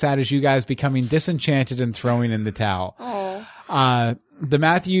make me as sad as you guys becoming disenchanted and throwing in the towel. Oh. The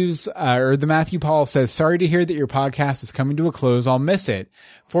Matthew Paul says, sorry to hear that your podcast is coming to a close. I'll miss it.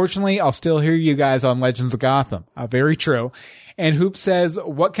 Fortunately, I'll still hear you guys on Legends of Gotham. Very true. And Hoop says,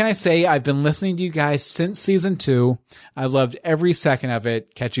 what can I say? I've been listening to you guys since season 2. I loved every second of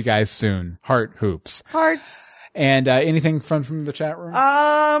it. Catch you guys soon. Heart Hoops. Hearts. And anything from the chat room?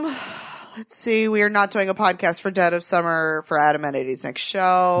 Let's see. We are not doing a podcast for Dead of Summer for Adam and Eddie's next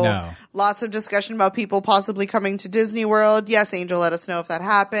show. No. Lots of discussion about people possibly coming to Disney World. Yes, Angel, let us know if that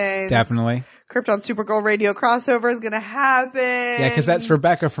happens. Definitely. Krypton Supergirl radio crossover is going to happen. Yeah, because that's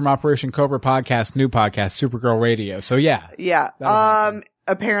Rebecca from Operation Cobra podcast, new podcast, Supergirl Radio. So yeah. Yeah.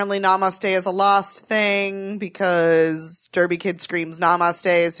 Apparently Namaste is a lost thing because Derby Kid screams Namaste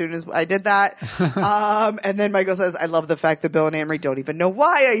as soon as I did that. And then Michael says, I love the fact that Bill and Anne-Marie don't even know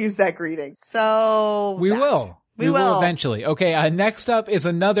why I use that greeting. So We will. We will. eventually. Okay, next up is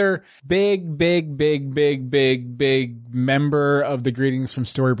another big member of the Greetings from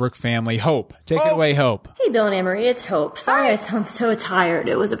Storybrooke family, Hope. Take it away, Hope. Hey, Bill and Anne-Marie, it's Hope. Sorry I sound so tired.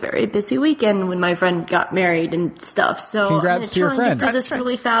 It was a very busy weekend when my friend got married and stuff. So Congrats to your friend. I'm going to this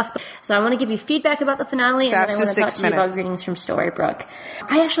really fast. So I want to give you feedback about the finale, and then I want to talk to you about Greetings from Storybrooke.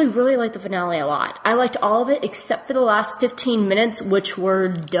 I actually really liked the finale a lot. I liked all of it except for the last 15 minutes, which were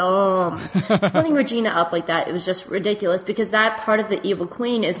dumb. Splitting Regina up like that, it was just ridiculous, because that part of the evil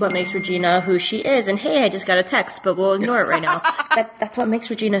queen is what makes Regina who she is. And hey, I just got a text, but we'll ignore it right now. That's what makes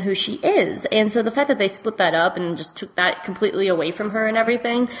Regina who she is. And so the fact that they split that up and just took that completely away from her and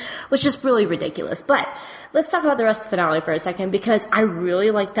everything was just really ridiculous. But let's talk about the rest of the finale for a second, because I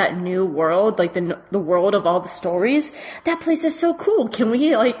really like that new world, like the world of all the stories. That place is so cool. Can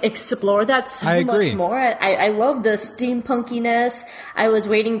we explore that so much more? I love the steampunkiness. I was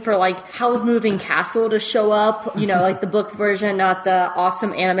waiting for Howl's Moving Castle to show up, like the book version, not the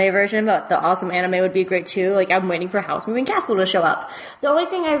awesome anime version, but the awesome anime would be great too. I'm waiting for Howl's Moving Castle to show up. The only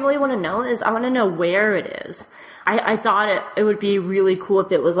thing I really want to know is I want to know where it is. I thought it would be really cool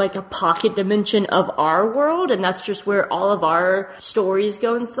if it was a pocket dimension of our world, and that's just where all of our stories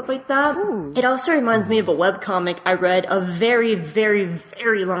go and stuff like that. Ooh. It also reminds me of a webcomic I read a very, very,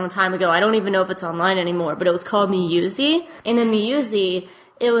 very long time ago. I don't even know if it's online anymore, but it was called Miyuzi. And in Miyuzi,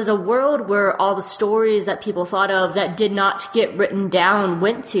 it was a world where all the stories that people thought of that did not get written down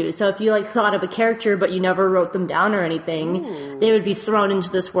went to. So if you thought of a character but you never wrote them down or anything, they would be thrown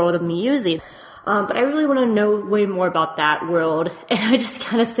into this world of Miyuzi. But I really want to know way more about that world. And I just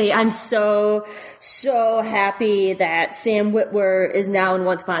gotta say, I'm so happy that Sam Witwer is now in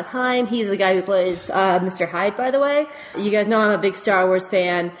Once Upon a Time. He's the guy who plays Mr. Hyde, by the way. You guys know I'm a big Star Wars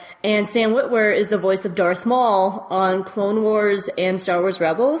fan. And Sam Witwer is the voice of Darth Maul on Clone Wars and Star Wars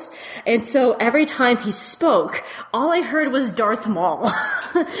Rebels. And so every time he spoke, all I heard was Darth Maul.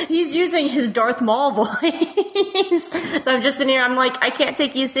 He's using his Darth Maul voice. So I'm just sitting here, I'm I can't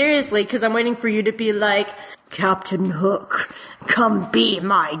take you seriously, because I'm waiting for you to be like, Captain Hook, come be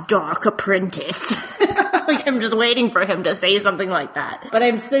my dark apprentice. I'm just waiting for him to say something like that. But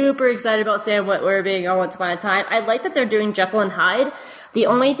I'm super excited about Sam Witwer being on Once Upon a Time. I like that they're doing Jekyll and Hyde. The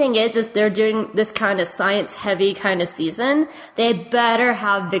only thing is they're doing this kind of science-heavy kind of season, they better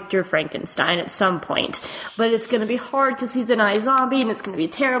have Victor Frankenstein at some point. But it's going to be hard because he's an iZombie, and it's going to be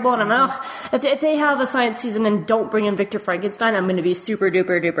terrible. And I'm like, if they have a science season and don't bring in Victor Frankenstein, I'm going to be super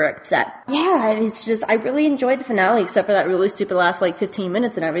duper duper upset. Yeah, it's just, I really enjoyed the finale, except for that really stupid last 15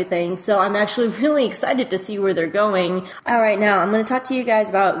 minutes and everything. So I'm actually really excited to see where they're going. All right, now I'm going to talk to you guys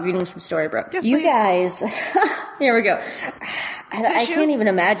about Greetings from Storybrooke. Yes, you please. Guys, here we go. I can't even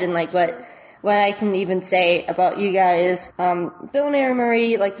imagine what I can even say about you guys. Bill and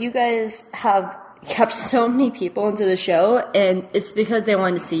Anne-Marie, you guys have kept so many people into the show, and it's because they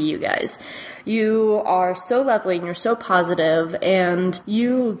wanted to see you guys. You are so lovely and you're so positive, and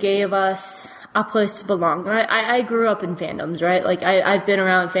you gave us a place to belong. Right? I grew up in fandoms, right? I've been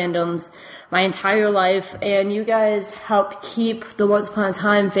around fandoms my entire life, and you guys help keep the Once Upon a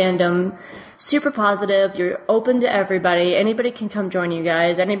Time fandom super positive. You're open to everybody. Anybody can come join you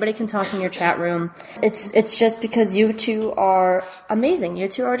guys. Anybody can talk in your chat room. It's just because you two are amazing. You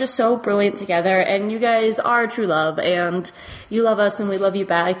two are just so brilliant together, and you guys are true love, and you love us and we love you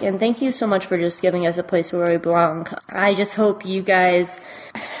back. And thank you so much for just giving us a place where we belong. I just hope you guys,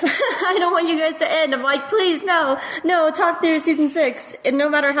 I don't want you guys to end. I'm please, no, talk through season 6. And no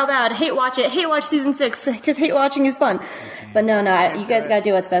matter how bad, hate watch season 6, because hate watching is fun. But no, you guys gotta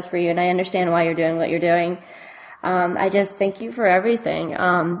do what's best for you, and I understand why you're doing what you're doing. I just thank you for everything.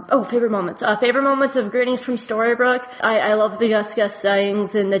 Favorite moments. Favorite moments of Greetings from Storybrooke. I love the Gus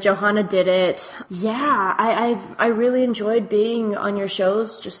sayings and that Johanna did it. Yeah, I really enjoyed being on your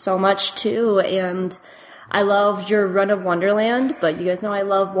shows just so much too, and I loved your run of Wonderland, but you guys know I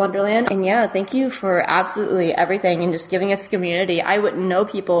love Wonderland. And yeah, thank you for absolutely everything and just giving us a community. I wouldn't know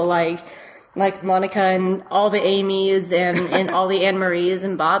people like Monica and all the Amy's and all the Anne-Maries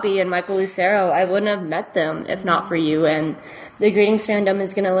and Bobby and Michael Lucero. I wouldn't have met them if not for you. And the Greetings fandom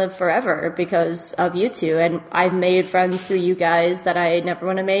is going to live forever because of you two. And I've made friends through you guys that I never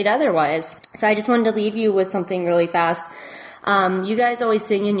would have made otherwise. So I just wanted to leave you with something really fast. You guys always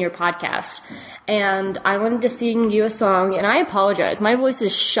sing in your podcast. And I wanted to sing you a song, and I apologize. My voice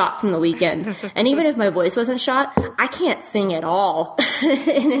is shot from the weekend. And even if my voice wasn't shot, I can't sing at all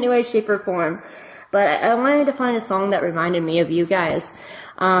in any way, shape, or form. But I wanted to find a song that reminded me of you guys.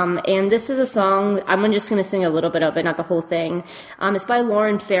 And this is a song, I'm just going to sing a little bit of it, not the whole thing. It's by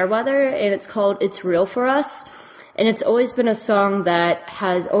Lauren Fairweather, and it's called It's Real for Us. And it's always been a song that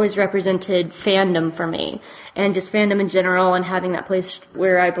has always represented fandom for me, and just fandom in general, and having that place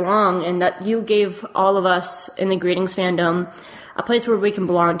where I belong, and that you gave all of us in the Greetings fandom a place where we can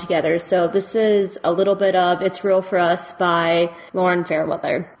belong together. So this is a little bit of It's Real for Us by Lauren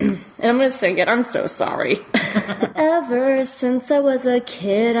Fairweather. And I'm going to sing it. I'm so sorry. Ever since I was a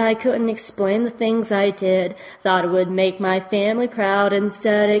kid, I couldn't explain the things I did. Thought it would make my family proud.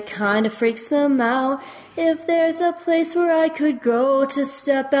 Instead, it kind of freaks them out. If there's a place where I could go to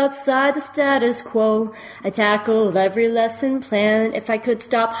step outside the status quo, I'd tackle every lesson plan. If I could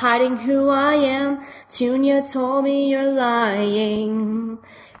stop hiding who I am, Tunya told me you're lying.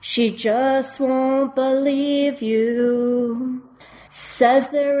 She just won't believe you. Says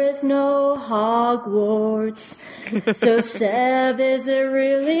there is no Hogwarts. So Sev, is it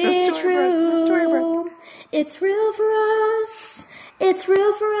really true? It's real for us. It's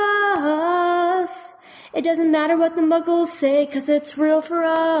real for us. It doesn't matter what the Muggles say, 'cause it's real for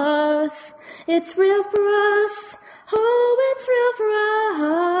us. It's real for us. Oh, it's real for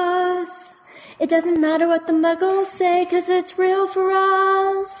us. It doesn't matter what the Muggles say, 'cause it's real for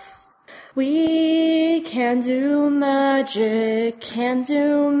us. We can do magic, can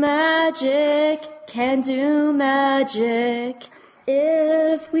do magic, can do magic.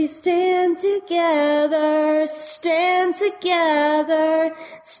 If we stand together, stand together,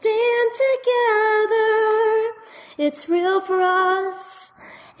 stand together. It's real for us.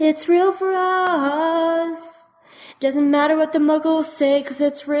 It's real for us. Doesn't matter what the Muggles say, 'cause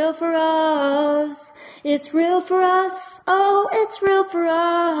it's real for us. It's real for us. Oh, it's real for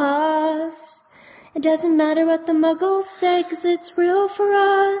us. It doesn't matter what the Muggles say, 'cause it's real for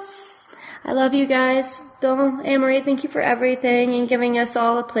us. I love you guys. Bill, Anne-Marie, thank you for everything and giving us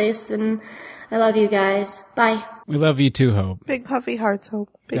all a place, and I love you guys. Bye. We love you too, Hope. Big puffy hearts, Hope.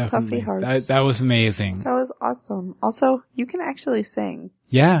 Big Definitely. puffy hearts. That was amazing. That was awesome. Also, you can actually sing.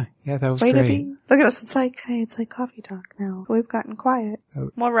 Yeah, that was Way great. to be. Look at us. It's like coffee talk now. We've gotten quiet.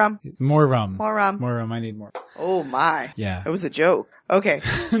 More rum. More rum. More rum. More rum. I need more. Oh my. Yeah. It was a joke. Okay.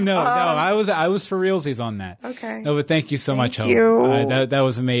 no, I was for realsies on that. Okay. No, but thank you so much, Hope. Thank you. That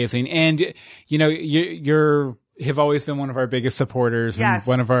was amazing. And, you have always been one of our biggest supporters. Yes. And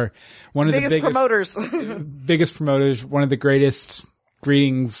one of the biggest promoters. biggest promoters, one of the greatest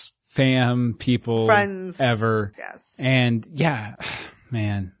Greetings fam people Friends. ever. Yes. And yeah,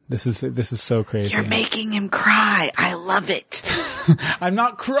 man, this is so crazy. You're making him cry. I love it. I'm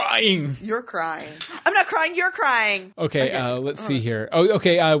not crying. You're crying. I'm not crying. You're crying. Okay, let's see here. Oh,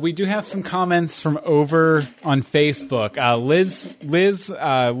 okay. We do have some comments from over on Facebook.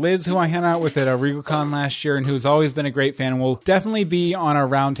 Liz, who I hung out with at RegalCon last year and who's always been a great fan, will definitely be on our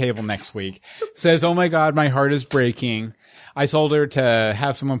roundtable next week. Says, "Oh my God, my heart is breaking." I told her to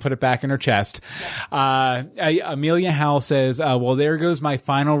have someone put it back in her chest. Amelia Howell says, well, there goes my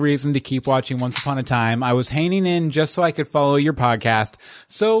final reason to keep watching Once Upon a Time. I was hanging in just so I could follow your podcast.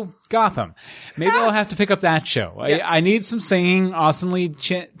 So, Gotham. Maybe I'll have to pick up that show. Yes. I need some singing, awesomely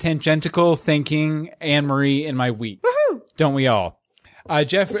tangential thinking Anne-Marie in my week. Woohoo! Don't we all?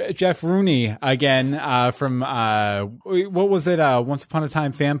 Jeff Rooney again, from, what was it? Once Upon a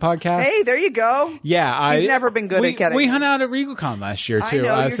Time fan podcast. Hey, there you go. Yeah. He's never been good at getting. We hung out at RegalCon last year too. I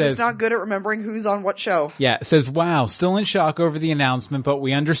know, you're just not good at remembering who's on what show. Yeah. Says, wow, still in shock over the announcement, but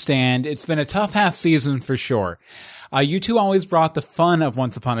we understand. It's been a tough half season for sure. You two always brought the fun of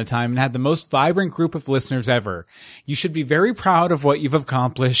Once Upon a Time and had the most vibrant group of listeners ever. You should be very proud of what you've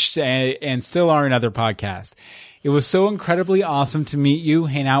accomplished and still are another podcast. It was so incredibly awesome to meet you,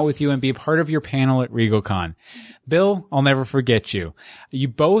 hang out with you, and be a part of your panel at RegalCon. Bill, I'll never forget you. You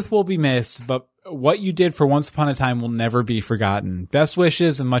both will be missed, but what you did for Once Upon a Time will never be forgotten. Best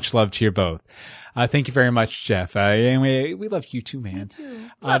wishes and much love to you both. Thank you very much, Jeff. And we love you too, man.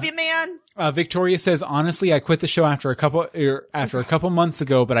 Love you, man. Victoria says, honestly, I quit the show after a couple months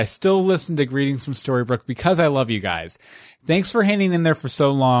ago, but I still listen to Greetings from Storybrooke because I love you guys. Thanks for hanging in there for so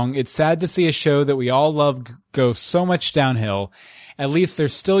long. It's sad to see a show that we all love go so much downhill. At least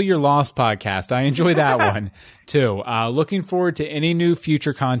there's still your Lost podcast. I enjoy that one too. Looking forward to any new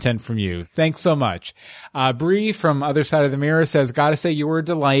future content from you. Thanks so much. Bree from Other Side of the Mirror says, gotta say you were a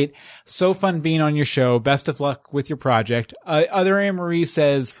delight. So fun being on your show. Best of luck with your project. Other Anne-Marie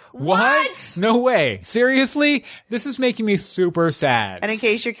says, what? No way. Seriously? This is making me super sad. And in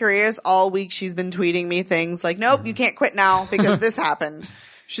case you're curious, all week she's been tweeting me things like, nope, you can't quit now because this happened.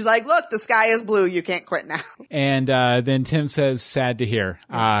 She's like, look, the sky is blue. You can't quit now. And then Tim says, sad to hear.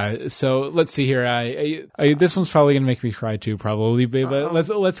 So let's see here. This one's probably going to make me cry too, probably. But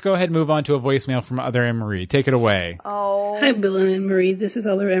let's go ahead and move on to a voicemail from Other Anne Marie. Take it away. Oh. Hi, Bill and Anne Marie. This is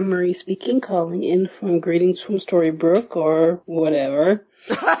Other Anne Marie speaking, calling in from Greetings from Storybrooke or whatever.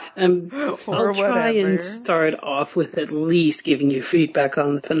 I'll try and start off with at least giving you feedback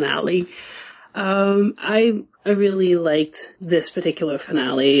on the finale. I really liked this particular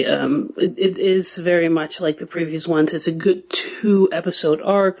finale. It is very much like the previous ones. It's a good 2-episode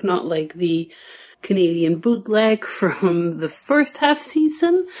arc, not like the Canadian bootleg from the first half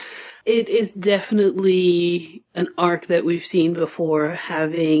season. It is definitely an arc that we've seen before,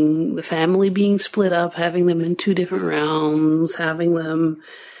 having the family being split up, having them in 2 different realms, having them,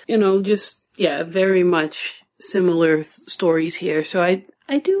 very much similar stories here. So I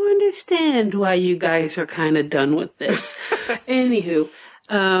do understand why you guys are kind of done with this. Anywho,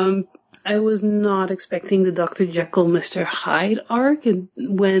 I was not expecting the Dr. Jekyll, Mr. Hyde arc, and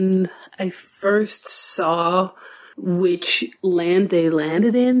when I first saw which land they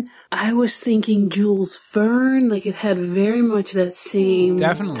landed in, I was thinking Jules Verne, like it had very much that same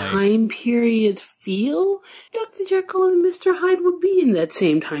time period feel. Dr. Jekyll and Mr. Hyde would be in that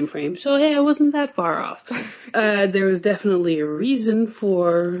same time frame, so hey, I wasn't that far off. There was definitely a reason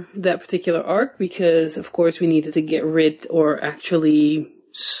for that particular arc, because of course we needed to get rid, or actually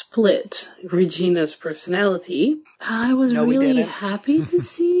split, Regina's personality. I was really happy to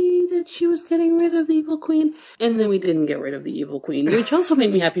see that she was getting rid of the Evil Queen, and then we didn't get rid of the Evil Queen, which also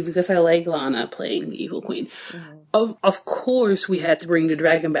made me happy because I like Lana playing the Evil Queen. Of course we had to bring the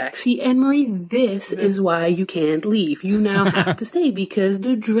dragon back. See, Anne-Marie, this is why you can't leave. You now have to stay because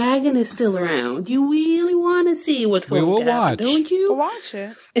the dragon is still around. You really want to see what's going to happen, don't you? We'll watch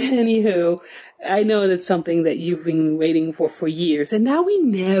it. Anywho, I know that's something that you've been waiting for years, and now we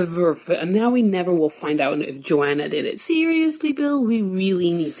never will find out if Joanna did it. Seriously, Bill, we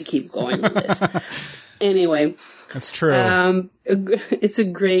really need to keep going with this. Anyway. That's true. It's a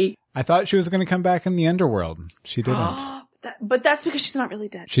great... I thought she was going to come back in the underworld. She didn't. But that's because she's not really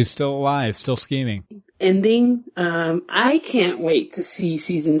dead. She's still alive, still scheming. Ending. I can't wait to see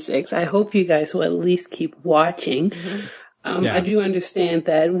season 6. I hope you guys will at least keep watching. I do understand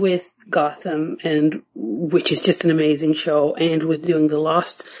that with Gotham, and which is just an amazing show, and with doing the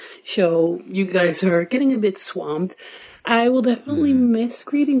Lost show, you guys are getting a bit swamped. I will definitely miss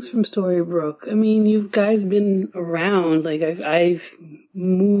Greetings from Storybrooke. I mean, you guys been around. Like I've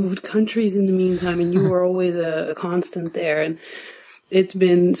moved countries in the meantime, and you were always a constant there. And it's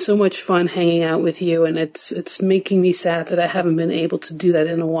been so much fun hanging out with you, and it's making me sad that I haven't been able to do that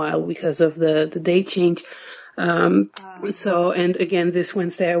in a while because of the date change. And again, this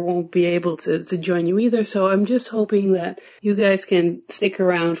Wednesday I won't be able to join you either, so I'm just hoping that you guys can stick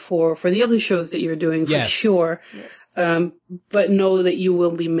around for the other shows that you're doing for sure. Yes. But know that you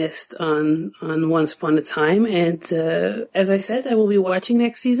will be missed on Once Upon a Time, and as I said, I will be watching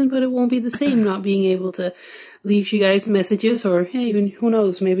next season, but it won't be the same not being able to leave you guys messages, or hey, who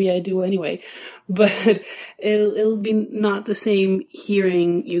knows, maybe I do anyway. But it'll be not the same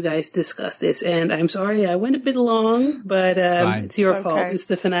hearing you guys discuss this. And I'm sorry I went a bit long, but it's your fault. It's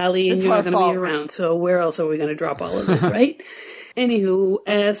the finale, and you're not going to be around. So where else are we going to drop all of this, right? Anywho,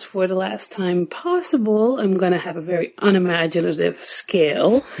 as for the last time possible, I'm going to have a very unimaginative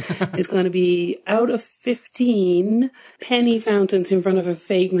scale. It's going to be out of 15 penny fountains in front of a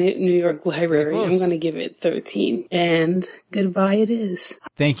fake New York library. I'm going to give it 13. And goodbye it is.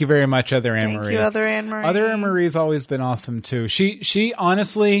 Thank you very much, Other Anne Marie. Thank you, Other Anne Marie. Other Anne Marie's always been awesome too. She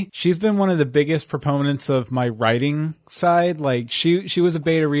honestly, she's been one of the biggest proponents of my writing side. Like she was a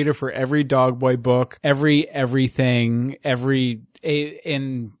beta reader for every Dogboy book, everything,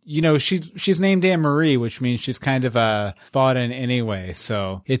 and you know, she's named Anne Marie, which means she's kind of bought in anyway.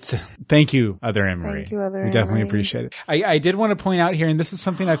 So thank you, Other Anne Marie. Thank you, Other Anne Marie. We definitely appreciate it. I did want to point out here, and this is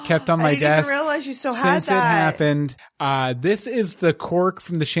something I've kept on my desk. I didn't even realize you still had that. Since it happened. This is the cork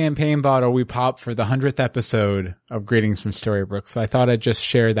from the champagne bottle we popped for the 100th episode of Greetings from Storybrooke. So I thought I'd just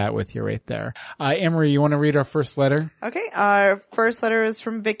share that with you right there. Anne Marie, you want to read our first letter? Okay. Our first letter is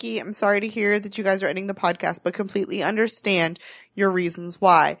from Vicky. I'm sorry to hear that you guys are ending the podcast, but completely understand your reasons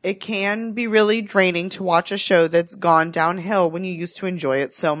why. It can be really draining to watch a show that's gone downhill when you used to enjoy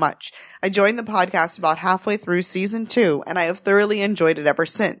it so much. I joined the podcast about halfway through season 2, and I have thoroughly enjoyed it ever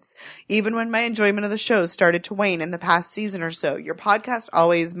since. Even when my enjoyment of the show started to wane in the past season or so, your podcast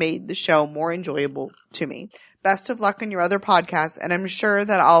always made the show more enjoyable to me. Best of luck on your other podcasts, and I'm sure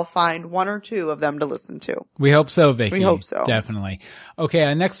that I'll find 1 or 2 of them to listen to. We hope so, Vicky. We hope so. Definitely.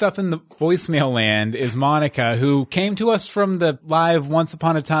 Okay, next up in the voicemail land is Monica, who came to us from the live Once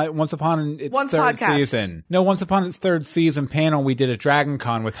Upon its third season. No, Once Upon its third season panel we did at Dragon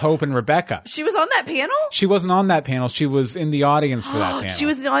Con with Hope and Rebecca. She was on that panel? She wasn't on that panel. She was in the audience for that panel. She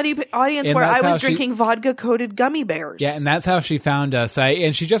was in the audience and where I was drinking vodka-coated gummy bears. Yeah, and that's how she found us.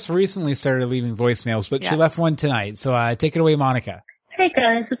 And she just recently started leaving voicemails, but she left one tonight. So take it away, Monica. Hey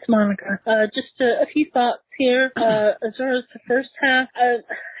guys, it's Monica. Just a few thoughts here. As far as the first half,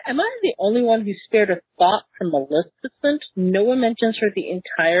 am I the only one who spared a thought from Maleficent? No one mentions her the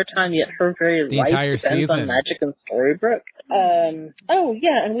entire time, yet her very life depends on magic and Storybrooke. Oh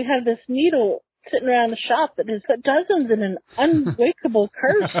yeah, and we have this needle sitting around the shop that has got dozens in an unbreakable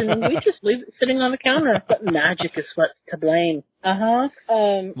curse, and we just leave it sitting on the counter. But magic is what's to blame.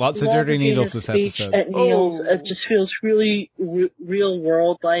 Lots of dirty needles this episode. At Neil's, it just feels really real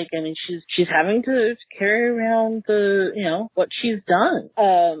world like. I mean, she's having to carry around what she's done.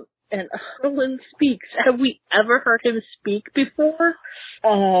 And Harlan speaks. Have we ever heard him speak before?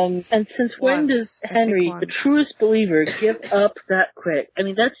 And since when does Henry, the truest believer, give up that quick? I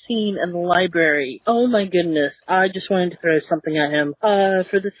mean, that scene in the library. Oh my goodness. I just wanted to throw something at him.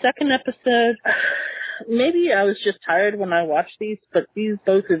 For the second episode, maybe I was just tired when I watched these, but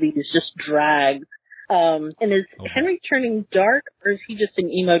both of these just dragged. And is Henry turning dark, or is he just an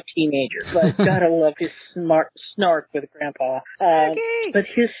emo teenager? But gotta love his snark with Grandpa. But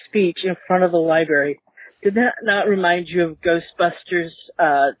his speech in front of the library, did that not remind you of Ghostbusters,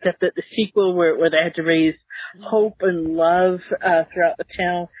 the sequel where they had to raise hope and love throughout the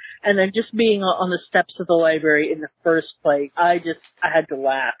town? And then just being on the steps of the library in the first place, I had to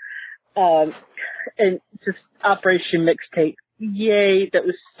laugh. And just Operation Mixtape. Yay, that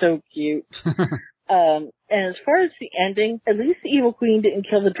was so cute. And as far as the ending, at least the Evil Queen didn't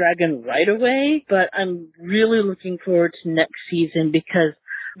kill the dragon right away, but I'm really looking forward to next season because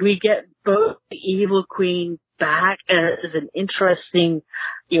we get both the Evil Queen back as an interesting,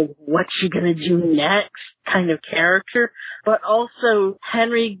 what's she gonna do next kind of character, but also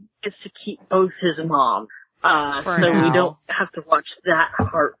Henry gets to keep both his mom. So we don't have to watch that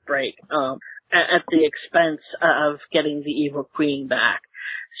heartbreak, at the expense of getting the Evil Queen back.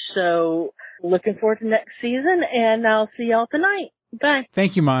 So, looking forward to next season, and I'll see y'all tonight. Bye.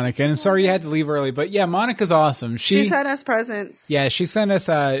 Thank you, Monica. And sorry you had to leave early, but yeah, Monica's awesome. She sent us presents. Yeah, she sent us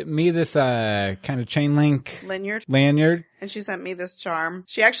me this kind of chain link lanyard. And she sent me this charm.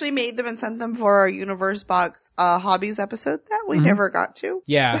 She actually made them and sent them for our Universe Box Hobbies episode that we never got to.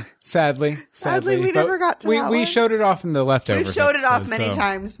 Yeah, sadly. We never got to that We showed it off in the leftovers. We've showed it off many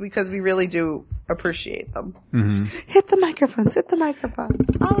times because we really do appreciate them. Mm-hmm. Hit the microphones.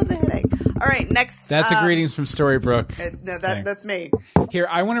 All of the hitting. All right, next. That's a greetings from Storybrooke. No, that's me. Here,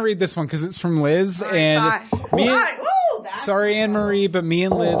 I want to read this one because it's from Liz. Sorry, Anne-Marie, but me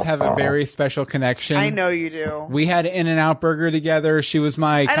and Liz have a very special connection. I know you do. We had In-N-Out Burger together. She was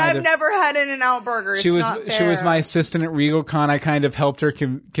my I've never had In-N-Out Burger. It's not fair. She was my assistant at RegalCon. I kind of helped her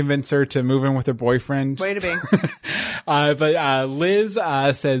convince her to move in with her boyfriend. Way to be. But Liz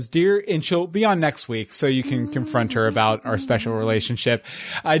says, "Dear," and she'll be on next week, so you can confront her about our special relationship.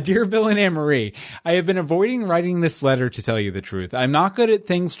 Dear Bill and Anne-Marie, I have been avoiding writing this letter to tell you the truth. I'm not good at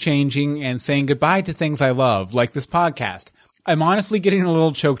things changing and saying goodbye to things I love, like this podcast. I'm honestly getting a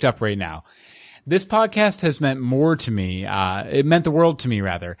little choked up right now. This podcast has meant more to me. It meant the world to me,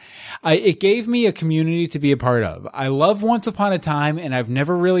 rather. It gave me a community to be a part of. I love Once Upon a Time, and I've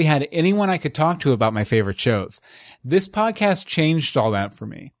never really had anyone I could talk to about my favorite shows. This podcast changed all that for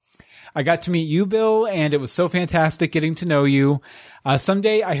me. I got to meet you, Bill, and it was so fantastic getting to know you.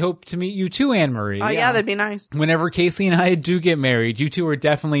 Someday I hope to meet you too, Anne-Marie. Oh, yeah, that'd be nice. Whenever Casey and I do get married, you two are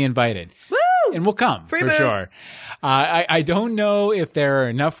definitely invited. Woo! And we'll come, for sure. I don't know if there are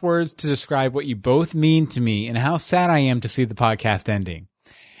enough words to describe what you both mean to me and how sad I am to see the podcast ending.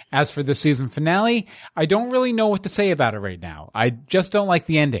 As for the season finale, I don't really know what to say about it right now. I just don't like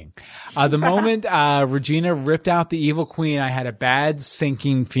the ending. The moment Regina ripped out the Evil Queen, I had a bad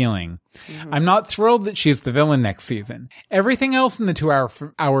sinking feeling. Mm-hmm. I'm not thrilled that she's the villain next season. Everything else in the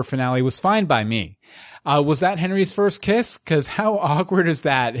 2-hour finale was fine by me. Was that Henry's first kiss? Because how awkward is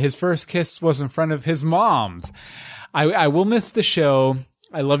that? His first kiss was in front of his mom's. I will miss the show.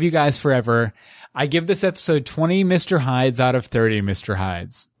 I love you guys forever. I give this episode 20 Mr. Hydes out of 30 Mr.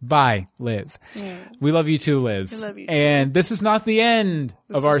 Hydes. Bye, Liz. Yeah. We love you too, Liz. We love you too. And this is not the end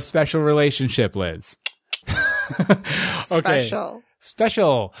of our special relationship, Liz. Okay.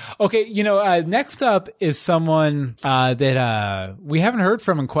 Special. Okay, next up is someone that we haven't heard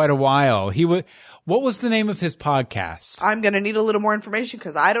from in quite a while. What was the name of his podcast? I'm going to need a little more information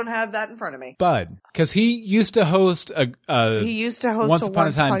because I don't have that in front of me. Bud, because he used to host a Once Upon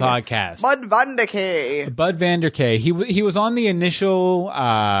a Time podcast. Bud Vanderkay. Bud Vanderkay. He was on the initial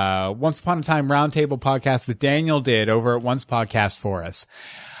Once Upon a Time Roundtable podcast that Daniel did over at Once Podcast for us.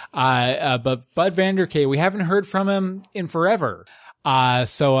 But Bud Vanderkay, we haven't heard from him in forever.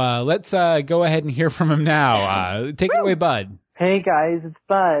 So let's go ahead and hear from him now. Take it away, Bud. Hey guys, it's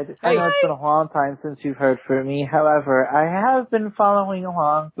Bud. I know it's been a long time since you've heard from me. However, I have been following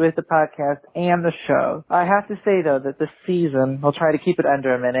along with the podcast and the show. I have to say though that this season, I'll try to keep it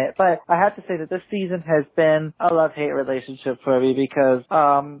under a minute, but I have to say that this season has been a love-hate relationship for me because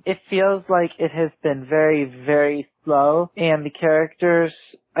it feels like it has been very, very slow, and the characters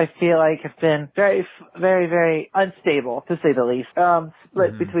I feel like have been very, very, very unstable, to say the least.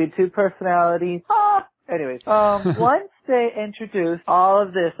 Split between two personalities. Anyways, once they introduced all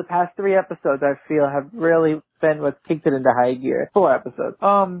of this, the past 3 episodes I feel have really been what's kicked it into high gear. 4 episodes.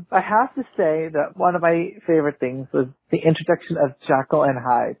 I have to say that one of my favorite things was the introduction of Jekyll and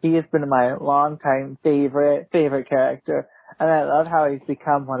Hyde. He has been my longtime favorite character. And I love how he's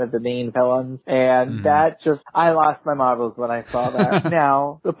become one of the main villains. And that just, I lost my marbles when I saw that.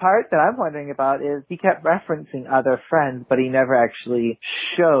 Now, the part that I'm wondering about is he kept referencing other friends, but he never actually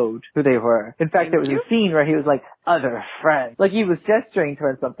showed who they were. In fact, there was a scene where he was like, other friends. Like he was gesturing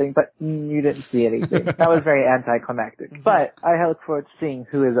towards something, but you didn't see anything. That was very anticlimactic. But I look forward to seeing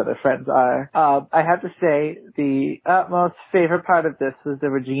who his other friends are. I have to say, the utmost favorite part of this was the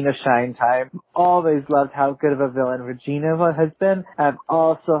Regina Shine time. Always loved how good of a villain Regina has been. I've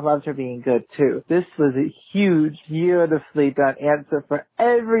also loved her being good too. This was a huge, beautifully done answer for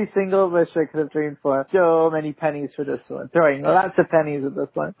every single wish I could have dreamed for. So many pennies for this one. Throwing lots of pennies at this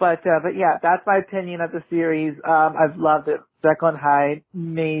one. But yeah, that's my opinion of the series. I've loved it. Jekyll and Hyde,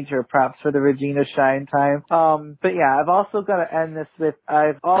 major props for the Regina Shine time. But yeah, I've also got to end this with,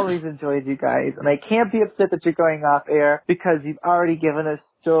 I've always enjoyed you guys, and I can't be upset that you're going off air because you've already given us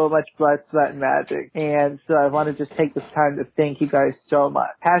so much blood, sweat, and magic. And so I want to just take this time to thank you guys so much.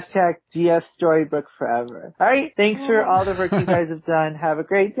 Hashtag GF Storybook forever. All right. Thanks for all the work you guys have done. Have a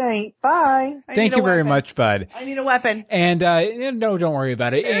great day. Bye. Thank you very much, Bud. I need a weapon. And no, don't worry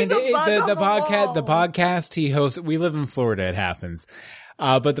about it. There's And the podcast he hosts, we live in Florida, it happens.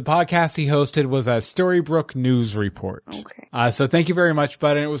 But the podcast he hosted was a Storybrooke News Report. Okay. So thank you very much,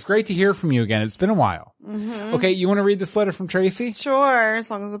 Bud. And it was great to hear from you again. It's been a while. Mm-hmm. Okay, you want to read this letter from Tracy? Sure, as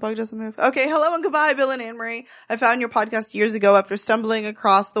long as the bug doesn't move. Okay, hello and goodbye, Bill and Anne-Marie. I found your podcast years ago after stumbling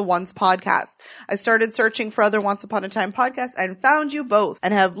across the Once podcast. I started searching for other Once Upon a Time podcasts and found you both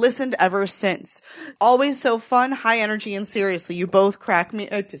and have listened ever since. Always so fun, high energy, and seriously, you both crack me,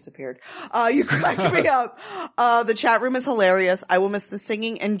 disappeared. You cracked me up. The chat room is hilarious. I will miss the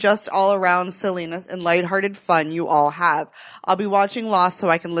singing and just all around silliness and lighthearted fun you all have. I'll be watching Lost so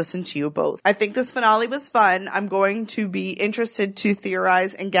I can listen to you both. I think this finale was fun. I'm going to be interested to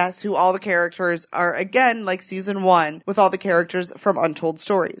theorize and guess who all the characters are again, like season 1, with all the characters from Untold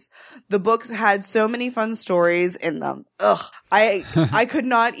Stories. The books had so many fun stories in them. Ugh. I could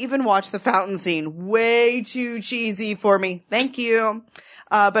not even watch the fountain scene. Way too cheesy for me. Thank you.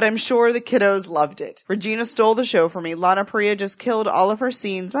 But I'm sure the kiddos loved it. Regina stole the show for me. Lana Parrilla just killed all of her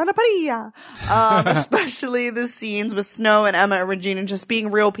scenes. Lana Parrilla! Especially the scenes with Snow and Emma and Regina just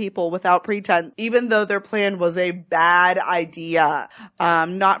being real people without pretense, even though their plan was a bad idea.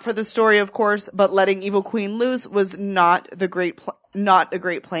 Not for the story, of course, but letting Evil Queen loose was not a great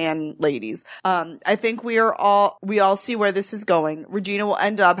plan, ladies. I think we all see where this is going. Regina will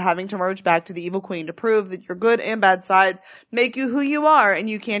end up having to merge back to the Evil Queen to prove that your good and bad sides make you who you are, and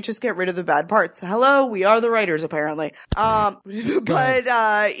you can't just get rid of the bad parts. Hello, we are the writers, apparently.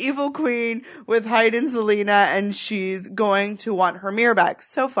 But Evil Queen with Hyde and Zelena, and she's going to want her mirror back.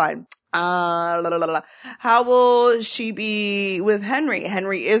 So fun. How will she be with Henry?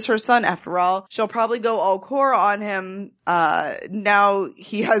 Henry is her son, after all. She'll probably go all Cora on him. Now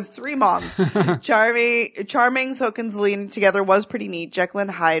he has 3 moms. Charming's Hook and Zelena together was pretty neat. Jekyll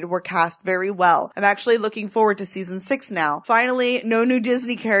and Hyde were cast very well. I'm actually looking forward to season 6 now. Finally, no new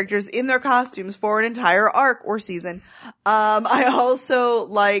Disney characters in their costumes for an entire arc or season. I also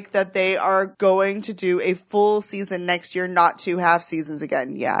like that they are going to do a full season next year, not 2 half seasons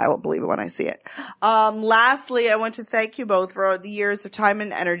again. Yeah, I won't believe it when I see it. Lastly, I want to thank you both for the years of time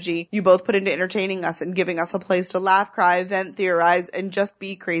and energy you both put into entertaining us and giving us a place to laugh, cry, vent, theorize, and just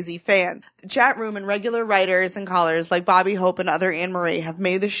be crazy fans. The chat room and regular writers and callers like Bobby Hope and other Anne-Marie have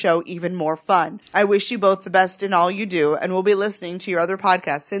made the show even more fun. I wish you both the best in all you do, and will be listening to your other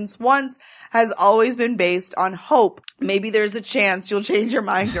podcasts since once, has always been based on hope. Maybe there's a chance you'll change your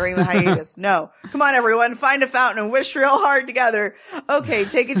mind during the hiatus. No. Come on, everyone. Find a fountain and wish real hard together. Okay,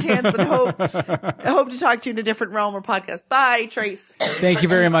 take a chance and hope to talk to you in a different realm or podcast. Bye, Trace. Thank you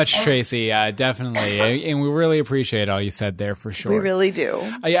very much, Tracy. Definitely. And we really appreciate all you said there for sure. We really do.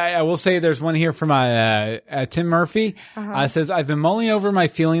 I will say there's one here from Tim Murphy. Says, I've been mulling over my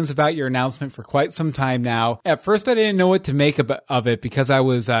feelings about your announcement for quite some time now. At first, I didn't know what to make of it because I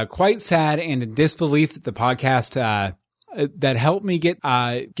was quite sad and in disbelief that the podcast that helped me get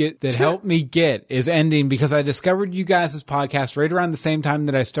is ending, because I discovered you guys' podcast right around the same time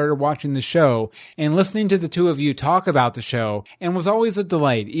that I started watching the show and listening to the two of you talk about the show, and was always a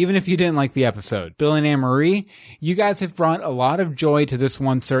delight, even if you didn't like the episode. Bill and Anne-Marie, you guys have brought a lot of joy to this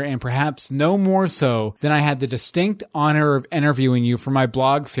one, sir, and perhaps no more so than I had the distinct honor of interviewing you for my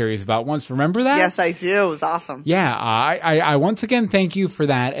blog series about once. Remember that? Yes, I do. It was awesome. Yeah, I once again thank you for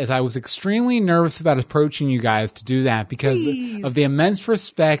that, as I was extremely nervous about approaching you guys to do that because of the immense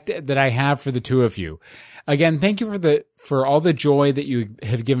respect that I have for the two of you. Again, thank you for all the joy that you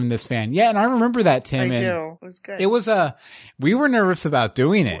have given this fan. Yeah, and I remember that, Tim. I do. It was good. It was we were nervous about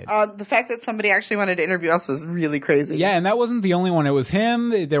doing it. The fact that somebody actually wanted to interview us was really crazy. Yeah, and that wasn't the only one. It was him.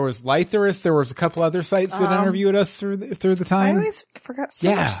 There was Lytherus. There was a couple other sites that interviewed us through the time. I always forgot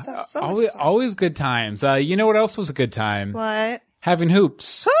so much stuff. Always good times. You know what else was a good time? What? Having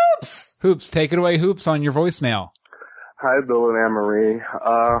Hoops. Hoops, take it away, Hoops, on your voicemail. Hi, Bill and Anne-Marie.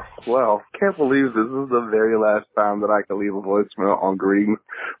 Well, can't believe this is the very last time that I can leave a voicemail on Greetings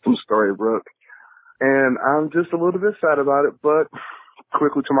from Storybrooke. And I'm just a little bit sad about it, but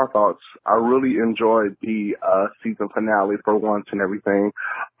quickly to my thoughts. I really enjoyed the season finale for once and everything.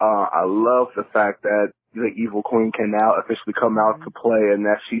 I love the fact that the Evil Queen can now officially come out to play, and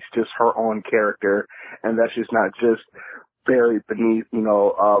that she's just her own character, and that she's not just buried beneath,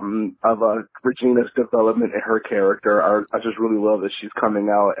 Regina's development in her character. I just really love that she's coming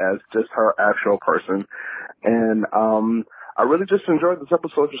out as just her actual person. And I really just enjoyed this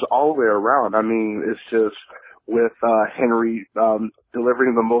episode just all the way around. I mean, it's just with Henry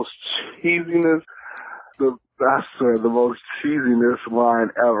delivering the most cheesiness, the most cheesiness line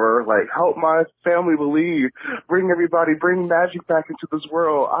ever. Like, help my family believe. Bring magic back into this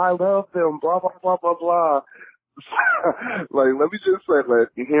world. I love them. Blah, blah, blah, blah, blah. Like, let me just say,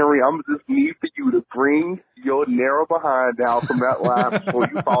 Henry, I'm just need for you to bring your narrow behind down from that laugh before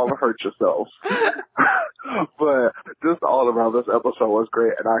you fall and hurt yourself. But just all around, this episode was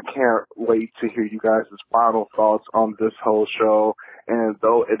great, and I can't wait to hear you guys' final thoughts on this whole show. And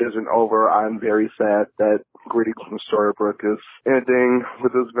though it isn't over, I'm very sad that Greetings from Storybrooke is ending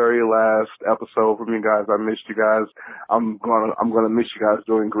with this very last episode from you guys. I missed you guys. I'm gonna miss you guys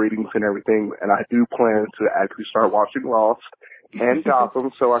doing greetings and everything, and I do plan to actually start watching Lost and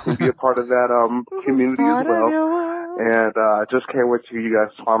Gotham so I can be a part of that community as well. And I just can't wait to hear you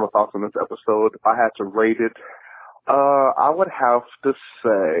guys' final thoughts on this episode. If I had to rate it, I would have to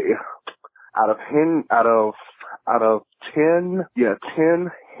say out of 10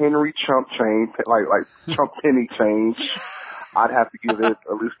 Henry chump change, like chump penny change, I'd have to give it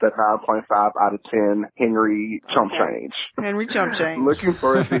at least a 9.5 out of 10 Henry chump change. Henry chump change. Looking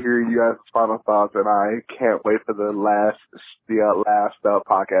forward to hearing you guys' final thoughts, and I can't wait for the last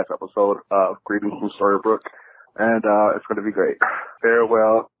podcast episode of Greetings from Storybrooke, and it's going to be great.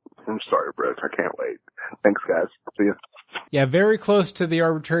 Farewell from Storybrooke. I can't wait. Thanks, guys. See ya. Yeah, very close to the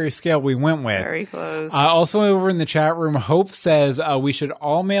arbitrary scale we went with. Very close. Also over in the chat room, Hope says we should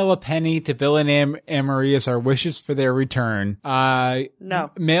all mail a penny to Bill and Anne-Marie as our wishes for their return.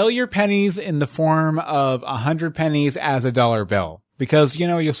 No. Mail your pennies in the form of 100 pennies as a $1 bill. Because,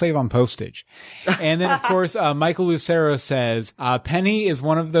 you'll save on postage. And then, of course, Michael Lucero says, penny is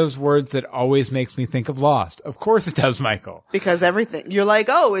one of those words that always makes me think of Lost. Of course it does, Michael. Because everything. You're like,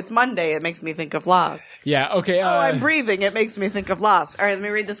 oh, it's Monday. It makes me think of Lost. Yeah, okay. I'm breathing. It makes me think of Lost. All right, let me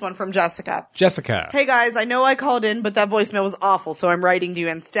read this one from Jessica. Jessica. Hey, guys, I know I called in, but that voicemail was awful, so I'm writing to you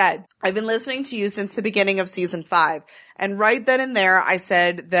instead. I've been listening to you since the beginning of season 5. And right then and there, I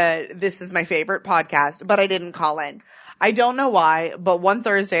said that this is my favorite podcast, but I didn't call in. I don't know why, but one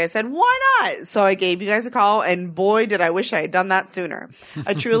Thursday I said, why not? So I gave you guys a call, and boy, did I wish I had done that sooner.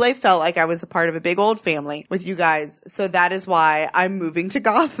 I truly felt like I was a part of a big old family with you guys, so that is why I'm moving to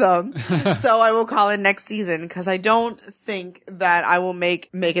Gotham. So I will call in next season, because I don't think that I will make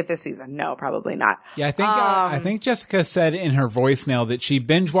it this season. No, probably not. Yeah, I think Jessica said in her voicemail that she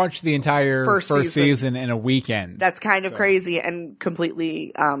binge watched the entire first season in a weekend. That's kind of crazy and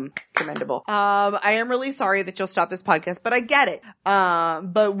completely commendable. I am really sorry that you'll stop this podcast podcast, but I get it.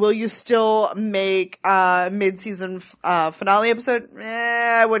 But will you still make mid-season finale episode?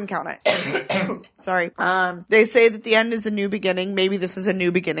 I wouldn't count it. Sorry. They say that the end is a new beginning. Maybe this is a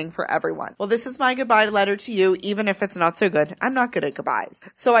new beginning for everyone. Well, this is my goodbye letter to you, even if it's not so good. I'm not good at goodbyes.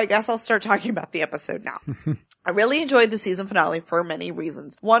 So I guess I'll start talking about the episode now. I really enjoyed the season finale for many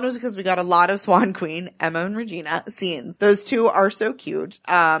reasons. One was because we got a lot of Swan Queen, Emma and Regina scenes. Those two are so cute.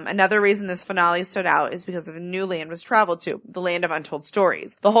 Another reason this finale stood out is because of a new land was traveled to, the land of untold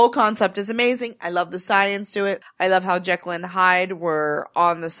stories. The whole concept is amazing. I love the science to it. I love how Jekyll and Hyde were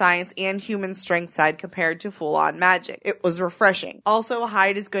on the science and human strength side compared to full-on magic. It was refreshing. Also,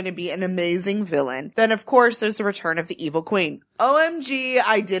 Hyde is going to be an amazing villain. Then, of course, there's the return of the evil queen. OMG,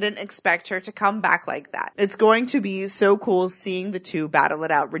 I didn't expect her to come back like that. It's going to be so cool seeing the two battle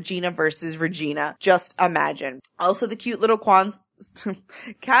it out. Regina versus Regina. Just imagine. Also, the cute little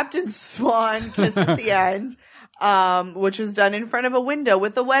Captain Swan kiss at the end. Which was done in front of a window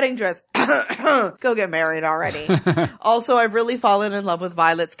with a wedding dress. Go get married already. Also, I've really fallen in love with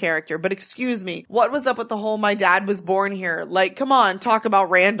Violet's character, but excuse me, what was up with the whole my dad was born here? Like, come on, talk about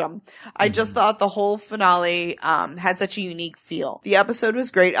random. I just thought the whole finale, had such a unique feel. The episode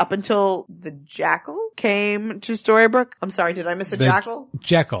was great up until the Jackal came to Storybrooke. I'm sorry, did I miss a Jackal?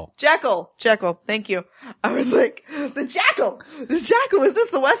 Jekyll. Thank you. I was like, the Jackal, is this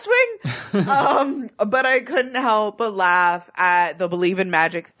the West Wing? But I couldn't help but laugh at the believe in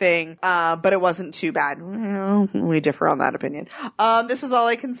magic thing. But it wasn't too bad. We differ on that opinion. This is all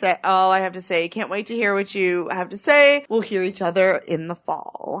I have to say. Can't wait to hear what you have to say. We'll hear each other in the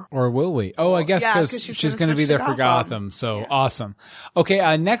fall. Or will we? Oh, I guess because she's going to be there for Gotham. So awesome.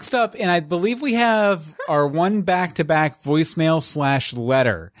 Okay. Next up, and I believe we have our one back-to-back voicemail /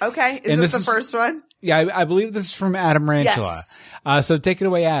 letter. Okay. Is this the first one? Yeah, I believe this is from Adam Rantula. Yes. So take it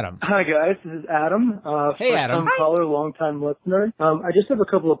away, Adam. Hi, guys. This is Adam. Hey, Adam. First-time caller, long-time listener. I just have a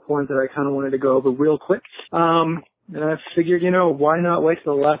couple of points that I kind of wanted to go over real quick. And I figured, why not wait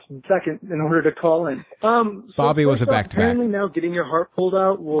till the last second in order to call in? Bobby was a back-to-back. Apparently now getting your heart pulled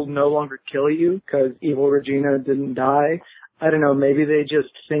out will no longer kill you because evil Regina didn't die. I don't know, maybe they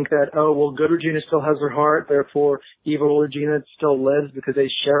just think that, good Regina still has her heart, therefore evil Regina still lives because they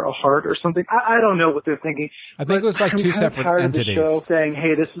share a heart or something. I don't know what they're thinking. I think it was like two separate entities. Of the show saying,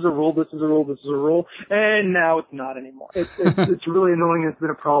 hey, this is a rule, this is a rule, this is a rule, and now it's not anymore. It's really annoying. It's been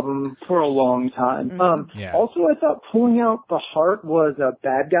a problem for a long time. Also, I thought pulling out the heart was a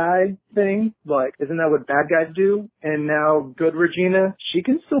bad guy thing. Like, isn't that what bad guys do? And now good Regina, she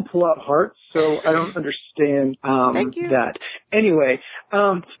can still pull out hearts. So I don't understand that. Anyway,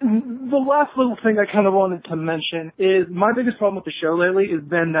 the last little thing I kind of wanted to mention is my biggest problem with the show lately has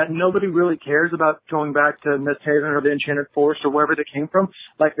been that nobody really cares about going back to Misthaven or the Enchanted Forest or wherever they came from.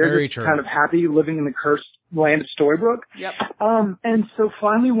 Like, they're just kind of happy living in the cursed land of Storybrooke. Yep. And so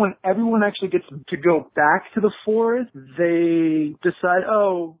finally when everyone actually gets to go back to the forest, they decide,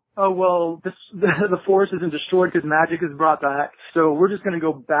 the forest isn't destroyed because magic is brought back, so we're just going to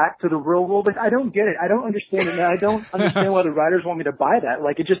go back to the real world. Like, I don't get it. I don't understand it. And I don't understand why the writers want me to buy that.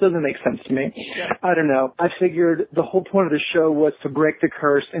 Like, it just doesn't make sense to me. Yeah. I don't know. I figured the whole point of the show was to break the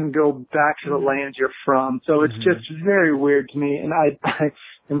curse and go back to the land you're from. So it's just very weird to me, and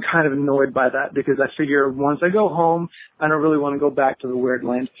I'm kind of annoyed by that because I figure once I go home, I don't really want to go back to the weird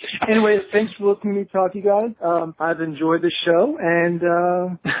land. Anyway, thanks for listening to me talk, you guys. I've enjoyed the show, and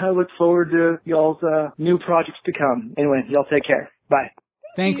I look forward to y'all's new projects to come. Anyway, y'all take care. Bye.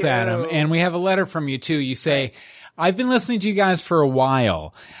 Thanks, Adam. And we have a letter from you, too. You say, I've been listening to you guys for a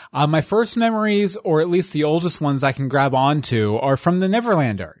while. My first memories, or at least the oldest ones I can grab onto, are from the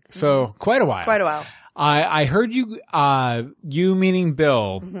Neverland arc. So quite a while. I heard you meaning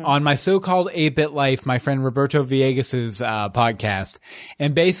Bill, on my so-called 8-Bit Life, my friend Roberto Villegas's podcast,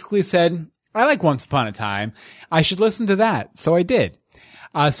 and basically said, I like Once Upon a Time. I should listen to that. So I did.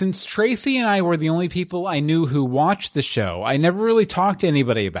 Since Tracy and I were the only people I knew who watched the show, I never really talked to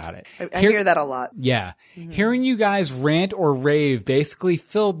anybody about it. I hear that a lot. Yeah. Hearing you guys rant or rave basically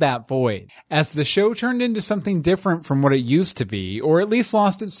filled that void. As the show turned into something different from what it used to be, or at least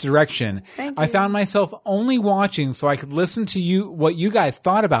lost its direction, I found myself only watching so I could listen to what you guys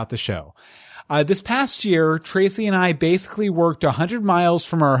thought about the show. This past year, Tracy and I basically worked 100 miles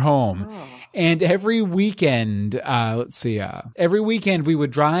from our home. And every weekend, every weekend we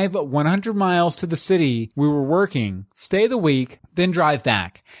would drive 100 miles to the city we were working, stay the week, then drive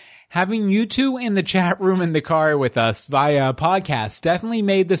back. Having you two in the chat room in the car with us via podcast definitely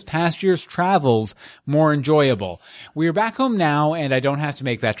made this past year's travels more enjoyable. We are back home now, and I don't have to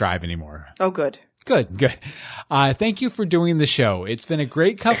make that drive anymore. Oh, good. Good. Thank you for doing the show. It's been a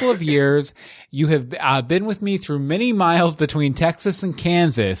great couple of years. You have been with me through many miles between Texas and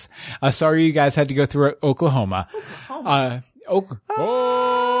Kansas. Sorry you guys had to go through Oklahoma.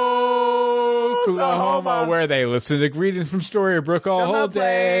 Oklahoma, where they listen to Greetings from Storybrooke all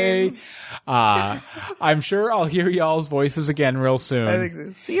day. I'm sure I'll hear y'all's voices again real soon. I think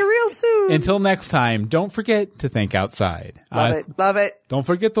so. See you real soon. Until next time, don't forget to think outside. Love it. Don't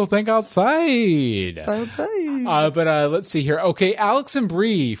forget to think outside. But let's see here. Okay, Alex and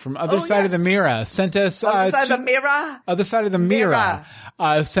Bree from Other Side of the Mirror sent us... Other Side of the Mirror?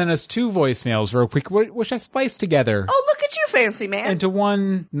 Sent us 2 voicemails real quick, which I spliced together. Oh, look at you, fancy man. Into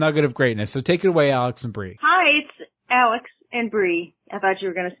one nugget of greatness. So take it away, Alex and Bree. Hi, it's Alex and Bree. I thought you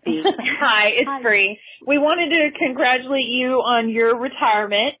were going to speak. Hi, it's Bree. We wanted to congratulate you on your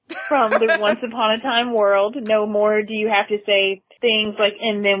retirement from the Once Upon a Time world. No more do you have to say things like,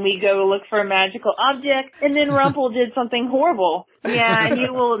 and then we go look for a magical object, and then Rumple did something horrible. Yeah, and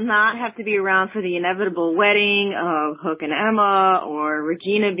you will not have to be around for the inevitable wedding of Hook and Emma, or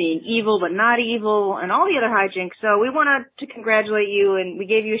Regina being evil but not evil, and all the other hijinks. So we wanted to congratulate you, and we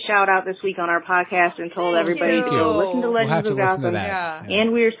gave you a shout out this week on our podcast and told everybody to go listen to Legends of Gotham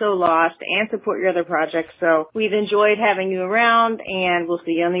and We're So Lost and support your other projects. So we've enjoyed having you around, and we'll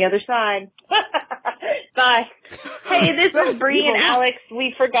see you on the other side. Bye. Hey, this is Bree and Alex.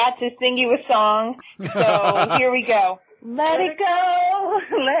 We forgot to sing you a song, so here we go. Let it go,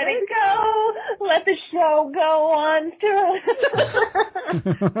 let it go, let the show go on to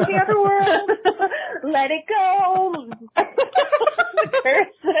the other world. Let it go. The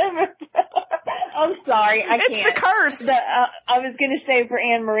curse. I'm sorry, I can't. It's the curse. I was going to say for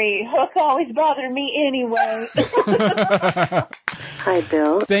Anne-Marie, Hook always bothered me anyway. Hi,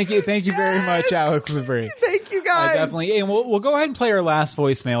 Bill. Thank you very much, Alex and Bree. Thank you, guys. Definitely. And we'll go ahead and play our last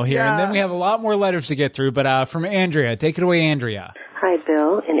voicemail here, and then we have a lot more letters to get through. But from Andrea, take it away, Andrea. Hi,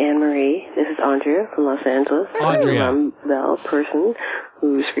 Bill and Anne-Marie. This is Andrea from Los Angeles. Andrea. I'm the Belle person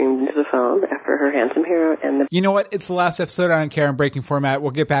who screamed into the phone after her handsome hero and the... You know what? It's the last episode. I don't care. I'm breaking format.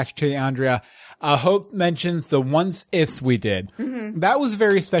 We'll get back to you, Andrea. Hope mentions the Once Ifs we did. Mm-hmm. That was a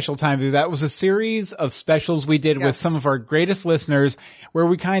very special time. That was a series of specials we did with some of our greatest listeners where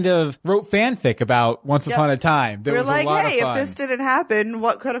we kind of wrote fanfic about Once Upon a Time. We're like, hey, if this didn't happen,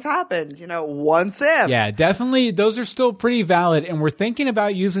 what could have happened? You know, once if. Yeah, definitely. Those are still pretty valid. And we're thinking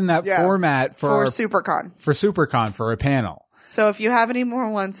about using that format for SuperCon. For SuperCon, for a panel. So if you have any more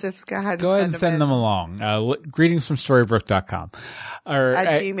once ifs, go ahead and send them along. Greetings from Storybrooke.com. Or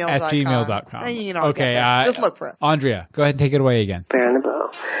at gmail.com. You know, okay, just look for it. Andrea, go ahead and take it away again. Bear in the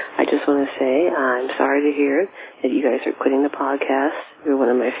bow. I just want to say I'm sorry to hear that you guys are quitting the podcast. You're one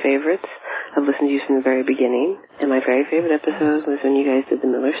of my favorites. I've listened to you from the very beginning. And my very favorite episode was when you guys did The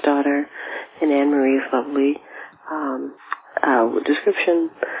Miller's Daughter and Anne-Marie's lovely description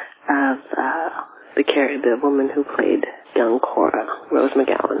of the woman who played young Cora, Rose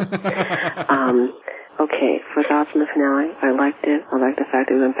McGowan. Okay, for thoughts on the finale, I liked it. I liked the fact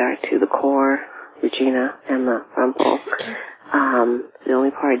that we went back to the core, Regina, Emma, Rumple. The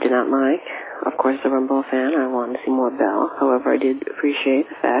only part I did not like, of course, as a Rumple fan, I wanted to see more Belle. However, I did appreciate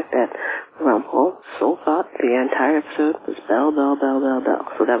the fact that Rumple sole thought the entire episode was Belle, Belle, Belle, Belle, Belle.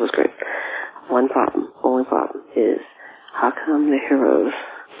 So that was great. Only problem is, how come the heroes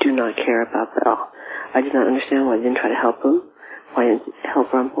do not care about Belle? I did not understand why they didn't try to help them. Why didn't they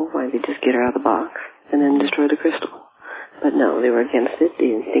help Rumple? Why didn't they just get her out of the box and then destroy the crystal? But no, they were against it.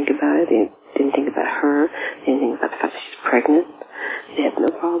 They didn't think about it. They didn't think about her. They didn't think about the fact that she's pregnant. They had no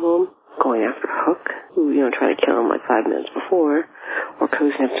problem going after Hook, who, tried to kill him like 5 minutes before, or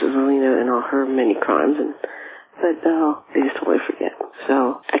cozying up to Zelina and all her many crimes. But Belle, they just totally forget.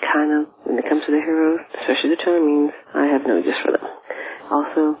 So I when it comes to the heroes, especially the Charmings, I have no use for them.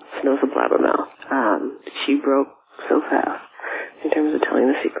 Also, Snow's a blabbermouth. She broke so fast in terms of telling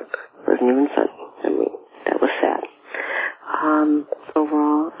the secret. It wasn't even funny. I mean, that was sad.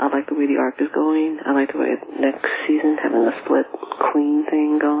 Overall, I like the way the arc is going. I like the way next season having a split queen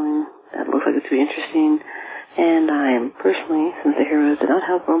thing going. That looks like it's going to be interesting. And I am personally, since the heroes did not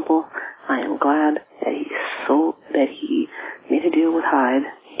help Rumple, I am glad that he made a deal with Hyde,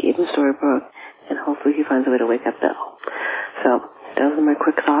 gave him Storybrooke, and hopefully he finds a way to wake up Belle. So, those are my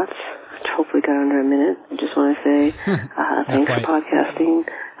quick thoughts. Hopefully got under a minute. I just want to say thanks for podcasting.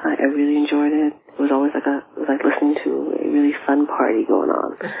 I really enjoyed it. It was always like listening to a really fun party going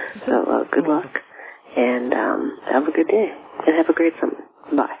on. So good luck, and have a good day, and have a great summer.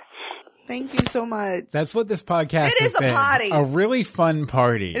 Bye. Thank you so much. That's what this podcast has been. It is a party. A really fun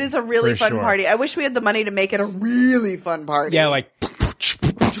party. It is a really fun party. I wish we had the money to make it a really fun party. Yeah, like...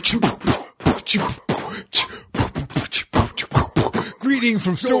 Greetings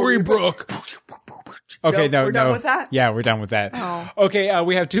from Storybrooke. Okay, no, we're done with that? Yeah, we're done with that. Oh. Okay,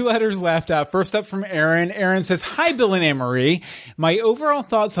 we have 2 letters left. First up from Aaron. Aaron says, "Hi, Bill and Anne-Marie. My overall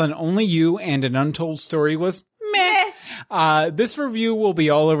thoughts on Only You and An Untold Story was meh. This review will be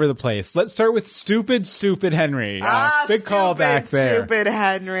all over the place. Let's start with Stupid Henry. Big call back there. Stupid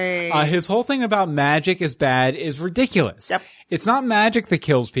Henry. His whole thing about magic is bad is ridiculous. Yep. It's not magic that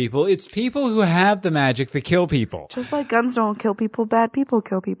kills people. It's people who have the magic that kill people. Just like guns don't kill people, bad people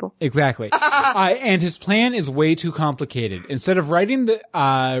kill people. Exactly. And his plan is way too complicated. Instead of writing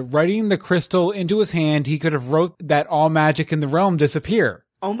the crystal into his hand, he could have wrote that all magic in the realm disappear.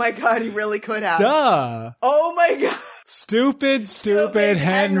 Oh my God, he really could have. Duh. Oh my God. Stupid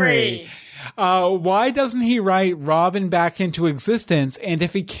Henry. Why doesn't he write Robin back into existence? And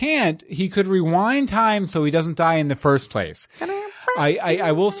if he can't, he could rewind time so he doesn't die in the first place.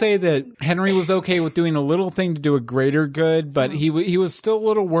 I will say that Henry was okay with doing a little thing to do a greater good, but he was still a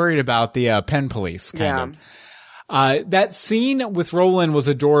little worried about the pen police kind of. That scene with Roland was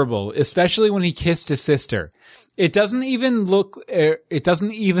adorable, especially when he kissed his sister. It doesn't even like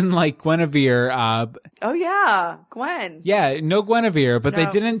Guinevere. Oh yeah, Gwen. Yeah, no Guinevere, but they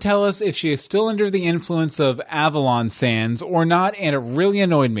didn't tell us if she is still under the influence of Avalon Sands or not, and it really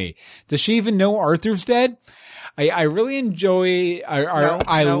annoyed me. Does she even know Arthur's dead? I really enjoy,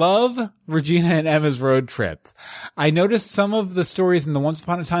 I love Regina and Emma's road trips. I noticed some of the stories in the Once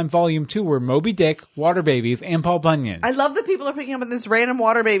Upon a Time Volume 2 were Moby Dick, Water Babies, and Paul Bunyan. I love that people are picking up on this random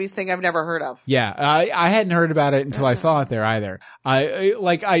Water Babies thing I've never heard of. Yeah, I hadn't heard about it until I saw it there either.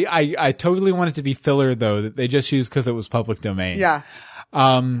 I totally want it to be filler though, that they just used because it was public domain. Yeah.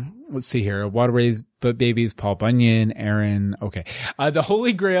 Let's see here. Waterways, but babies, Paul Bunyan, Aaron. Okay. The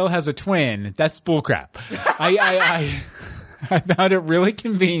Holy Grail has a twin. That's bullcrap. I found it really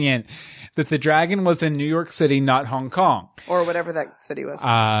convenient that the dragon was in New York City, not Hong Kong. Or whatever that city was.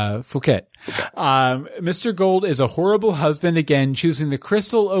 Phuket. Mr. Gold is a horrible husband again, choosing the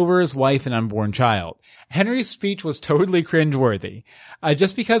crystal over his wife and unborn child. Henry's speech was totally cringeworthy.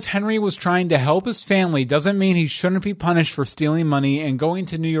 Just because Henry was trying to help his family doesn't mean he shouldn't be punished for stealing money and going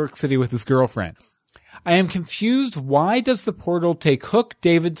to New York City with his girlfriend. I am confused. Why does the portal take Hook,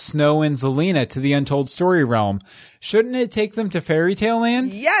 David, Snow, and Zelena to the Untold Story realm? Shouldn't it take them to Fairy Tale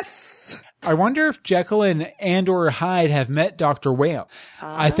Land? Yes! I wonder if Jekyll and or Hyde have met Dr. Whale.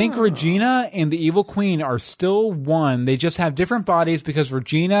 I think Regina and the Evil Queen are still one. They just have different bodies because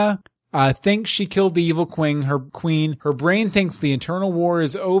Regina thinks she killed the Evil Queen. Her brain thinks the Eternal War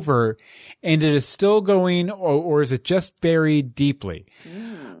is over and it is still going, or is it just buried deeply?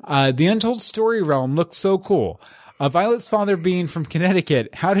 The Untold Story realm looks so cool. Violet's father being from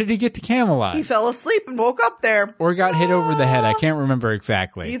Connecticut, how did he get to Camelot? He fell asleep and woke up there. Or got hit over the head. I can't remember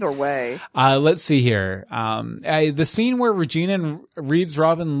exactly. Either way. Let's see here. The scene where Regina reads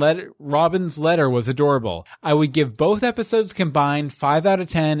Robin's letter was adorable. I would give both episodes combined 5 out of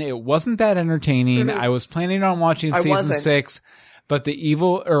 10. It wasn't that entertaining. I was planning on watching season 6. But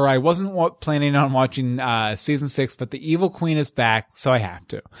I wasn't planning on watching season 6, but the Evil Queen is back, so I have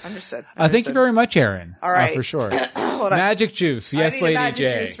to. Understood. Thank you very much, Aaron. All right. For sure. Magic juice. Yes, Lady J.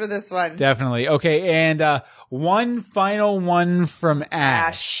 Magic juice for this one. Definitely. Okay, and one final one from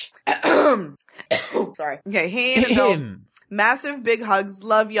Ash. Sorry. Okay, hey, Annabelle. Massive big hugs.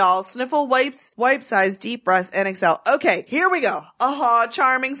 Love y'all. Sniffle wipes, wipe size, deep breaths, and Excel. Okay, here we go.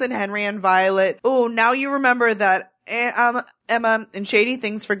 Charmings and Henry and Violet. Oh, now you remember that Emma and shady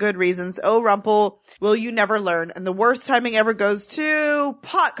things for good reasons. Oh, Rumple, will you never learn? And the worst timing ever goes to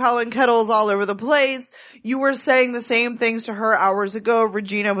pot calling kettles all over the place. You were saying the same things to her hours ago.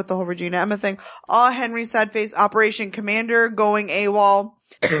 Regina with the whole Regina Emma thing. Henry sad face. Operation Commander going AWOL.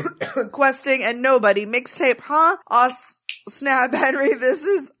 Questing and nobody. Mixtape, huh? Snap, Henry. This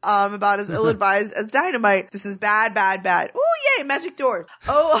is about as ill-advised as Dynamite. This is bad. Oh, yay, magic doors.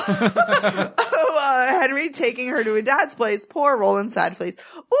 Henry taking her to a dad's place. Poor Roland, sad face.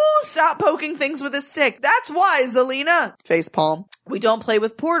 Ooh, stop poking things with a stick. That's why, Zelena. Face palm. We don't play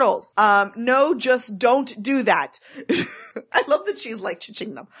with portals. No, just don't do that. I love that she's like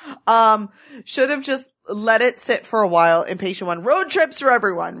chitching them. Should have just let it sit for a while. Impatient one. Road trips for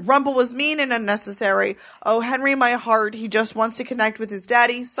everyone. Rumple was mean and unnecessary. Oh, Henry, my heart. He just wants to connect with his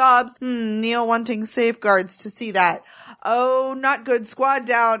daddy. Sobs. Neil wanting safeguards to see that. Oh, not good. Squad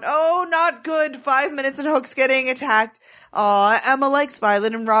down. Oh, not good. 5 minutes and Hook's getting attacked. Emma likes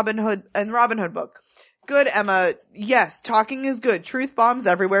Violet and Robin Hood book. Good, Emma. Yes, talking is good. Truth bombs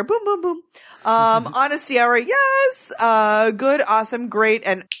everywhere. Boom, boom, boom. Honesty hour. Yes. Good, awesome, great,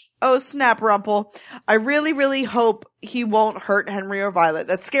 and Oh, snap, Rumple. I really, really hope he won't hurt Henry or Violet.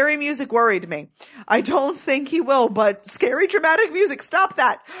 That scary music worried me. I don't think he will, but scary dramatic music, stop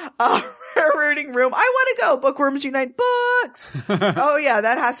that. Reading room. I want to go. Bookworms Unite books. Oh yeah,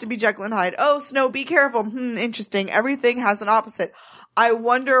 that has to be Jekyll and Hyde. Oh, Snow, be careful. Interesting. Everything has an opposite. I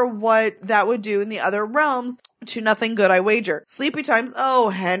wonder what that would do in the other realms. To nothing good, I wager. Sleepy times. Oh,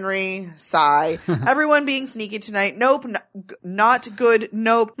 Henry. Sigh. Everyone being sneaky tonight. Nope. Not good.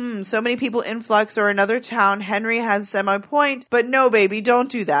 Nope. So many people in Flux or another town. Henry has semi-point. But no, baby,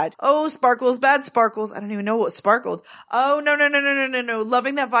 don't do that. Oh, Sparkles. Bad Sparkles. I don't even know what sparkled. Oh, no.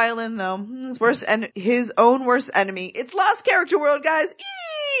 Loving that violin, though. His own worst enemy. It's Lost Character World, guys.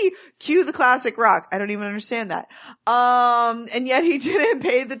 Eee! Cue the classic rock. I don't even understand that. And yet he didn't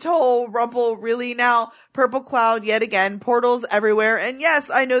pay the toll. Rumple, really now? Purple cloud yet again, portals everywhere, and yes,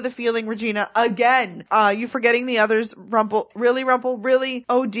 I know the feeling, Regina, again. You forgetting the others, Rumple? Really, Rumple? Really?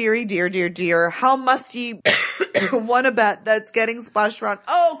 Oh, dear. How must ye want to bet that's getting splashed around?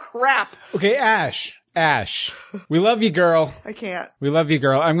 Oh, crap. Okay, Ash. We love you, girl. I can't. We love you,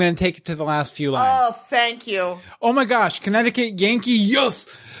 girl. I'm going to take it to the last few lines. Oh, thank you. Oh my gosh, Connecticut Yankee,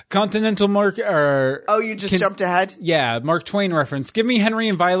 yes! Continental Mark, you just jumped ahead? Yeah, Mark Twain reference. Give me Henry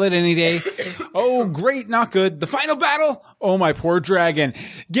and Violet any day. Oh, great, not good. The final battle? Oh, my poor dragon.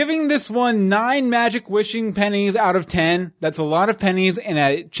 Giving this one 9 magic wishing pennies out of 10. That's a lot of pennies, and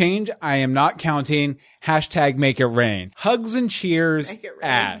a change I am not counting. Hashtag make it rain. Hugs and cheers,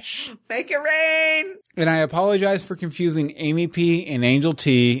 Ash. Make it rain! And I apologize for confusing Amy P and Angel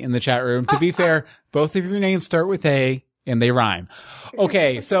T in the chat room. To be fair, both of your names start with A, and they rhyme.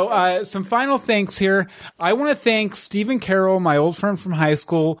 Okay, so some final thanks here. I want to thank Stephen Carroll, my old friend from high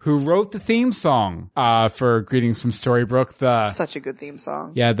school, who wrote the theme song for Greetings from Storybrooke. Such a good theme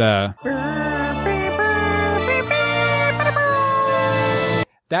song. Yeah,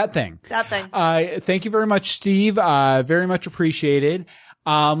 that thing. Thank you very much, Steve. Very much appreciated.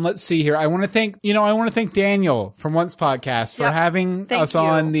 Let's see here. I want to thank Daniel from Once Podcast for having us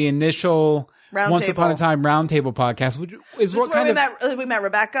on the initial Once Upon a Time Roundtable podcast, which is what kind of we met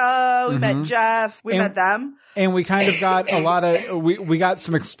Rebecca, we met Jeff, we met them. And we kind of got a lot of, we got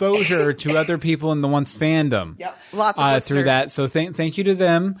some exposure to other people in the Once fandom. Yep. Lots of listeners. Through that. So thank you to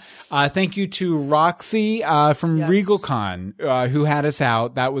them. Thank you to Roxy, from RegalCon, who had us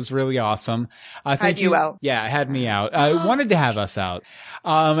out. That was really awesome. Had you out. Yeah, had me out. Wanted to have us out.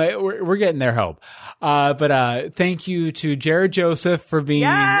 We're getting their help. But thank you to Jared Joseph for being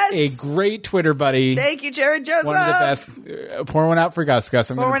a great Twitter buddy. Thank you, Jared Joseph. One of the best. Pour one out for Gus.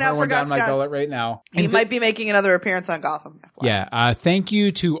 I'm going to pour one down my gullet right now. He might be making another appearance on Gotham. Yeah. Thank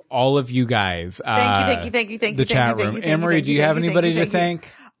you to all of you guys. Thank you. The chat room. Emery, do you have anybody to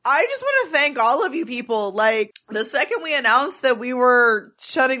thank? I just want to thank all of you people. Like, the second we announced that we were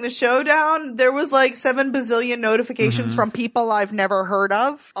shutting the show down, there was like 7 bazillion notifications from people I've never heard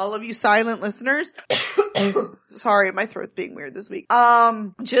of. All of you silent listeners. Sorry, my throat's being weird this week.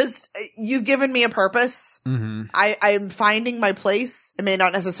 Just, you've given me a purpose. I'm finding my place. It may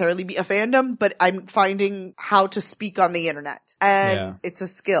not necessarily be a fandom, but I'm finding how to speak on the internet. And it's a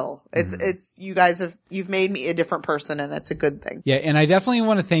skill. It's, you guys you've made me a different person, and it's a good thing. Yeah, and I definitely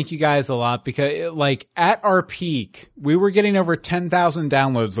want to thank you guys a lot, because like at our peak, we were getting over 10,000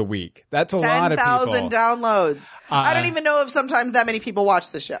 downloads a week. That's a lot of people. 10,000 downloads. I don't even know if sometimes that many people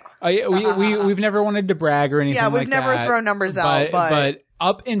watch the show. We've never wanted to brag or anything like that. Yeah, we've never thrown numbers out, but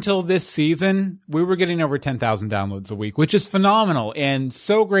up until this season, we were getting over 10,000 downloads a week, which is phenomenal, and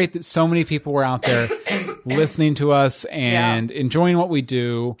so great that so many people were out there listening to us and enjoying what we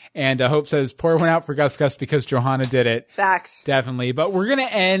do. And Hope says, pour one out for Gus because Johanna did it. Fact. Definitely. But we're going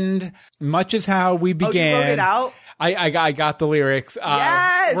to end much as how we began. Oh, you wrote it out? I got the lyrics.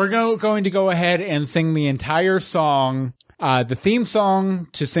 Yes! We're going to go ahead and sing the entire song. The theme song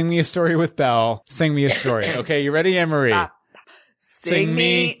to Sing Me a Story with Belle. Sing me a story. Okay, you ready, Emery? Sing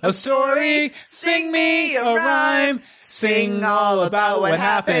me a story, sing me a rhyme, sing all about what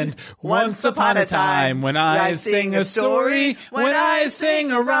happened once upon a time. When I sing a story, when I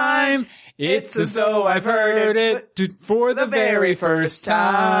sing a rhyme, it's as though I've heard it for the very first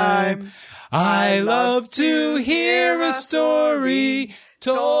time. I love to hear a story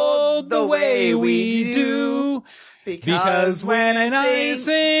told the way we do. Because when I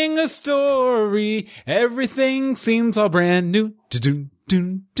sing a story, everything seems all brand new.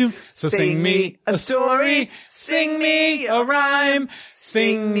 So sing me a story, sing me a rhyme,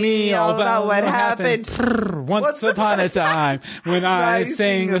 sing me all about what happened once upon a time. When I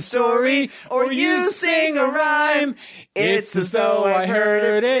sing a story, or you sing a rhyme, it's as though I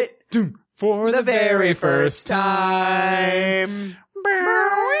heard it for the very first time.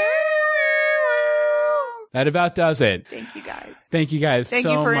 That about does it. Thank you guys. Thank you guys Thank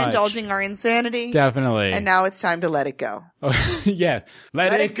so you for much. indulging our insanity. Definitely. And now it's time to let it go. Oh, yes.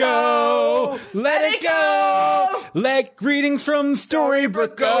 Let it go. Let it go. Let greetings from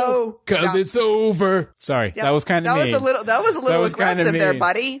Storybrooke go. Cause it's over. Sorry. That was kind of mean. That was a little aggressive there,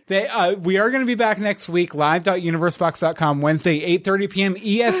 buddy. We are going to be back next week, live.universebox.com, Wednesday, 8:30 p.m.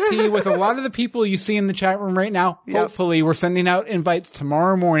 EST with a lot of the people you see in the chat room right now. Yep. Hopefully we're sending out invites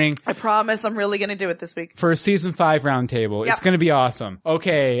tomorrow morning. I promise I'm really going to do it this week. For a season 5 roundtable. Yep. It's going to be awesome.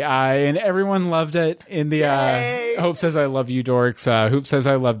 Okay. And everyone loved it in the, Hope says I love you, dorks. Hoop says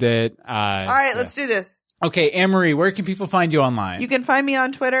I loved it. All right, let's do this. Okay, Anne-Marie, where can people find you online? You can find me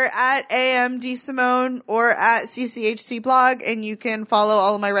on Twitter at AMDSimone or at CCHCblog, and you can follow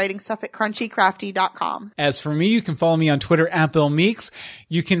all of my writing stuff at crunchycrafty.com. As for me, you can follow me on Twitter at Bill Meeks.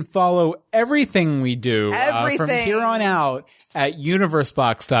 You can follow everything we do from here on out at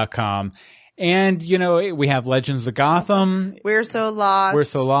universebox.com. And, we have Legends of Gotham. We're So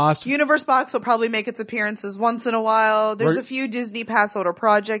Lost. Universe Box will probably make its appearances once in a while. There's a few Disney Pass Holder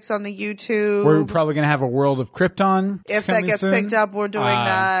projects on the YouTube. We're probably going to have a World of Krypton. If that gets picked up, we're doing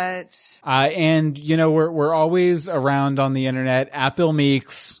that. And, we're always around on the internet at Bill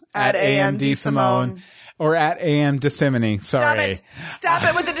Meeks, at AMD Simone, or at AM Dissimony. Sorry. Stop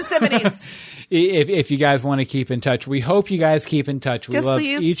it with the Dissimonies. If you guys want to keep in touch, we hope you guys keep in touch. We love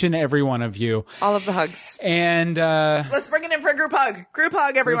please. Each and every one of you. All of the hugs. And, let's bring it in for a group hug. Group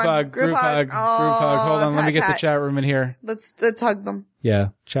hug, everyone. Group hug. Hold on. Let me get the chat room in here. Let's hug them. Yeah.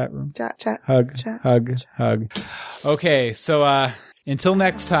 Chat room. Chat. Hug. Chat. Hug. Okay. So, until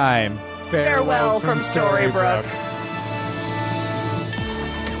next time, farewell from Storybrooke.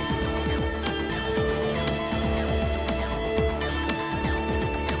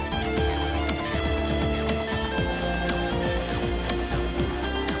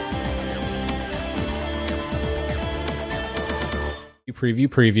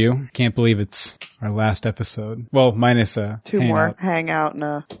 Preview. Can't believe it's our last episode. Well, minus two more hangout and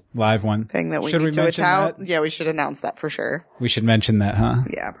a live one thing that we should need to announce. Yeah, we should announce that for sure. We should mention that, huh?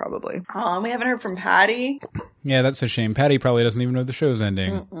 Yeah, probably. Oh, we haven't heard from Patty. Yeah, that's a shame. Patty probably doesn't even know the show's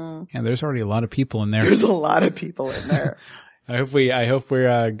ending. Yeah, there's already a lot of people in there. There's a lot of people in there. I hope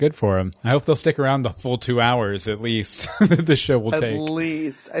we're good for them. I hope they'll stick around the full 2 hours at least that the show will take. At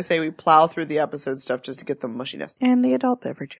least. I say we plow through the episode stuff just to get the mushiness and the adult beverages.